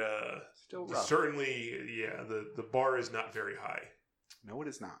 but still rough. Certainly, the bar is not very high. No, it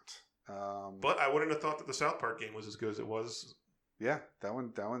is not. But I wouldn't have thought that the South Park game was as good as it was. Yeah, that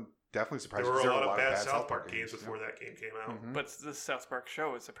one definitely surprised me. There were a lot of bad South Park games before that game came out. Mm-hmm. But the South Park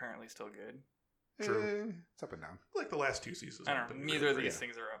show is apparently still good. True. It's up and down. Like the last two seasons. I don't know. Neither of these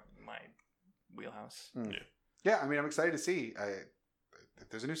things are up my wheelhouse. Mm. Yeah, I mean, I'm excited to see. If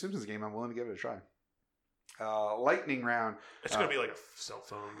there's a new Simpsons game, I'm willing to give it a try. Lightning round. It's going to be like a cell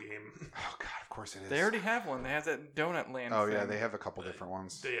phone game. Oh, God, of course it is. They already have one. They have that Donut Land thing. Yeah, they have a couple different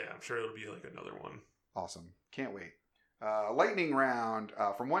ones. Yeah, I'm sure it'll be like another one. Awesome. Can't wait. Lightning round.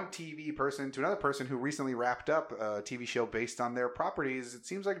 From one TV person to another person who recently wrapped up a TV show based on their properties. It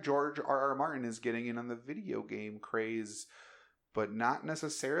seems like George R.R. Martin is getting in on the video game craze, but not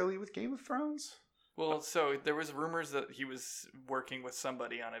necessarily with Game of Thrones. Well, so there was rumors that he was working with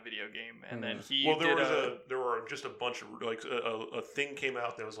somebody on a video game, and then he there were just a bunch of like a thing came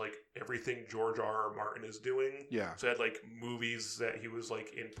out that was like everything George R.R. Martin is doing. Yeah, so it had like movies that he was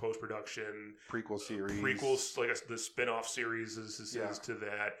like in post production, prequels, like the spin-off series is to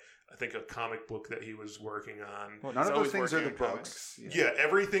that. I think a comic book that he was working on. Well, none of those things are the books. Yeah,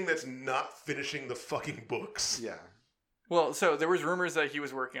 everything that's not finishing the fucking books. Yeah. Well, so there was rumors that he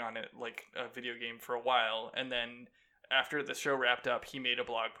was working on it, like a video game, for a while, and then after the show wrapped up, he made a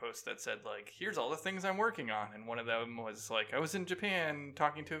blog post that said, like, here's all the things I'm working on, and one of them was, like, I was in Japan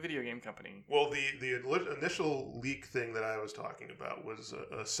talking to a video game company. Well, the initial leak thing that I was talking about was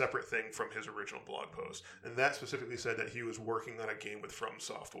a separate thing from his original blog post, and that specifically said that he was working on a game with From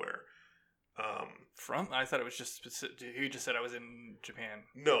Software. I thought it was just he just said I was in Japan.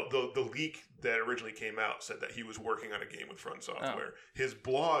 No, the leak that originally came out said that he was working on a game with From Software. His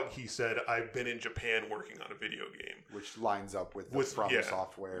blog, he said, I've been in Japan working on a video game, which lines up with From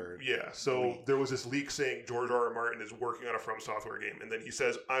Software. Yeah, so leak. There was this leak saying George R.R. Martin is working on a From Software game, and then he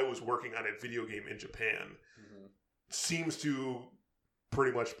says I was working on a video game in Japan. Mm-hmm. Seems to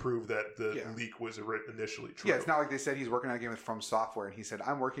pretty much prove that the leak was initially true. Yeah, it's not like they said he's working on a game with From Software, and he said,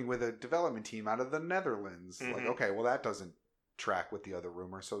 I'm working with a development team out of the Netherlands. Mm-hmm. Like, okay, well, that doesn't track with the other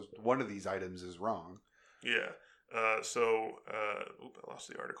rumor, so one of these items is wrong. Yeah. I lost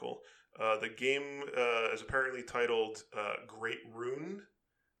the article. The game is apparently titled Great Rune,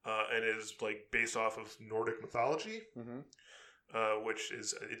 and is like based off of Nordic mythology, which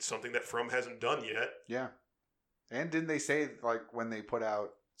is it's something that From hasn't done yet. Yeah. And didn't they say, like, when they put out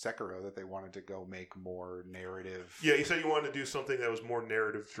Sekiro that they wanted to go make more narrative? Yeah, he said he wanted to do something that was more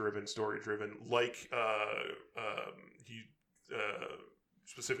narrative-driven, story-driven. Like, he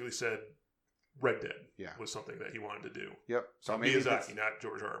specifically said Red Dead was something that he wanted to do. Yep. So maybe Miyazaki, not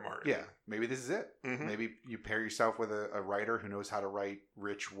George R.R. Martin. Yeah, maybe this is it. Mm-hmm. Maybe you pair yourself with a writer who knows how to write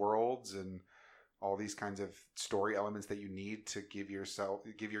rich worlds and all these kinds of story elements that you need to give your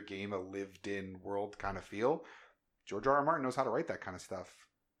game a lived-in world kind of feel. George R.R. Martin knows how to write that kind of stuff.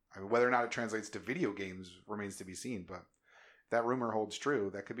 I mean, whether or not it translates to video games remains to be seen, but if that rumor holds true,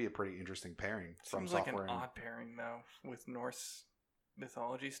 that could be a pretty interesting pairing. Seems like an odd pairing, though, with Norse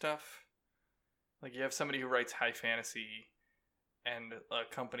mythology stuff. Like, you have somebody who writes high fantasy and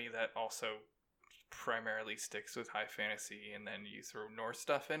a company that also primarily sticks with high fantasy, and then you throw Norse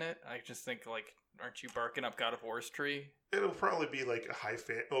stuff in it. I just think, like, aren't you barking up God of War's tree? It'll probably be like a high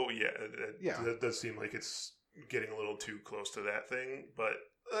fan. Oh, yeah. That does seem like it's getting a little too close to that thing, but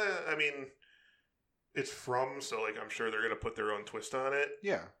I mean, it's From, so like I'm sure they're gonna put their own twist on it.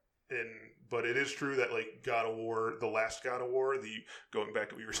 Yeah, But it is true that like God of War, the last God of War, going back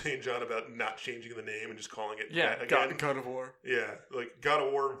to what you were saying, John, about not changing the name and just calling it that again. God of War. Yeah, like God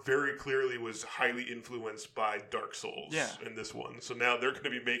of War very clearly was highly influenced by Dark Souls in this one. So now they're going to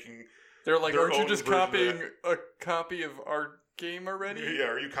be making. They're like, aren't you just copying a copy of our game already? Yeah,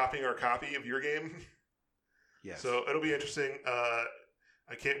 are you copying our copy of your game? Yes. So it'll be interesting.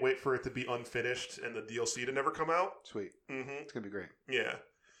 I can't wait for it to be unfinished and the DLC to never come out. Sweet. Mm-hmm. It's going to be great. Yeah.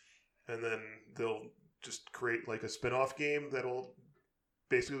 And then they'll just create like a spin-off game that'll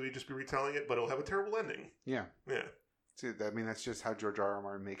basically just be retelling it, but it'll have a terrible ending. Yeah. Yeah. See, I mean, that's just how George R. R.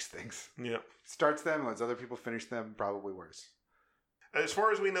 Martin makes things. Yeah. Starts them, lets other people finish them, probably worse. As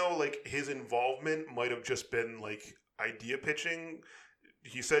far as we know, like, his involvement might have just been, like, idea pitching.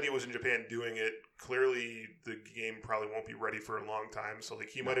 He said he was in Japan doing it. Clearly, the game probably won't be ready for a long time, so, like,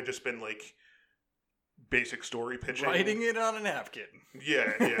 he might have just been, like, basic story pitching. Writing it on a napkin.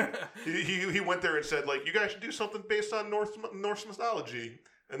 Yeah, yeah. he went there and said, like, you guys should do something based on Norse mythology.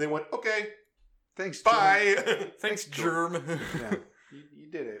 And they went, okay. Thanks, bye. Thanks, Germ. Yeah, you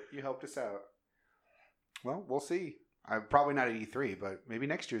did it. You helped us out. Well, we'll see. Probably not at E3, but maybe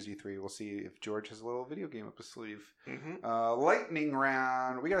next year's E3 we'll see if George has a little video game up his sleeve. Mm-hmm. Lightning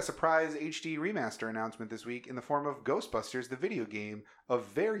round. We got a surprise HD remaster announcement this week in the form of Ghostbusters, the video game, a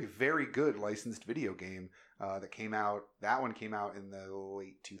very, very good licensed video game that came out. That one came out in the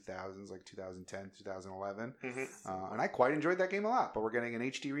late 2000s, like 2010, 2011. Mm-hmm. And I quite enjoyed that game a lot, but we're getting an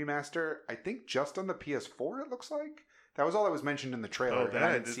HD remaster, I think just on the PS4 it looks like. That was all that was mentioned in the trailer. Oh,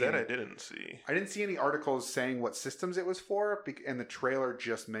 I didn't see. I didn't see any articles saying what systems it was for, and the trailer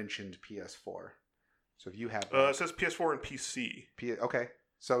just mentioned PS4. So if you have it says PS4 and PC. Okay.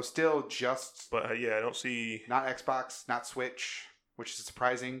 So still just... But yeah, I don't see... Not Xbox, not Switch, which is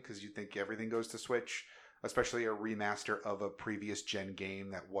surprising because you'd think everything goes to Switch, especially a remaster of a previous gen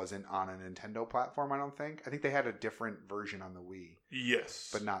game that wasn't on a Nintendo platform, I don't think. I think they had a different version on the Wii. Yes.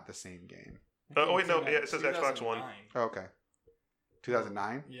 But not the same game. Oh, wait, no. Yeah, it says Xbox One. Oh, okay.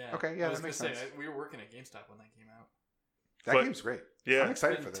 2009? Yeah. Okay, yeah, that makes sense. We were working at GameStop when that came out. That game's great. Yeah. I'm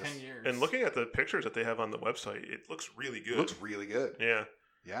excited for this. 10 years. And looking at the pictures that they have on the website, it looks really good. It looks really good. Yeah.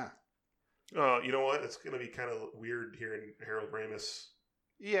 Yeah. You know what? It's going to be kind of weird hearing Harold Ramis.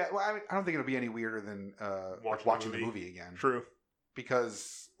 Yeah, well, I don't think it'll be any weirder than watching the movie again. True.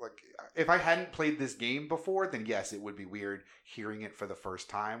 Because, like, if I hadn't played this game before, then yes, it would be weird hearing it for the first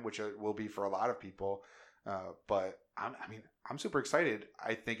time, which it will be for a lot of people. But I'm super excited.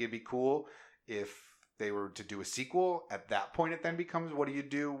 I think it'd be cool if they were to do a sequel. At that point, it then becomes, what do you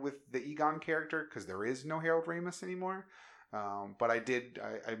do with the Egon character? Because there is no Harold Ramis anymore. But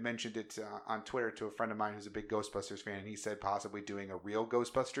I mentioned it on Twitter to a friend of mine who's a big Ghostbusters fan, and he said possibly doing a real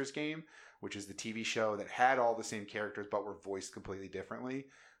Ghostbusters game, which is the TV show that had all the same characters but were voiced completely differently.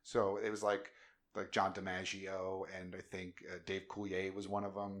 So it was like John DiMaggio, and I think Dave Coulier was one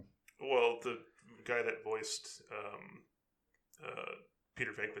of them. Well, the guy that voiced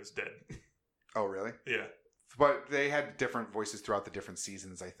Peter Venkman's dead. Oh, really? Yeah. But they had different voices throughout the different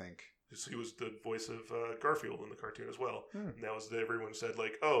seasons, I think. He was the voice of Garfield in the cartoon as well. Hmm. And that was everyone said,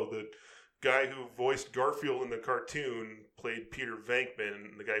 like, oh, the guy who voiced Garfield in the cartoon played Peter Venkman,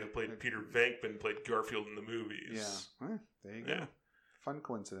 and the guy who played Peter Venkman played Garfield in the movies. Yeah. Well, there you go. Yeah. Fun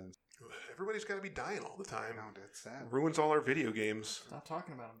coincidence. Everybody's got to be dying all the time. No, that's sad. Ruins all our video games. Stop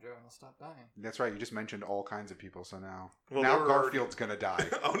talking about him, Joe, and they'll stop dying. That's right. You just mentioned all kinds of people, so now Well, Garfield's going to die.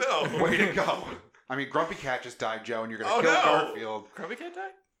 Oh, no. Way to go. I mean, Grumpy Cat just died, Joe, and you're going to kill Garfield. Grumpy Cat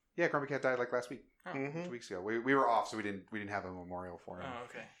died? Yeah, Grumpy Cat died like last week. Oh. 2 weeks ago. We were off, so we didn't have a memorial for him. Oh,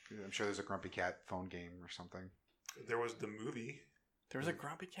 okay. I'm sure there's a Grumpy Cat phone game or something. There was the movie. There was a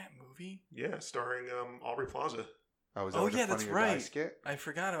Grumpy Cat movie? Yeah, starring Aubrey Plaza. Oh, is that like a that's Funny or Die right. skit? I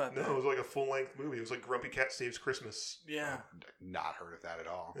forgot about that. No, it was like a full-length movie. It was like Grumpy Cat Saves Christmas. Yeah. Not heard of that at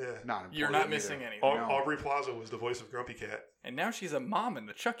all. Yeah. Not important You're not either. missing anything. Aubrey Plaza was the voice of Grumpy Cat. And now she's a mom in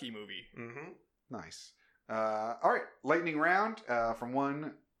the Chucky movie. Mm-hmm. Nice. All right, lightning round from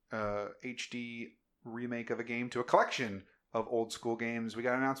one HD remake of a game to a collection of old school games. We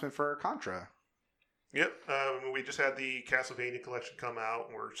got an announcement for Contra. Yep. We just had the Castlevania collection come out.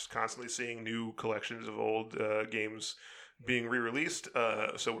 We're just constantly seeing new collections of old games being re-released.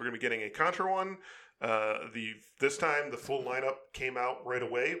 So we're going to be getting a Contra one. This time the full lineup came out right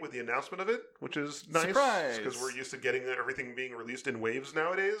away with the announcement of it, which is nice. Surprise! Because we're used to getting everything being released in waves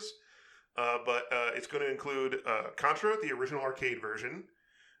nowadays. But it's going to include Contra, the original arcade version,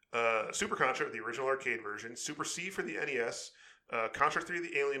 Super Contra, the original arcade version, Super C for the NES, Contra 3,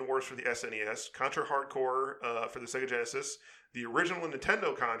 the Alien Wars for the SNES, Contra Hardcore for the Sega Genesis, the original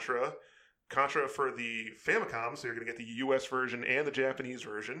Nintendo Contra, Contra for the Famicom, so you're going to get the US version and the Japanese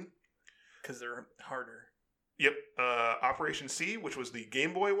version. Because they're harder. Yep. Operation C, which was the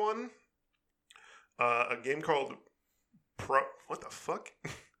Game Boy one. A game called what the fuck?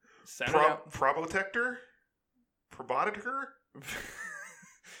 Probotector? Probotector?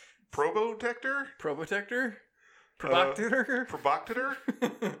 Probotector? Probotector? Probotector?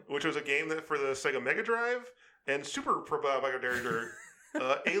 Which was a game that for the Sega Mega Drive. And Super Probotector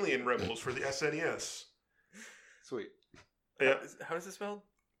Alien Rebels for the SNES. Sweet. Yeah. How is it spelled?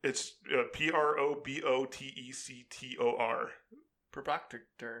 It's Probotector.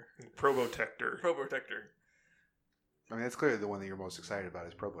 Probotector. I mean, that's clearly the one that you're most excited about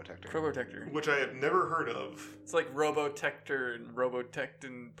is Probotector. Probotector. Which I have never heard of. It's like Robotector and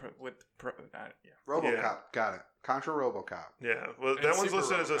Robotectin RoboCop. Yeah. Got it. Contra RoboCop. Yeah. Well, that one's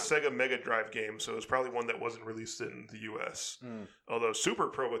listed as a Sega Mega Drive game, so it's probably one that wasn't released in the US. Although Super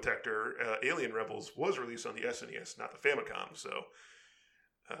Probotector Alien Rebels was released on the SNES, not the Famicom, so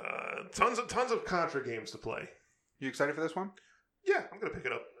tons of Contra games to play. You excited for this one? Yeah, I'm gonna pick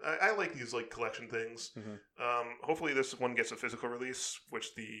it up. I like these like collection things. Hopefully, this one gets a physical release,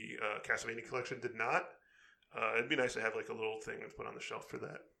 which the Castlevania collection did not. It'd be nice to have like a little thing that's put on the shelf for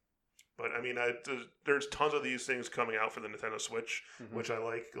that. But I mean, there's tons of these things coming out for the Nintendo Switch, which I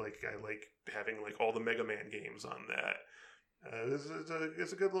like. Like I like having like all the Mega Man games on that.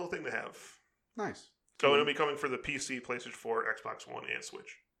 It's a good little thing to have. Nice. So it'll be coming for the PC, PlayStation 4, Xbox One, and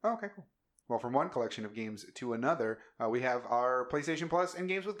Switch. Oh, okay, cool. Well, from one collection of games to another, we have our PlayStation Plus and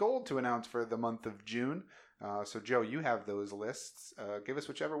Games with Gold to announce for the month of June. So, Joe, you have those lists. Give us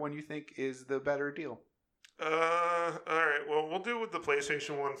whichever one you think is the better deal. All right. Well, we'll do with the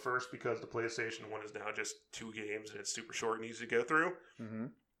PlayStation one first because the PlayStation one is now just 2 games and it's super short and easy to go through.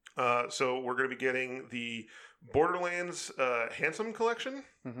 So we're going to be getting the Borderlands Handsome Collection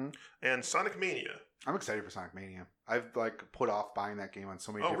and Sonic Mania. I'm excited for Sonic Mania. I've put off buying that game on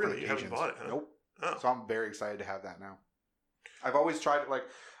so many different occasions. You haven't bought it, huh? Nope. Oh. So I'm very excited to have that now. I've always tried it,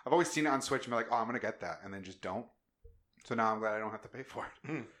 I've always seen it on Switch and be like, oh, I'm going to get that, and then just don't. So now I'm glad I don't have to pay for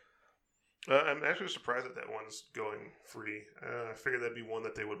it. I'm actually surprised that one's going free. I figured that'd be one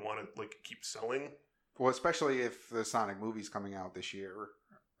that they would want to keep selling. Well, especially if the Sonic movie's coming out this year,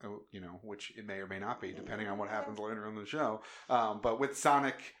 which it may or may not be, depending on what happens later in the show. But with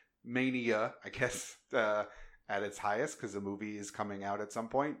Sonic Mania, I guess, at its highest, because the movie is coming out at some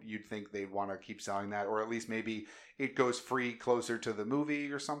point, you'd think they'd want to keep selling that, or at least maybe it goes free closer to the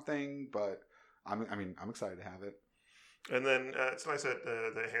movie or something. But I'm excited to have it. And then it's nice that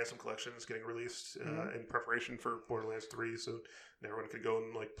the Handsome Collection is getting released in preparation for Borderlands 3, so everyone could go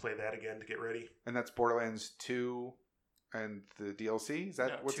and play that again to get ready. And that's Borderlands 2 and the DLC? Is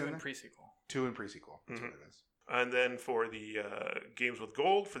that what's in there? 2 and pre-sequel. 2 and pre-sequel. That's what it is. And then for the Games with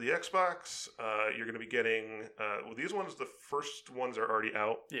Gold for the Xbox, you're going to be getting... these ones, the first ones are already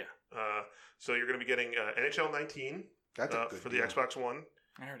out. Yeah. So you're going to be getting NHL 19 That's a good for deal. the Xbox One.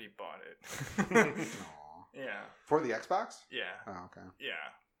 I already bought it. Aww. Yeah. For the Xbox? Yeah. Oh, okay. Yeah.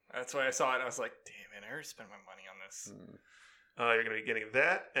 That's why I saw it and I was like, damn it, I already spent my money on this. You're going to be getting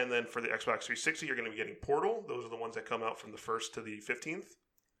that. And then for the Xbox 360, you're going to be getting Portal. Those are the ones that come out from the 1st to the 15th.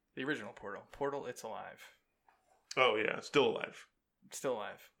 The original Portal. Portal, It's Alive. Oh, yeah. Still alive. Still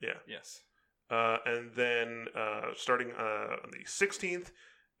alive. Yeah. Yes. And then starting on the 16th,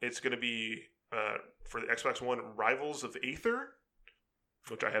 it's going to be for the Xbox One Rivals of Aether,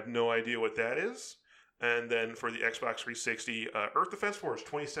 which I have no idea what that is. And then for the Xbox 360, Earth Defense Force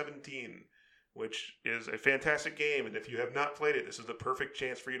 2017, which is a fantastic game. And if you have not played it, this is the perfect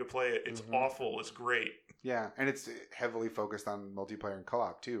chance for you to play it. It's awful. It's great. Yeah, and it's heavily focused on multiplayer and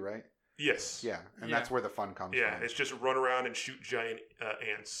co-op too, right? Yes. Yeah, and that's where the fun comes from. Yeah, it's just run around and shoot giant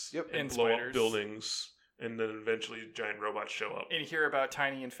ants. Yep. And blow up buildings. And then eventually giant robots show up. And hear about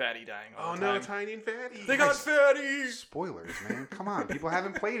Tiny and Fatty dying all the time. Oh, no, Tiny and Fatty. They got Fatty! Spoilers, man. Come on. People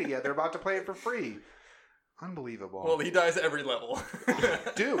haven't played it yet. They're about to play it for free. Unbelievable. Well, he dies every level.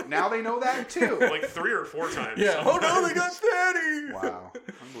 Dude, now they know that too. 3 or 4 times. Yeah. Oh no, they got Fatty! Wow.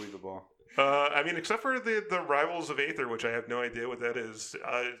 Unbelievable. Except for the Rivals of Aether, which I have no idea what that is.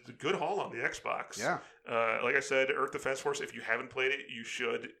 Good haul on the Xbox. Yeah. Like I said, Earth Defense Force, if you haven't played it, you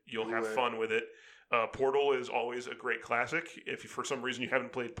should. You'll have fun with it. Portal is always a great classic. If for some reason you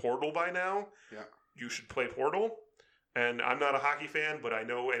haven't played Portal by now, you should play Portal. And I'm not a hockey fan, but I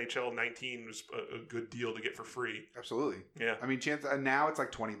know NHL 19 was a good deal to get for free. Absolutely. Yeah. I mean, now it's like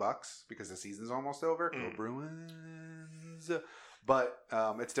 $20 because the season's almost over. Go Bruins. But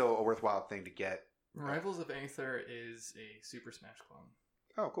it's still a worthwhile thing to get. Rivals of Aether is a Super Smash clone.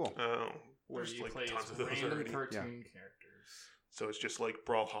 Oh, cool. Oh, where you play as random cartoon characters. So it's just like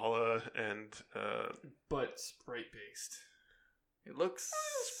Brawlhalla and but sprite based. It looks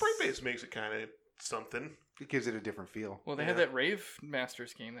sprite based makes it kind of something. It gives it a different feel. Well, they had that Rave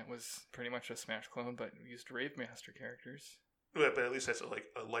Masters game that was pretty much a Smash clone, but used Rave Master characters. But at least that's like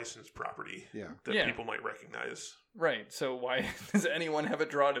a licensed property that people might recognize. Right. So why does anyone have a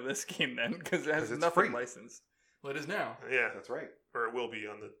draw to this game then? Because it has nothing free. licensed. Well, it is now. Yeah. That's right. Or it will be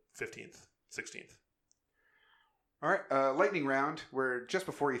on the 15th, 16th. All right. Lightning round. We're just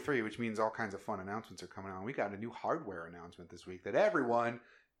before E3, which means all kinds of fun announcements are coming on. We got a new hardware announcement this week that everyone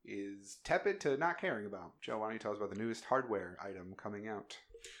is tepid to not caring about. Joe, why don't you tell us about the newest hardware item coming out?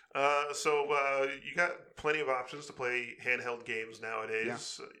 So you got plenty of options to play handheld games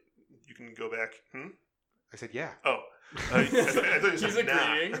nowadays. Yeah. You can go back. I said yeah. Oh. I thought you said He's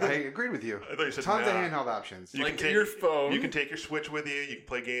agreeing. I agreed with you. I thought you said tons of handheld options. You like can take your phone. You can take your Switch with you. You can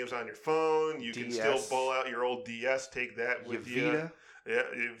play games on your phone. You can still pull out your old DS. Take that with you. Vita. Yeah,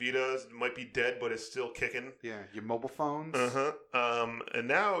 your Vita might be dead, but it's still kicking. Yeah, your mobile phones. And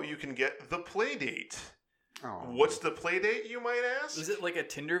now you can get the Playdate. Oh. What's the Playdate, you might ask? Is it like a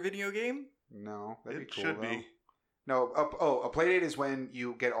Tinder video game? No, that'd be cool. Should be. No, a Playdate is when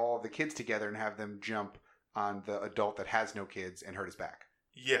you get all of the kids together and have them jump on the adult that has no kids and hurt his back.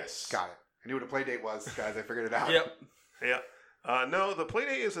 Yes. Got it. I knew what a Playdate was, guys. I figured it out. Yep. Yeah. No, the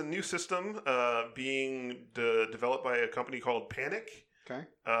Playdate is a new system being developed by a company called Panic. Okay.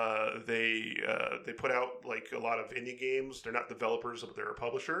 They put out like a lot of indie games. They're not developers, but they're a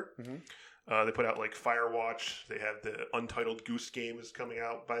publisher. Mm-hmm. They put out like Firewatch. They have the Untitled Goose Game is coming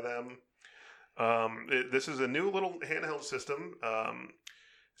out by them. This is a new little handheld system.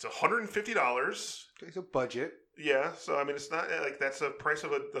 It's $150. Okay, so budget. Yeah, so I mean, it's not like that's the price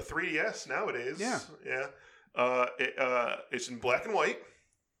of the 3DS nowadays. Yeah. It's in black and white.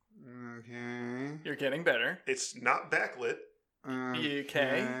 Okay. You're getting better. It's not backlit.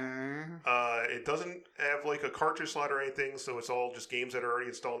 Okay. It doesn't have like a cartridge slot or anything, so it's all just games that are already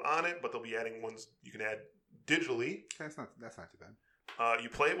installed on it. But they'll be adding ones you can add digitally. That's not too bad. You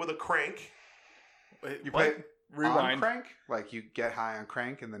play it with a crank. Wait, you play it Rewind. on crank? Like you get high on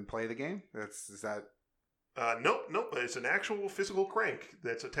crank and then play the game? Is that? Nope. It's an actual physical crank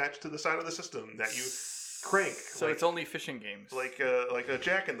that's attached to the side of the system that you crank. So it's only fishing games. Like a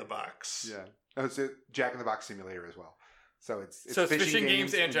Jack in the Box. Yeah. Oh, it's a Jack in the Box simulator as well. So it's fishing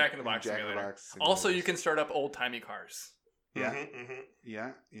games and Jack in the Box simulator. Also, you can start up old timey cars. Yeah. Mm-hmm.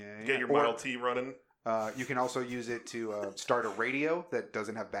 Yeah. Get your Model T running. You can also use it to start a radio that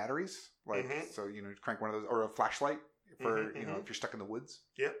doesn't have batteries. So crank one of those, or a flashlight for if you're stuck in the woods.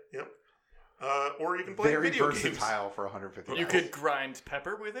 Yep. Or you can play very video versatile games. for $150. You could grind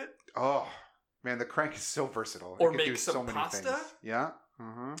pepper with it. Oh man, the crank is so versatile. Or it can make do some so many pasta. Things. Yeah.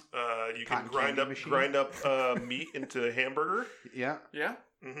 You can grind up meat into hamburger. Yeah. Yeah.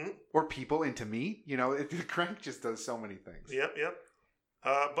 Or people into meat. The crank just does so many things. Yep.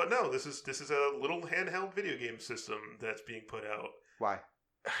 But no, this is a little handheld video game system that's being put out. Why?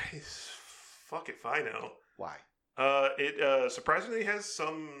 Fuck if I know. Why? It surprisingly has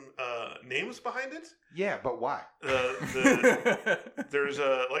some names behind it. Yeah, but why? There's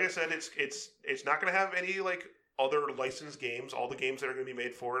like I said, it's not going to have any like other licensed games. All the games that are going to be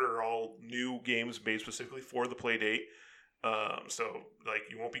made for it are all new games made specifically for the Playdate. So like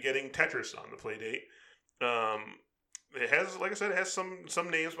you won't be getting Tetris on the Playdate. It has, like I said, it has some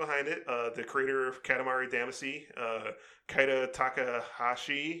names behind it. The creator of Katamari Damacy, Kaita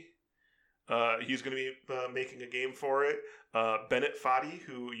Takahashi. He's going to be making a game for it. Bennett Foddy,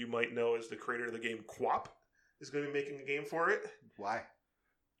 who you might know as the creator of the game Quap, is going to be making a game for it. Why?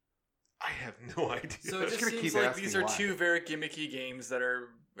 I have no idea. So it just seems like these are two very gimmicky games that are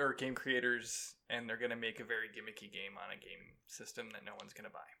game creators, and they're going to make a very gimmicky game on a game system that no one's going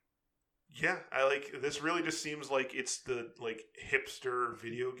to buy. Yeah, this really just seems like it's the hipster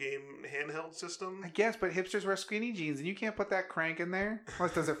video game handheld system. I guess, but hipsters wear skinny jeans, and you can't put that crank in there.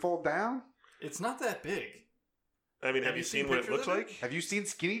 Unless does it fold down? It's not that big. I mean, have you seen what it looks like? Have you seen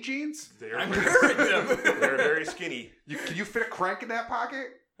skinny jeans? I'm wearing them. They're very skinny. Can you fit a crank in that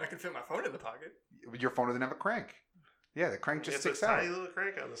pocket? I can fit my phone in the pocket. Your phone doesn't have a crank. Yeah, the crank just sticks out. It's a tiny little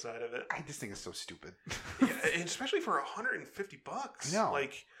crank on the side of it. This thing is so stupid. Yeah, and especially for $150. No,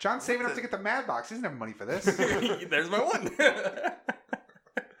 John's saving up to get the Mad Box. He doesn't have money for this. There's my one.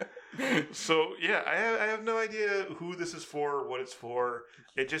 So yeah, I have no idea who this is for, what it's for.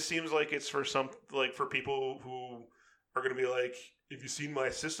 It just seems like it's for for people who are going to be like, "Have you seen my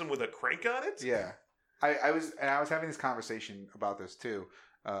system with a crank on it?" Yeah, I was having this conversation about this too,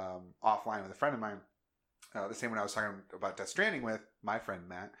 offline with a friend of mine. The same one I was talking about Death Stranding with my friend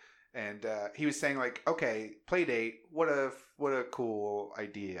Matt, And he was saying like, okay, Playdate, what a cool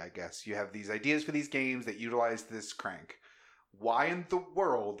idea, I guess. You have these ideas for these games that utilize this crank. Why in the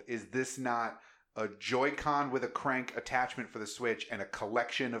world is this not a Joy-Con with a crank attachment for the Switch and a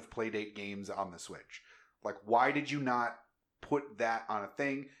collection of Playdate games on the Switch? Like, why did you not put that on a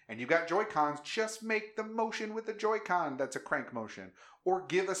thing? And you got Joy-Cons, just make the motion with the Joy-Con that's a crank motion. Or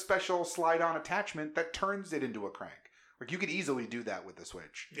give a special slide-on attachment that turns it into a crank. Like, you could easily do that with the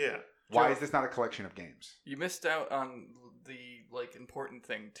Switch. Yeah. Why is this not a collection of games? You missed out on the important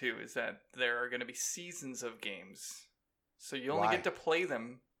thing too, is that there are going to be seasons of games. So you only get to play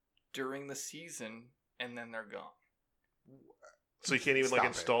them during the season, and then they're gone. So you can't even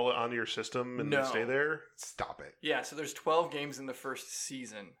install it onto your system and then stay there? Stop it. Yeah, so there's 12 games in the first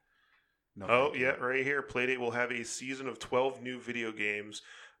season. No, right here. Playdate will have a season of 12 new video games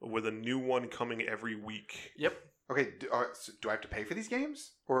with a new one coming every week. Yep. Okay, so do I have to pay for these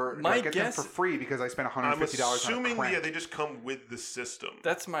games? Or do my I get guess, them for free because I spent $150 on a crank? I'm assuming, they just come with the system.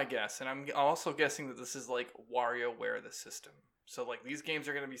 That's my guess. And I'm also guessing that this is like WarioWare the system. So, like, these games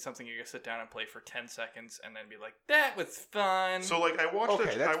are going to be something you're going to sit down and play for 10 seconds and then be like, that was fun. So, like, I watched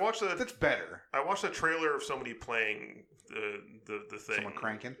that's better. I watched a trailer of somebody playing the thing. Someone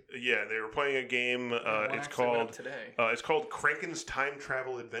cranking? Yeah, they were playing a game. It's called Kranken's Time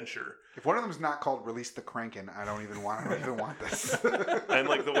Travel Adventure. If one of them's not called Release the Kranken, I don't even want this. And,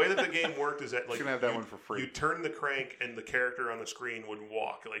 like, the way that the game worked is that, like, you can have that one for free. You turn the crank and the character on the screen would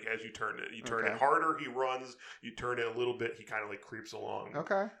walk, like, as you turn it. You turn it harder, he runs. You turn it a little bit, he kind of, like, creeps along.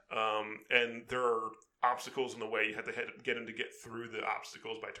 Okay. And there are obstacles in the way. You have to get him to get through the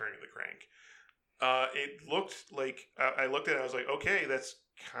obstacles by turning the crank. It looked like, I looked at it, I was like, okay, that's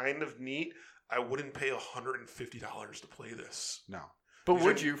kind of neat. I wouldn't pay $150 to play this. No. But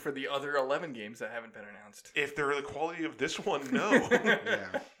would you for the other 11 games that haven't been announced? If they're the quality of this one, no.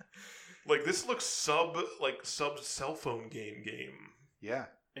 Yeah. Like, this looks sub cell phone game. Yeah.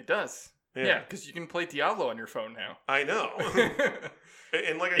 It does. Yeah, because you can play Diablo on your phone now. I know.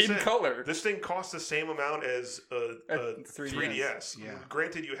 And like I said, in color. This thing costs the same amount as a 3DS. Yeah.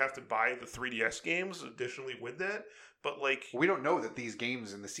 Granted, you have to buy the 3DS games additionally with that, but like... We don't know that these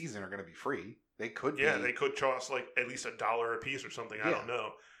games in the season are going to be free. They could be. Yeah, they could cost like at least $1 a piece or something. I don't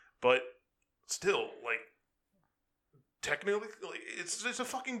know. But still, like, technically, it's a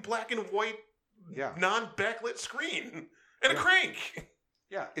fucking black and white non-backlit screen and a crank.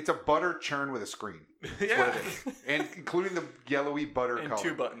 Yeah, it's a butter churn with a screen. That's what it is. And including the yellowy butter and color.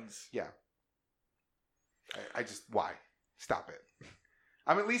 2 buttons. Yeah. I just, why? Stop it.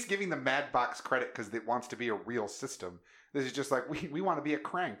 I'm at least giving the Mad Box credit because it wants to be a real system. This is just like, we want to be a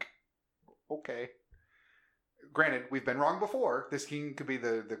crank. Okay. Granted, we've been wrong before. This game could be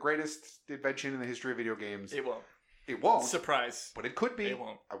the greatest invention in the history of video games. It won't. It won't. Surprise. But it could be. It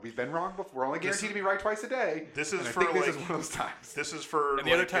won't. We've been wrong before. We're only guaranteed to be right twice a day. This is and for I think this is one of those times. This is for and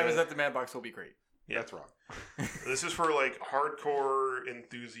the other time is that the Mad Box will be great. Yeah. That's wrong. This is for like hardcore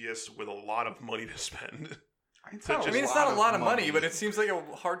enthusiasts with a lot of money to spend. It's not a lot of money, but it seems like a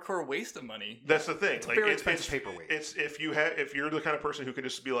hardcore waste of money. That's the thing. It's like very expensive paperweight. It's if you're the kind of person who can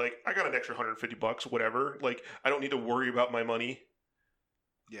just be like, I got an extra $150, whatever. Like, I don't need to worry about my money.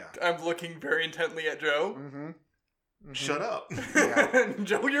 Yeah. I'm looking very intently at Joe. Mm-hmm. Mm-hmm. Shut up. Yeah.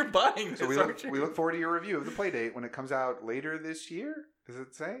 Joe, you're buying this. So we look forward to your review of the Playdate when it comes out later this year. Does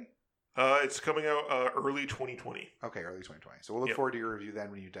it say? It's coming out early 2020. Okay, early 2020. So we'll look forward to your review then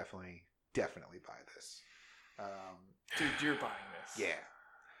when you definitely buy this. Dude, you're buying this. Yeah.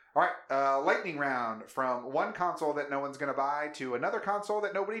 All right, lightning round from one console that no one's going to buy to another console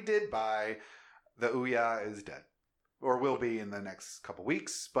that nobody did buy. The Ouya is dead. Or will be in the next couple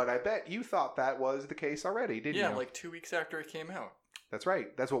weeks. But I bet you thought that was the case already, didn't you? Yeah, like 2 weeks after it came out. That's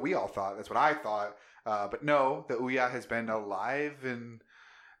right. That's what we all thought. That's what I thought. But no, the Ouya has been alive and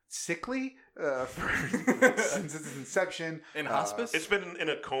sickly since its inception. In hospice? It's been in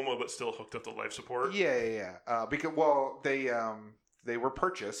a coma but still hooked up to life support. Yeah. Because, they were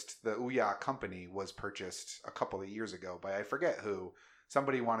purchased. The Ouya company was purchased a couple of years ago by I forget who.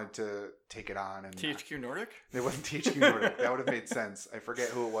 Somebody wanted to take it on. And THQ Nordic? It wasn't THQ Nordic. That would have made sense. I forget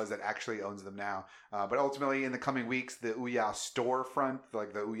who it was that actually owns them now. But ultimately, in the coming weeks, the Ouya storefront,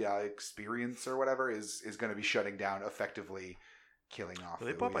 like the Ouya experience or whatever, is going to be shutting down, effectively killing off. Were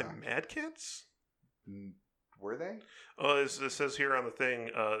they bought by Mad Cats? Were they? It says here on the thing,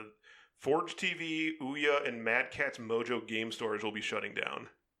 Forge TV, Ouya, and Mad Catz Mojo game stores will be shutting down.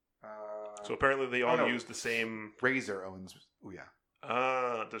 So apparently they all use the same... Razer owns Ouya.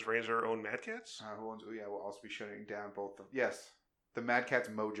 Does Razer own Mad Catz? Who owns Ouya will also be shutting down both of... Yes. The Mad Catz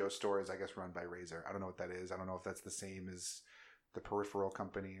Mojo store is, I guess, run by Razer. I don't know what that is. I don't know if that's the same as the peripheral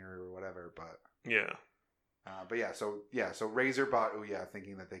company or whatever. But yeah. So Razer bought Ouya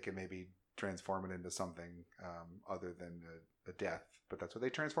thinking that they could maybe transform it into something other than a death. But that's what they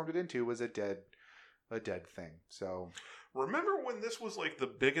transformed it into, was a dead thing. So remember when this was like the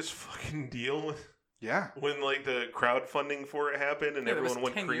biggest fucking deal? Yeah. When like the crowdfunding for it happened and everyone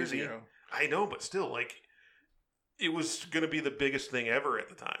went crazy. I know, but still, like, it was going to be the biggest thing ever at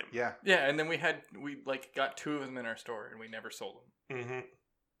the time. Yeah. Yeah, and then we got 2 of them in our store and we never sold them. Mm-hmm.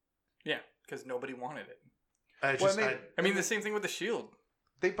 Yeah, because nobody wanted it. I mean, the same thing with the Shield.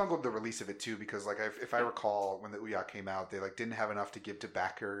 They bungled the release of it too, because like if I recall, when the Ouya came out, they like didn't have enough to give to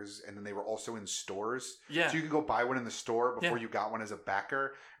backers, and then they were also in stores. Yeah. So you could go buy one in the store before you got one as a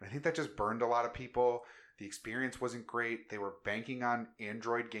backer, and I think that just burned a lot of people. The experience wasn't great. They were banking on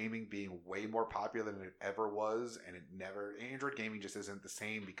Android gaming being way more popular than it ever was, and Android gaming just isn't the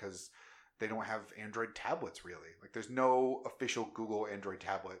same because they don't have Android tablets really. Like there's no official Google Android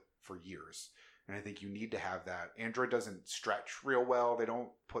tablet for years. And I think you need to have that. Android doesn't stretch real well. They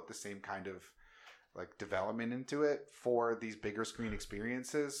don't put the same kind of like development into it for these bigger screen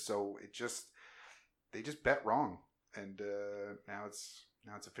experiences. So they just bet wrong. And now it's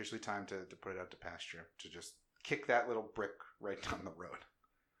officially time to put it out to pasture, to just kick that little brick right down the road.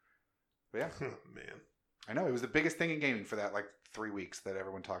 But yeah. Man. I know. It was the biggest thing in gaming for that like 3 weeks that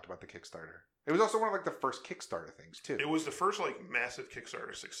everyone talked about the Kickstarter. It was also one of like the first Kickstarter things too. It was the first like massive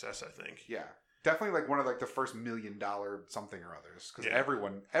Kickstarter success, I think. Yeah. Definitely like one of like the first $1 million something or others, because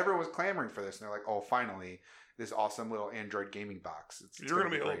everyone was clamoring for this, and they're like, oh, finally, this awesome little Android gaming box. You're going to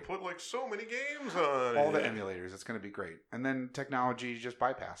be able to put like so many games on all the emulators. It's going to be great. And then technology just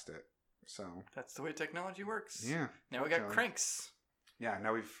bypassed it. So that's the way technology works. Yeah. Now we got cranks. Yeah.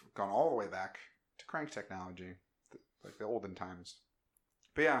 Now we've gone all the way back to crank technology, like the olden times.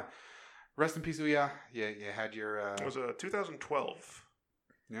 But yeah, rest in peace, Ouya. Yeah, you had your. It was 2012.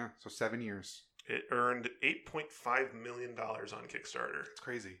 Yeah, so 7 years. It earned $8.5 million on Kickstarter. It's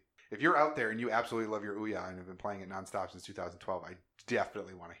crazy. If you're out there and you absolutely love your Ouya and have been playing it nonstop since 2012, I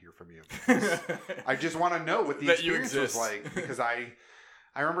definitely want to hear from you. I just want to know what the experience was like, because I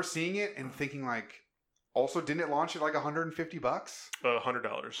remember seeing it and thinking like, also didn't it launch at like $150? $100.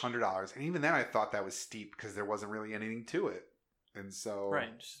 $100. And even then I thought that was steep because there wasn't really anything to it. And so right,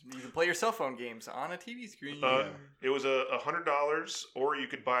 you can play your cell phone games on a TV screen. It was $100, or you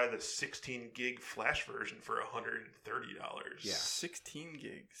could buy the 16 gig flash version for $130. Yeah, 16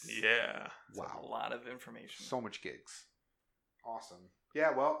 gigs. Yeah, wow, a lot of information. So much gigs. Awesome.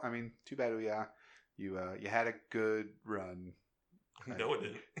 Yeah, well, I mean, too bad, Ouya. You had a good run. No, it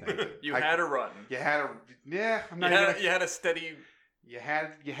didn't. You had a run. You had a I'm not you had a steady. You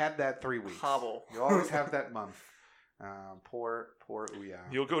had that 3 weeks hobble. You always have that month. Poor Ouya.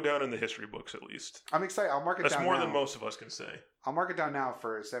 You'll go down in the history books at least. I'm excited. I'll mark it down. That's more than most of us can say. I'll mark it down now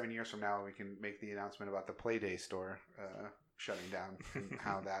for 7 years from now. We can make the announcement about the Playday store shutting down and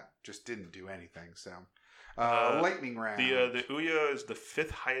how that just didn't do anything. So, lightning round. The Ouya is the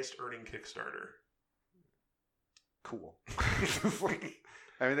 5th highest earning Kickstarter. Cool.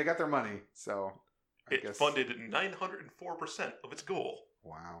 I mean, they got their money, so I guess funded 904% of its goal.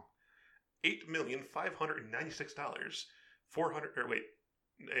 Wow. $8,596,400.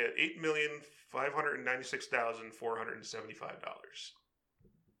 $8,596,475.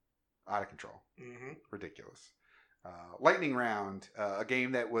 Out of control. Mm-hmm. Ridiculous. Lightning round, a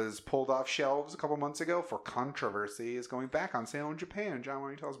game that was pulled off shelves a couple months ago for controversy, is going back on sale in Japan. John, why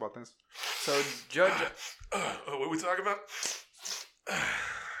don't you tell us about this? So, Judge, what are we talking about?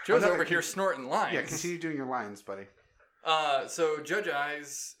 Joe's over here snorting lines. Yeah, continue doing your lines, buddy. So Judge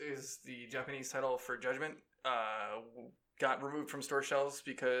Eyes is the Japanese title for Judgment. Got removed from store shelves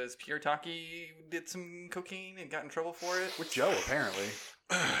because Pierre Taki did some cocaine and got in trouble for it. With Joe, apparently.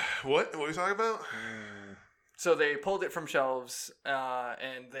 What are we talking about? So they pulled it from shelves,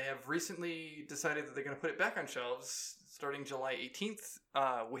 and they have recently decided that they're going to put it back on shelves starting July 18th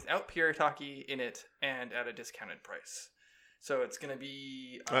without Pierre Taki in it and at a discounted price. So it's going to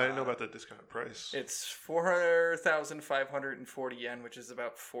be... I didn't know about that discounted price. It's 4,540 yen, which is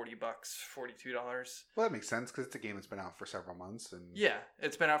about $40, $42. Well, that makes sense because it's a game that's been out for several months. And yeah,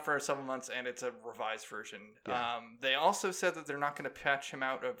 it's been out for several months, and it's a revised version. Yeah. They also said that they're not going to patch him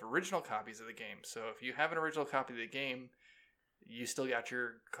out of original copies of the game. So if you have an original copy of the game, you still got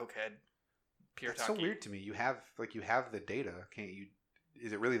your cokehead Pierre Taki. That's so weird to me. You have the data, can't you?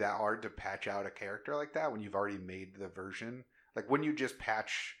 Is it really that hard to patch out a character like that when you've already made the version? Like, wouldn't you just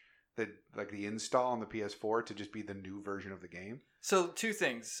patch the install on the PS4 to just be the new version of the game? So, two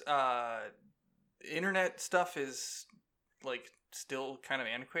things. Internet stuff is, like, still kind of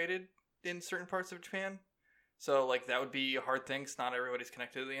antiquated in certain parts of Japan. So, like, that would be a hard thing because not everybody's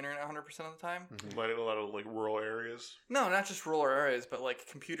connected to the internet 100% of the time. Mm-hmm. Like, a lot of, like, rural areas. No, not just rural areas, but, like,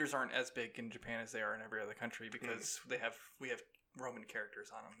 computers aren't as big in Japan as they are in every other country because we have Roman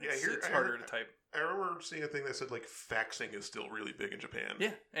characters on them. It's harder to type. I remember seeing a thing that said, like, faxing is still really big in Japan.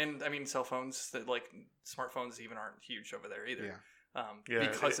 Yeah, and, I mean, cell phones, like, smartphones even aren't huge over there either. Yeah.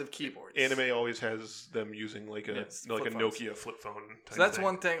 Because of keyboards. Anime always has them using like a Nokia flip phone. So that's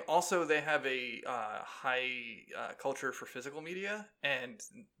one thing. Also, they have a high culture for physical media, and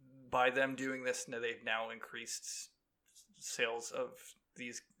by them doing this, they've now increased sales of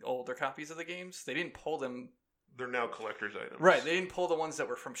these older copies of the games. They didn't pull them. They're now collector's items. Right. They didn't pull the ones that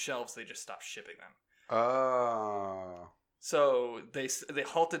were from shelves. They just stopped shipping them. Oh. So they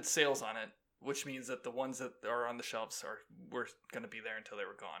halted sales on it, which means that the ones that are on the shelves were going to be there until they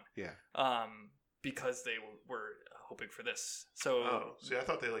were gone. Yeah. Because they were hoping for this. So see, I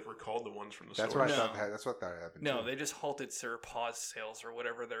thought they like recalled the ones from the store. That's what I thought. That's what that happened. No, too. they just halted or paused sales or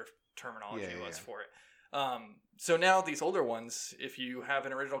whatever their terminology was for it. So now these older ones, if you have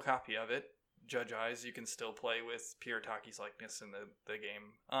an original copy of it, Judge Eyes, you can still play with Pierre Taki's likeness in the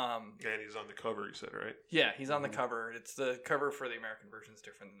game. And he's on the cover, you said, right? Yeah, he's on the cover. It's the cover for the American version is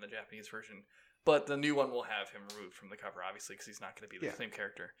different than the Japanese version. But the new one will have him removed from the cover, obviously, because he's not going to be the same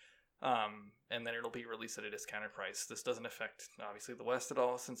character. And then it'll be released at a discounted price. This doesn't affect, obviously, the West at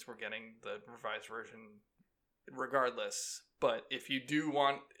all, since we're getting the revised version regardless. But if you do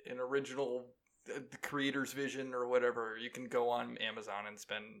want an original the creator's vision or whatever, you can go on Amazon and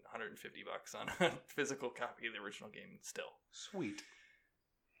spend $150 on a physical copy of the original game still. Sweet.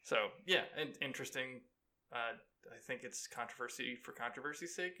 So, yeah, and interesting. I think it's controversy for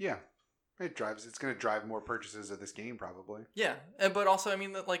controversy's sake. Yeah. It's going to drive more purchases of this game, probably. Yeah, but also, I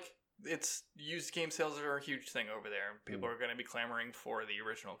mean, that like it's used game sales are a huge thing over there. People are going to be clamoring for the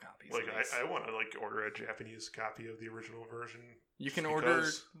original copies. Like, I want to like order a Japanese copy of the original version. You can order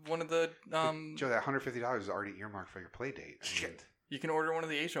one of the Joe, that $150 is already earmarked for your play date. Shit. You can order one of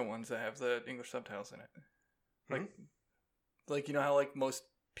the Asia ones that have the English subtitles in it. Like you know how like most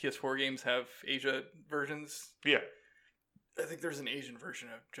PS4 games have Asia versions? Yeah. I think there's an Asian version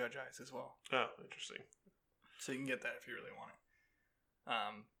of Judge Eyes as well. Oh, interesting. So you can get that if you really want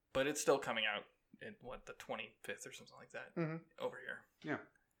it. But it's still coming out in, the 25th or something like that over here. Yeah.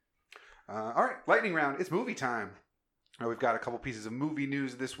 All right, lightning round. It's movie time. We've got a couple pieces of movie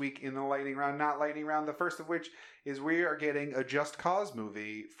news this week in the lightning round. Not lightning round, the first of which is we are getting a Just Cause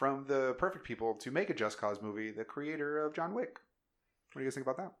movie from the perfect people to make a Just Cause movie, the creator of John Wick. What do you guys think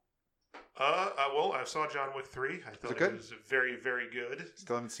about that? Well, I saw John Wick 3. I thought it was very, very good.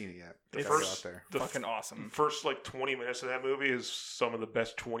 Still haven't seen it yet. It's fucking awesome. First, 20 minutes of that movie is some of the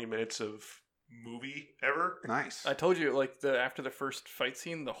best 20 minutes of movie ever. Nice. I told you, after the first fight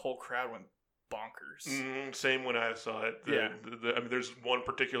scene, the whole crowd went bonkers. Same when I saw it. I mean, there's one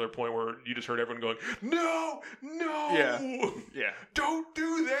particular point where you just heard everyone going, "No, yeah, don't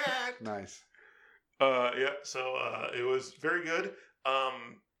do that." Nice. So it was very good.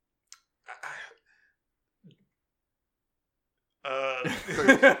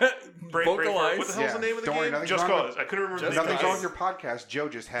 Vocalize. What the hell's the name of the game? Just Cause. I couldn't remember. Nothing's wrong with your podcast. Joe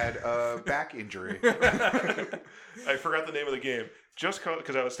just had a back injury. I forgot the name of the game. Just Cause,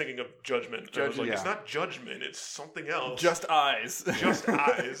 because I was thinking of Judgment. I was like, it's not Judgment. It's something else. Just Eyes. Just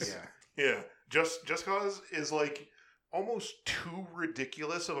Eyes. Yeah. Just Cause is almost too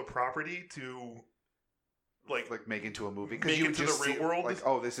ridiculous of a property to make into a movie, because you into the real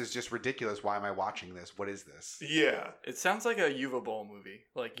world. This is just ridiculous. Why am I watching this? What is this? Yeah, it sounds like a Uwe Boll movie.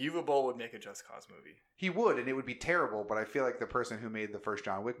 Uwe Boll would make a Just Cause movie. He would, and it would be terrible. But I feel like the person who made the first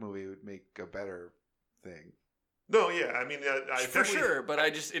John Wick movie would make a better thing. No, yeah, I mean, for sure, but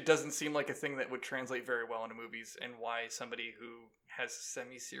it doesn't seem like a thing that would translate very well into movies. And why somebody who has a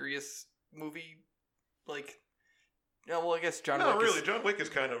semi-serious movie Yeah, well, I guess John Wick John Wick is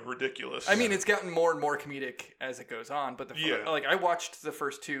kind of ridiculous. I mean, it's gotten more and more comedic as it goes on, but I watched the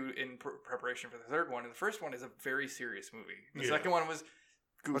first two in preparation for the third one, and the first one is a very serious movie. The second one was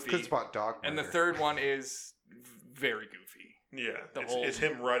goofy. That's because it's about dog murder. And the third one is very goofy. Yeah, it's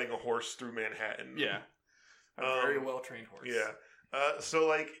him riding a horse through Manhattan. Yeah, a very well-trained horse. Yeah, so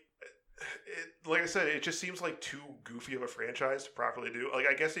like I said, it just seems too goofy of a franchise to properly do.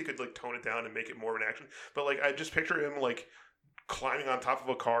 I guess he could tone it down and make it more of an action, but I just picture him climbing on top of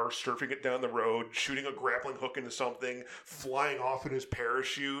a car, surfing it down the road, shooting a grappling hook into something, flying off in his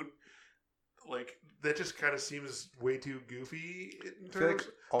parachute. That just kind of seems way too goofy in terms.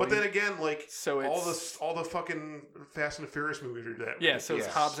 But then again, so all the fucking Fast and the Furious movies are that. Yeah, so it's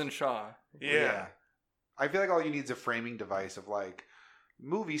Hobbs and Shaw. Yeah. I feel like all you need is a framing device of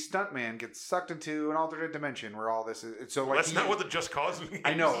movie stuntman gets sucked into an alternate dimension where all this is. So like that's not what the Just Cause games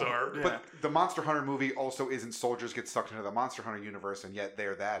I know, are. Yeah. But the Monster Hunter movie also isn't soldiers get sucked into the Monster Hunter universe, and yet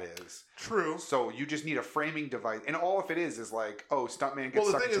there that is. True. So you just need a framing device, and all if it is like, oh, stuntman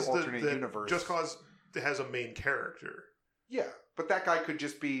gets sucked into alternate universe. Just Cause has a main character. Yeah, but that guy could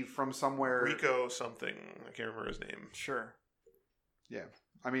just be from somewhere. Rico something. I can't remember his name. Sure. Yeah,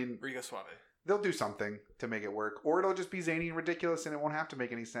 I mean Rico Suave. They'll do something to make it work, or it'll just be zany and ridiculous, and it won't have to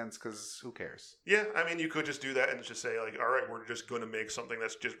make any sense because who cares? Yeah, I mean, you could just do that and just say like, all right, we're just going to make something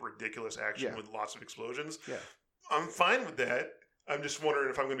that's just ridiculous action with lots of explosions. Yeah, I'm fine with that. I'm just wondering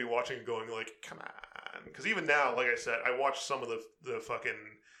if I'm going to be watching it going like, come on, because even now, like I said, I watched some of the fucking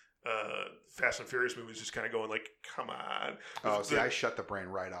Fast and Furious movies, just kind of going like, come on. Oh, see, I shut the brain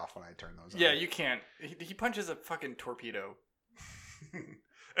right off when I turn those on. Yeah, you can't. He punches a fucking torpedo.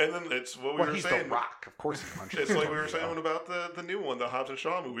 And then it's what we were he's saying. The Rock, of course he punches. It's like we were saying about the new one, the Hobbs and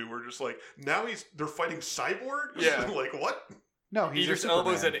Shaw movie. We're just like, now they're fighting cyborgs? Yeah. Like, what? No, he's Idris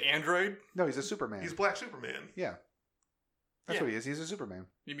Elba's an android? No, he's a Superman. He's Black Superman. Yeah. That's what he is. He's a Superman.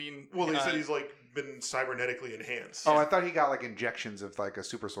 You mean... Well, he said he's like been cybernetically enhanced. Oh, I thought he got like injections of like a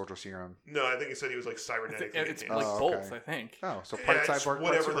super soldier serum. No, I think he said he was like cybernetically enhanced. It's like both, I think. Oh, so part cyborg,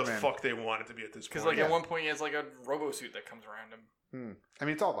 whatever part the fuck they want it to be at this point. Because like at one point he has like a robo suit that comes around him. I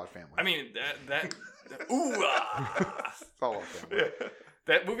mean, it's all about family. I mean, that ooh, it's all about family. Yeah.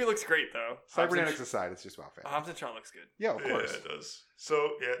 That movie looks great though. Cybernetics aside, it's just about family. Hobbs and Shaw looks good. Yeah, of course. Yeah, it does.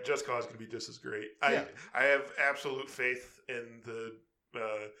 So yeah, Just Cause can be just as great. I have absolute faith in the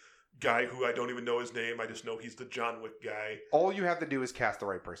guy who I don't even know his name. I just know he's the John Wick guy. All you have to do is cast the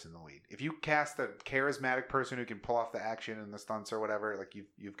right person in the lead. If you cast a charismatic person who can pull off the action and the stunts or whatever, like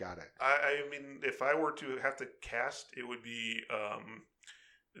you've got it. I mean, if I were to have to cast, it would be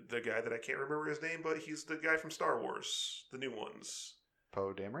the guy that I can't remember his name, but he's the guy from Star Wars, the new ones.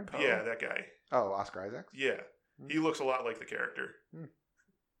 Poe Dameron? Yeah, that guy. Oh, Oscar Isaac? Yeah. He looks a lot like the character.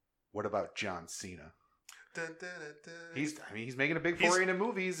 What about John Cena? Dun, dun, dun, dun. He's making a big foray into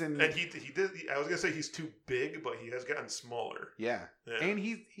movies, and he did. I was gonna say he's too big, but he has gotten smaller. Yeah. And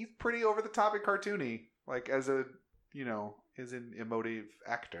he's pretty over the top and cartoony, like as a as an emotive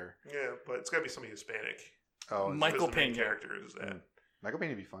actor. Yeah, but it's gotta be somebody Hispanic. Oh, Michael Pena character is that. Michael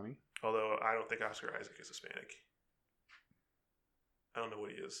Pena would be funny. Although I don't think Oscar Isaac is Hispanic. I don't know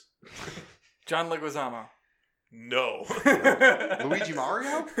what he is. John Leguizamo. No. Luigi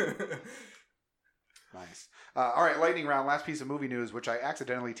Mario? Nice. All right, lightning round. Last piece of movie news, which I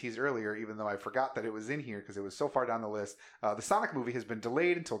accidentally teased earlier, even though I forgot that it was in here because it was so far down the list. The Sonic movie has been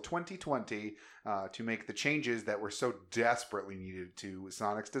delayed until 2020 to make the changes that were so desperately needed to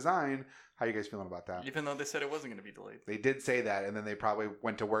Sonic's design. How are you guys feeling about that? Even though they said it wasn't going to be delayed. They did say that, and then they probably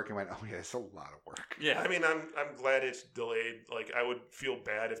went to work and went, "Oh yeah, it's a lot of work." Yeah, I mean, I'm glad it's delayed. Like, I would feel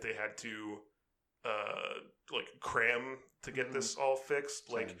bad if they had to cram to get this all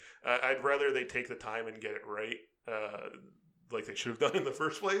fixed. Like, I'd rather they take the time and get it right, like they should have done in the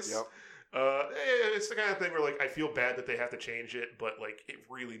first place. Yep. It's the kind of thing where like I feel bad that they have to change it, but like it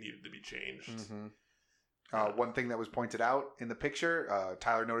really needed to be changed. One thing that was pointed out in the picture,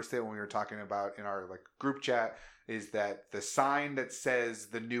 Tyler noticed it when we were talking about in our group chat, is that the sign that says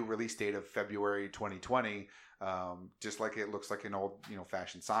the new release date of February 2020, just like it looks like an old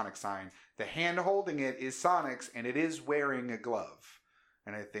fashioned Sonic sign, the hand holding it is Sonic's, and it is wearing a glove.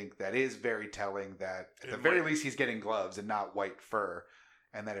 And I think that is very telling that at the very least he's getting gloves and not white fur.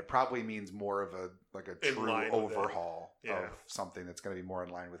 And that it probably means more of a true overhaul of something that's going to be more in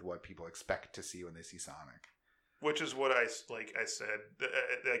line with what people expect to see when they see Sonic. Which is what I said.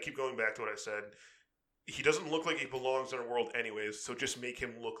 I keep going back to what I said. He doesn't look like he belongs in our world anyways, so just make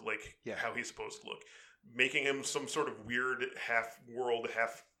him look like how he's supposed to look. Making him some sort of weird half-world,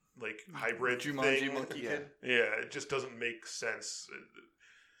 hybrid Jumanji thing. Monkey Kid. Yeah, it just doesn't make sense.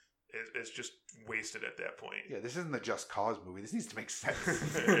 It's just wasted at that point. Yeah, this isn't the Just Cause movie. This needs to make sense.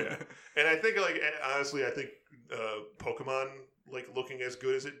 Yeah. And I think, honestly, Pokemon, looking as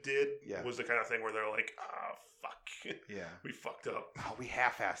good as it did was the kind of thing where they're like, fuck. Yeah. We fucked up. Oh, we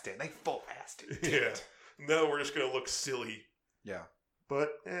half-assed it. And they full-assed it. Yeah. No, we're just going to look silly. Yeah.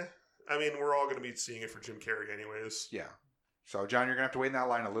 But, I mean, we're all going to be seeing it for Jim Carrey anyways. Yeah. So, John, you're going to have to wait in that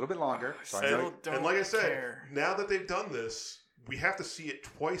line a little bit longer. So and like I said, now that they've done this, we have to see it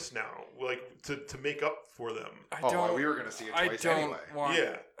twice now, to make up for them. We were going to see it twice anyway.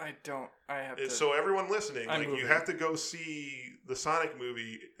 I have to. So everyone listening, you have to go see the Sonic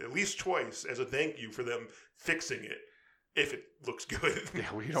movie at least twice as a thank you for them fixing it, if it looks good.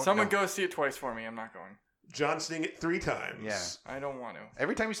 Yeah, we don't. Someone go see it twice for me. I'm not going. John seeing it 3 times. Yeah. I don't want to.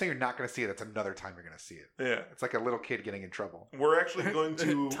 Every time you say you're not going to see it, that's another time you're going to see it. Yeah. It's like a little kid getting in trouble. We're actually going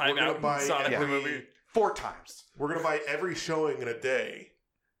to Time out buy Sonic the movie. 4 times. We're going to buy every showing in a day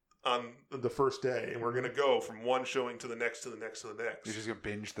on the first day, and we're going to go from one showing to the next to the next to the next. You're just going to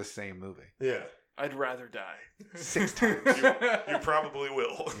binge the same movie. Yeah. I'd rather die. 6 times. You probably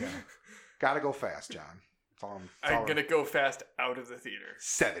will. Yeah. Gotta go fast, John. I'm going to go fast out of the theater.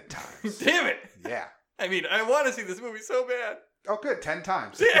 7 times. Damn it! Yeah. I mean, I want to see this movie so bad. Oh, good. 10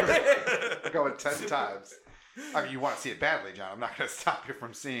 times. We're going 10 times. I mean, you want to see it badly, John. I'm not going to stop you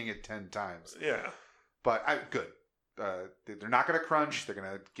from seeing it 10 times. Yeah. But good. They're not going to crunch. They're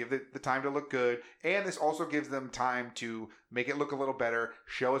going to give it the time to look good. And this also gives them time to make it look a little better,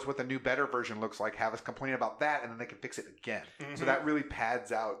 show us what the new better version looks like, have us complain about that, and then they can fix it again. Mm-hmm. So that really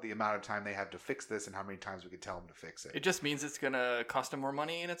pads out the amount of time they have to fix this and how many times we could tell them to fix it. It just means it's going to cost them more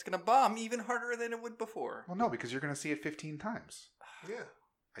money and it's going to bomb even harder than it would before. Well, no, because you're going to see it 15 times. Yeah.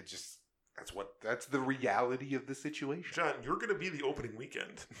 That's the reality of the situation. John, you're going to be the opening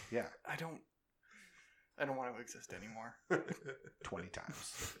weekend. Yeah. I don't want to exist anymore. 20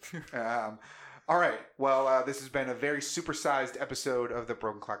 times. All right. Well, this has been a very supersized episode of the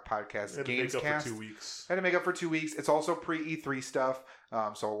Broken Clock Podcast. Had to make up for 2 weeks. Had to make up for 2 weeks. It's also pre-E3 stuff.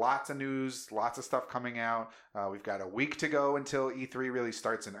 So lots of news, lots of stuff coming out. We've got a week to go until E3 really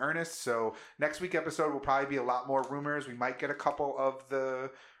starts in earnest. So next week episode will probably be a lot more rumors. We might get a couple of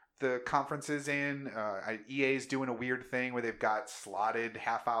the conferences in. EA's doing a weird thing where they've got slotted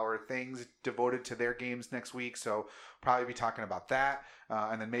half-hour things devoted to their games next week, so probably be talking about that.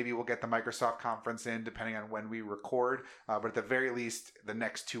 And then maybe we'll get the Microsoft conference in, depending on when we record. But at the very least, the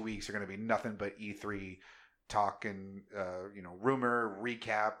next 2 weeks are going to be nothing but E3 talk and rumor,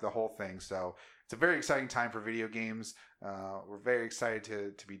 recap, the whole thing. So it's a very exciting time for video games. We're very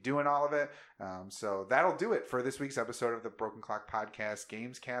excited to be doing all of it. So that'll do it for this week's episode of the Broken Clock Podcast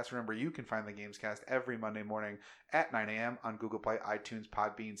Gamescast. Remember, you can find the Gamescast every Monday morning at 9 a.m. on Google Play, iTunes,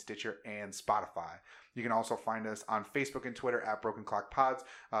 Podbean, Stitcher, and Spotify. You can also find us on Facebook and Twitter at Broken Clock Pods.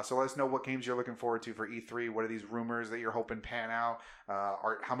 So let us know what games you're looking forward to for E3. What are these rumors that you're hoping pan out?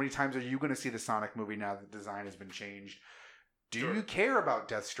 How many times are you going to see the Sonic movie now that the design has been changed? Do you care about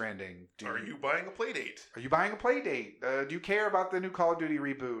Death Stranding? Are you buying a Playdate? Are you buying a Playdate? Do you care about the new Call of Duty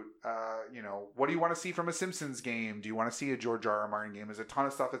reboot? What do you want to see from a Simpsons game? Do you want to see a George R.R. Martin game? There's a ton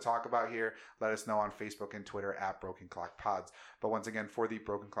of stuff to talk about here. Let us know on Facebook and Twitter at Broken Clock Pods. But once again, for the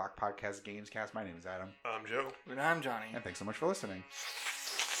Broken Clock Podcast Gamescast, my name is Adam. I'm Joe. And I'm Johnny. And thanks so much for listening.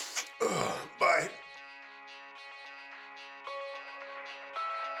 Bye.